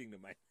 Remember the thing,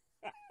 man.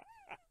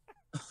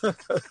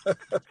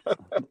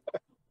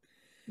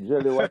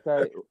 Jelly,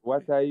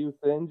 what I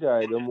used to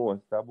enjoy the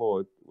most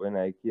about when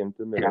I came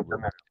to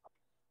Meadowbrook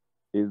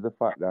is the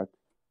fact that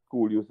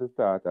school used to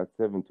start at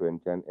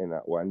 7:20 and end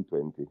at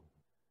 1:20.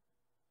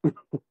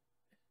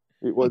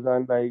 It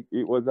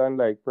was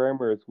unlike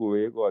primary school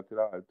where you go till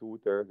at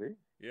 2:30.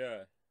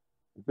 Yeah.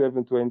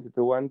 7:20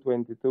 to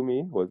 1:20 to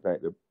me was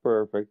like the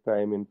perfect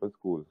timing for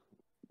school.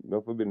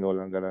 Nothing be no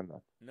longer than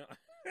that. No.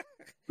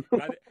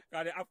 Because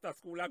the after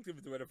school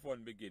activity where the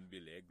fun begin,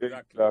 Billy.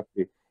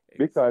 Exactly.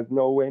 Because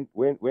now when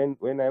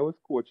I was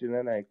coaching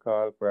and I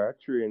called for a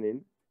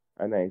training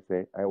and I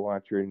say I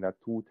want training at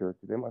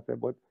 2:30, them I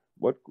said, but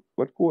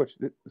coach,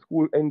 the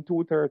school end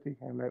 2:30.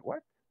 I'm like,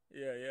 what?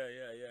 Yeah.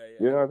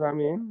 You know what I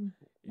mean?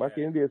 Back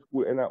in the day,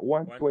 school end at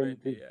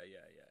 1:20.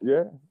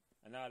 Yeah.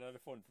 And all of the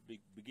fun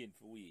begin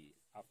for we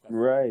after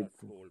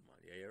school, man.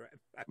 Yeah, you're right.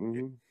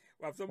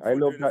 We have some fun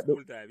during the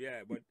school time,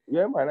 yeah, but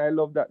yeah, man, I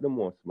love that the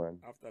most,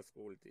 man. After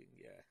school thing,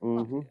 yeah.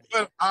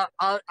 Well,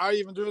 I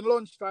even during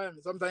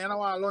lunchtime. Sometimes you don't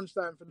want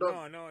lunchtime for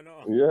done. No.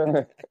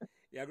 Yeah.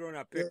 You're growing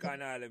up pick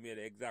and all of me,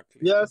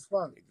 exactly. Yes,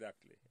 man.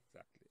 Exactly.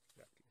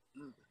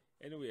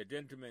 Anyway,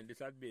 gentlemen, this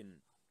has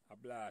been a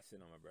blast, you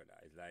know, my brother.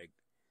 It's like,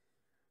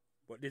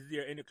 but is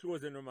there any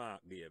closing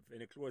remark, Dave?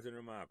 Any closing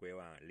remark where you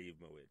want to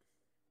leave me with?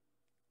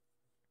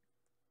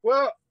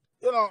 Well,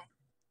 you know,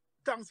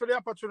 thanks for the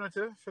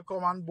opportunity to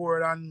come on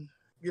board and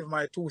give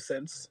my 2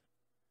 cents.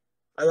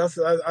 As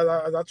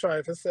I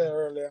tried to say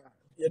earlier,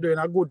 you're doing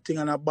a good thing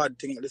and a bad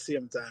thing at the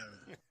same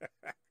time.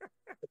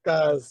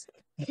 Because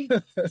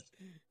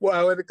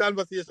boy, when the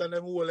conversation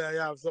them whole you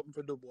have something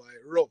to do, boy,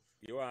 rough.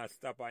 You want to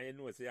stop and you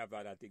know so you have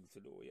other things to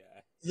do,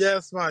 yeah.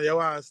 Yes, man, you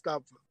want to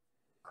stop.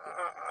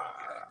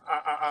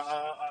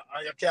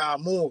 You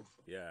can't move.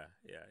 Yeah.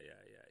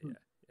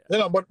 You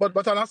know,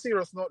 but on a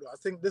serious note, I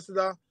think this is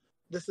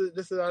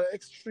an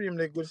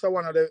extremely good. It's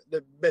one of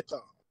the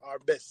better or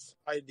best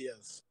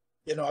ideas.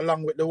 You know,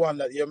 along with the one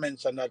that you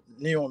mentioned that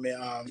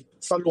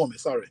Salome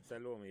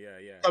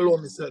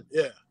said,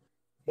 yeah.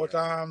 But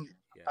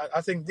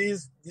I think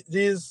these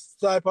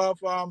type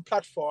of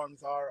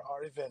platforms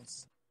or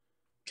events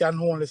can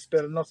only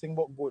spell nothing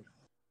but good.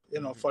 You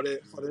know, for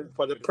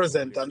the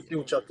present and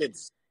future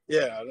kids.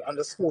 Yeah, and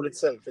the school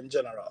itself in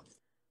general.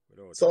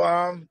 So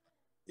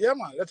yeah,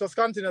 man, let us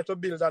continue to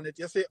build on it.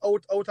 You see,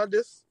 out of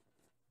this,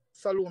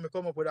 Salome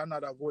come up with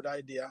another good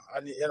idea,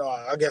 and you know,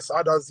 I guess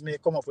others may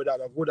come up with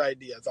other good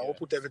ideas, and we'll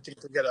put everything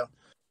together.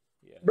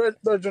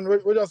 Brethren,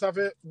 we just have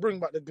to bring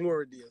back the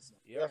glory days.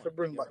 We have to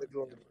bring back the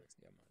glory days.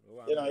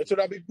 You know, it would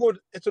have been good.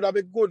 It would have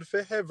been good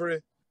for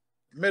every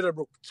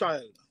Meadowbrook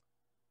child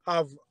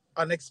have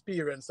an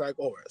experience like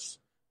ours.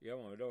 Yeah,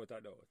 man, without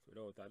a doubt.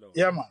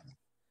 Yeah, man.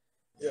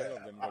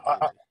 Yeah.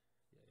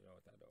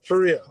 For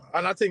real.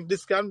 And I think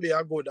this can be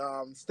a good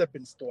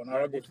stepping stone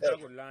or a good help.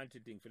 A good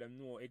launching thing for them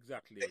know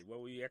exactly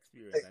what we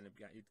experience and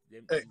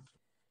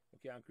we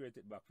can create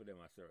it back for them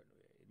a certain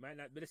way. It might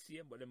not be the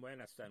same, but they might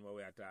understand what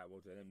we are talking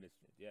about to them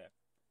listening. Yeah.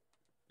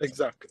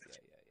 Exactly.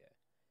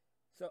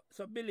 Yeah.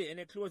 So Billy,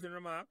 any closing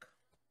remark?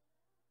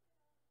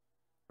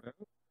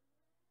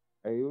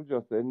 I will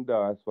just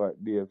endorse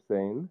what Dave's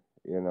saying,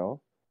 you know.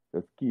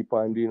 Just keep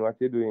on doing what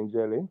you're doing,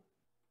 Jelly.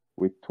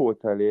 We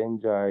totally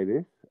enjoy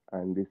this,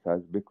 and this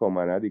has become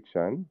an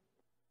addiction,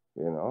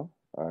 you know,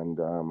 and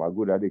a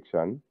good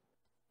addiction.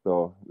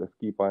 So let's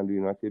keep on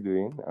doing what you're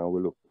doing, and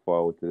we look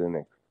forward to the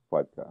next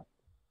podcast.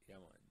 Yeah,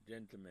 man.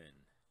 Gentlemen,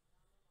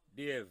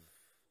 Dave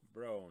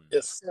Brown.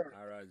 Yes, sir.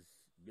 Or as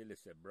Billy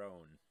said,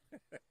 Brown.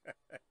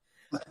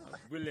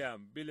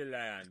 William, Billy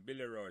Lion,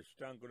 Billy Rush,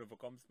 thank you for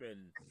come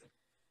spend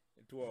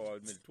 2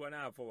 hours, 2.5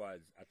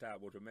 hours I talk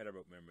about the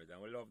Meadowbrook memories, and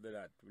we love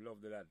that. We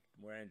love that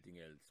more than anything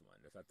else, man.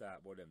 Just I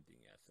talk about them things,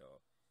 yeah.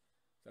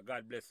 So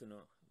God bless you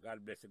know.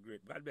 God bless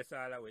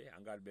all the way,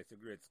 and God bless the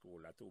great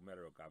school at 2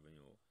 Meadowbrook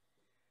Avenue.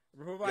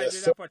 We provide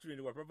the opportunity,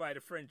 we provide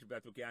the friendship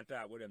that we can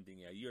talk about them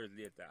things years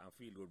later and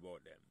feel good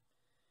about them.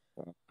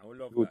 And we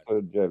love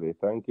that. Jelly.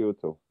 Thank you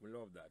too. We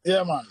love that.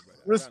 Yeah, man.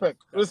 Respect.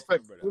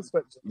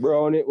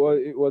 Brown, it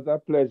was a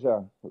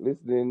pleasure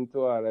listening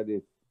to all of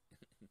this.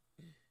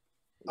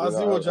 As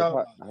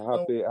usual.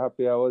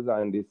 Happy I was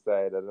on this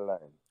side of the line.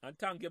 And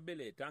thank you,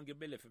 Billy. Thank you,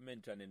 Billy, for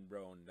mentioning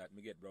Brown, that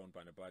me get Brown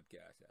on the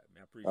podcast.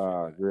 I appreciate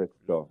that. Great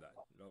stuff.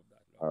 Love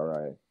that. All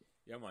right.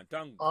 Yeah, man.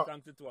 Thanks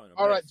to one.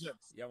 All right,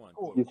 James. Yeah, man.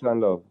 Cool. Peace and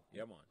love.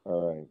 Yeah, man.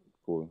 All right.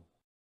 Cool.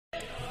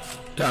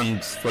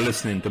 Thanks for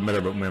listening to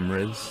Meadowbrook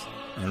Memories.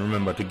 And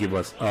remember to give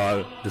us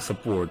all the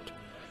support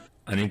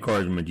and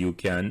encouragement you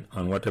can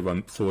on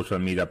whatever social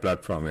media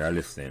platform you are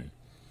listening.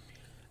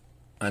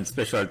 And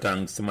special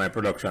thanks to my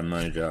production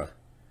manager,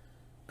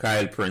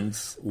 Kyle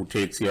Prince, who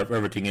takes care of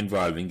everything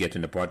involved in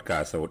getting the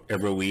podcast out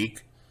every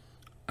week.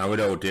 And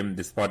without him,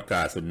 this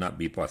podcast would not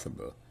be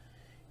possible.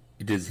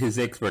 It is his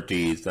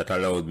expertise that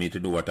allows me to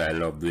do what I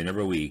love doing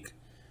every week,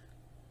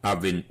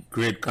 having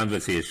great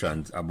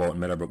conversations about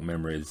Meadowbrook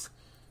memories,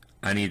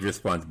 and he's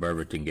responsible for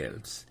everything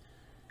else.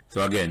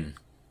 So again,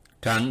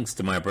 thanks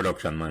to my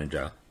production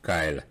manager,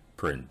 Kyle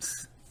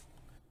Prince.